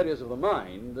areas of the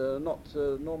mind not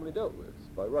normally dealt with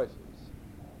by writers?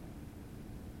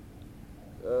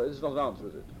 This is not an answer,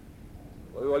 is it?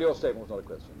 Well, your statement was not a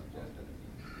question.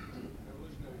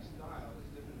 Revolutionary style is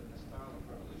different than the style of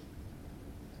revolution.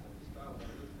 The style of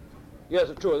revolution. Yes,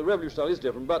 it's true. The revolutionary style is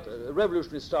different, but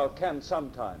revolutionary style can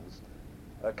sometimes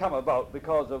come about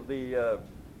because of the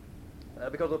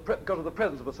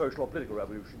presence of a social or political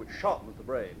revolution, which sharpens the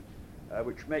brain,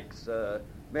 which makes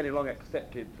many long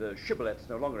accepted shibboleths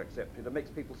no longer accepted, and makes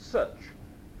people search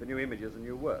for new images and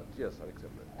new words. Yes, I'll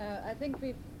accept that. I think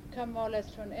we've come more or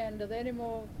less to an end. Are there any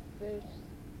more? There's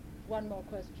one more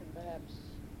question, perhaps.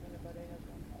 Anybody has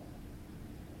one?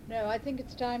 No, I think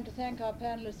it's time to thank our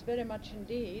panelists very much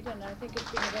indeed, and I think it's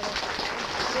been a very...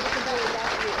 How did you compare the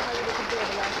last week? How did you compare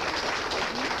the last week?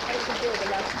 How did you compare the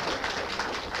last week?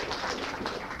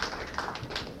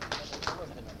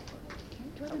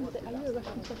 Are you a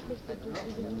Russian specialist?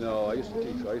 No, I used to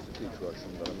used to teach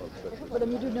Russian, but I'm not special. But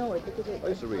you do know it because I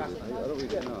used to read it. I don't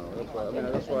read it now.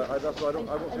 That's why I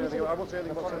won't say anything. I won't say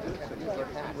anything about St. Vincent.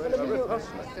 I read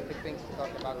Huston. Specific things to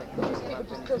talk about.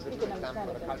 still speak and understand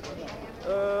it.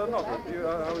 Not really.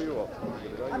 How are you off?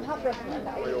 I'm half Russian.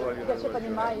 Piace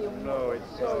понимаю. No,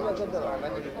 it's...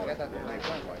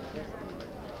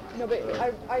 No, but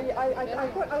I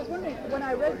thought, I was wondering, when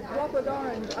I read Walk with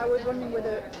Orange, I was wondering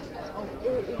whether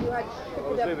if you had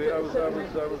picked it up. I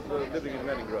was living in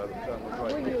Leningrad at the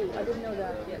time. Were you? I didn't know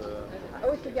that. I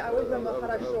always remember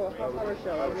Хорошо. I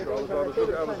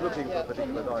was looking for a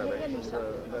particular dialect.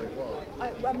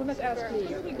 I must ask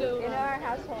please. In our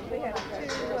household, we have two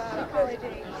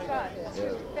college-age sons who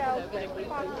felt that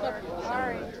clockwork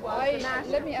orange was the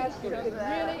master. Let me ask you,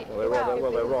 really?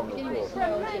 Well, they're wrong, of course.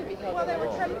 Well, they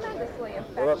were tremendously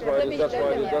effective. Well,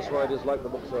 that's why I dislike the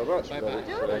book so much.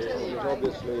 Because it's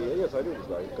obviously, yes, I do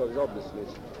dislike it, because it's obviously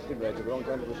stimulated the wrong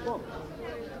kind of response.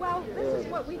 Well, this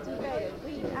is what we debated.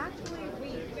 We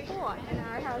fought in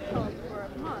our household for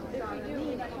months on the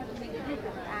meaning, and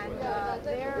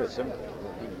they're... Very simple.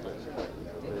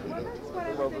 Well, that's what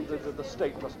I Well, was the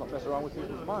state must not mess around with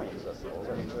people's minds, that's all.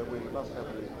 I mean, we must have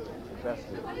the best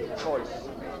choice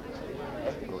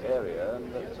ethical area,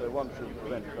 and that one should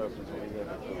prevent persons from being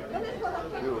able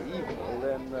to do evil,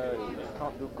 then you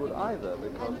can't do good either,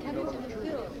 because you don't want to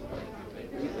choose.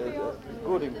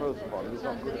 Good imposed upon you is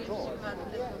not good at all.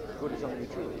 Good is something you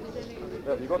choose.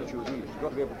 Therefore, you've got to choose evil. You've got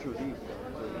to be able to choose evil.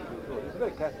 It's a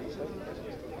very Catholic state.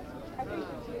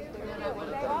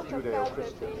 They also felt that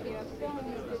the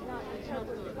films did not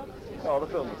interpret the book. Oh, the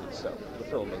film is itself. The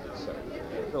film is itself.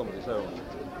 The film is its own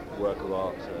work of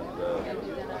art,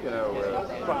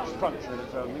 and function in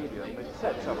its own medium. It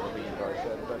said some of the things I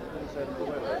said, but it said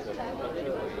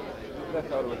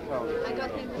left out of account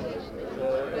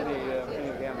any of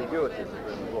the ambiguities in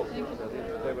the book.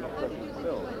 They were not present in the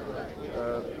film.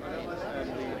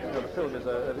 And the film is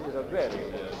a very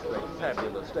straight,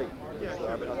 tabular statement. The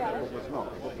book was not.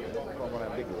 The book was somewhat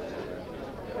ambiguous.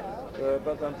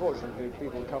 But unfortunately,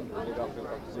 people come to the book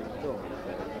after seeing the film. And,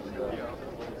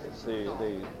 it's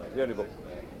the only book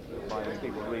that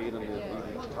people read, and the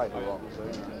title on it. So,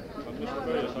 I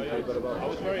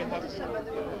was very happy with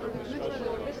the discussion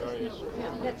on various...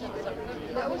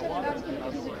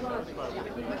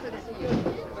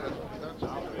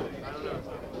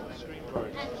 Screen cards.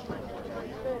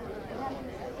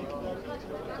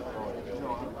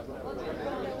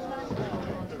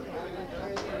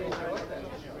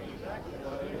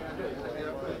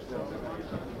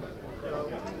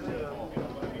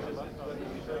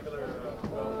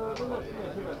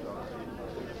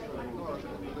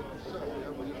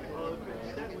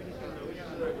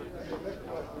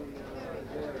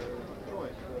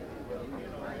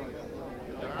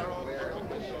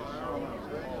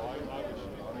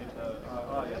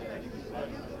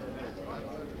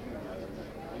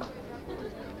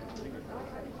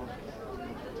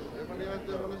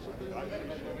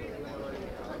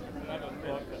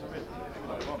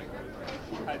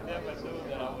 I never knew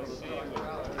that I was seeing it.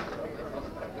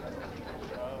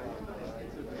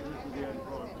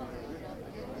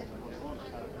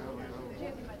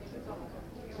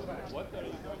 What are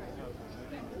you doing?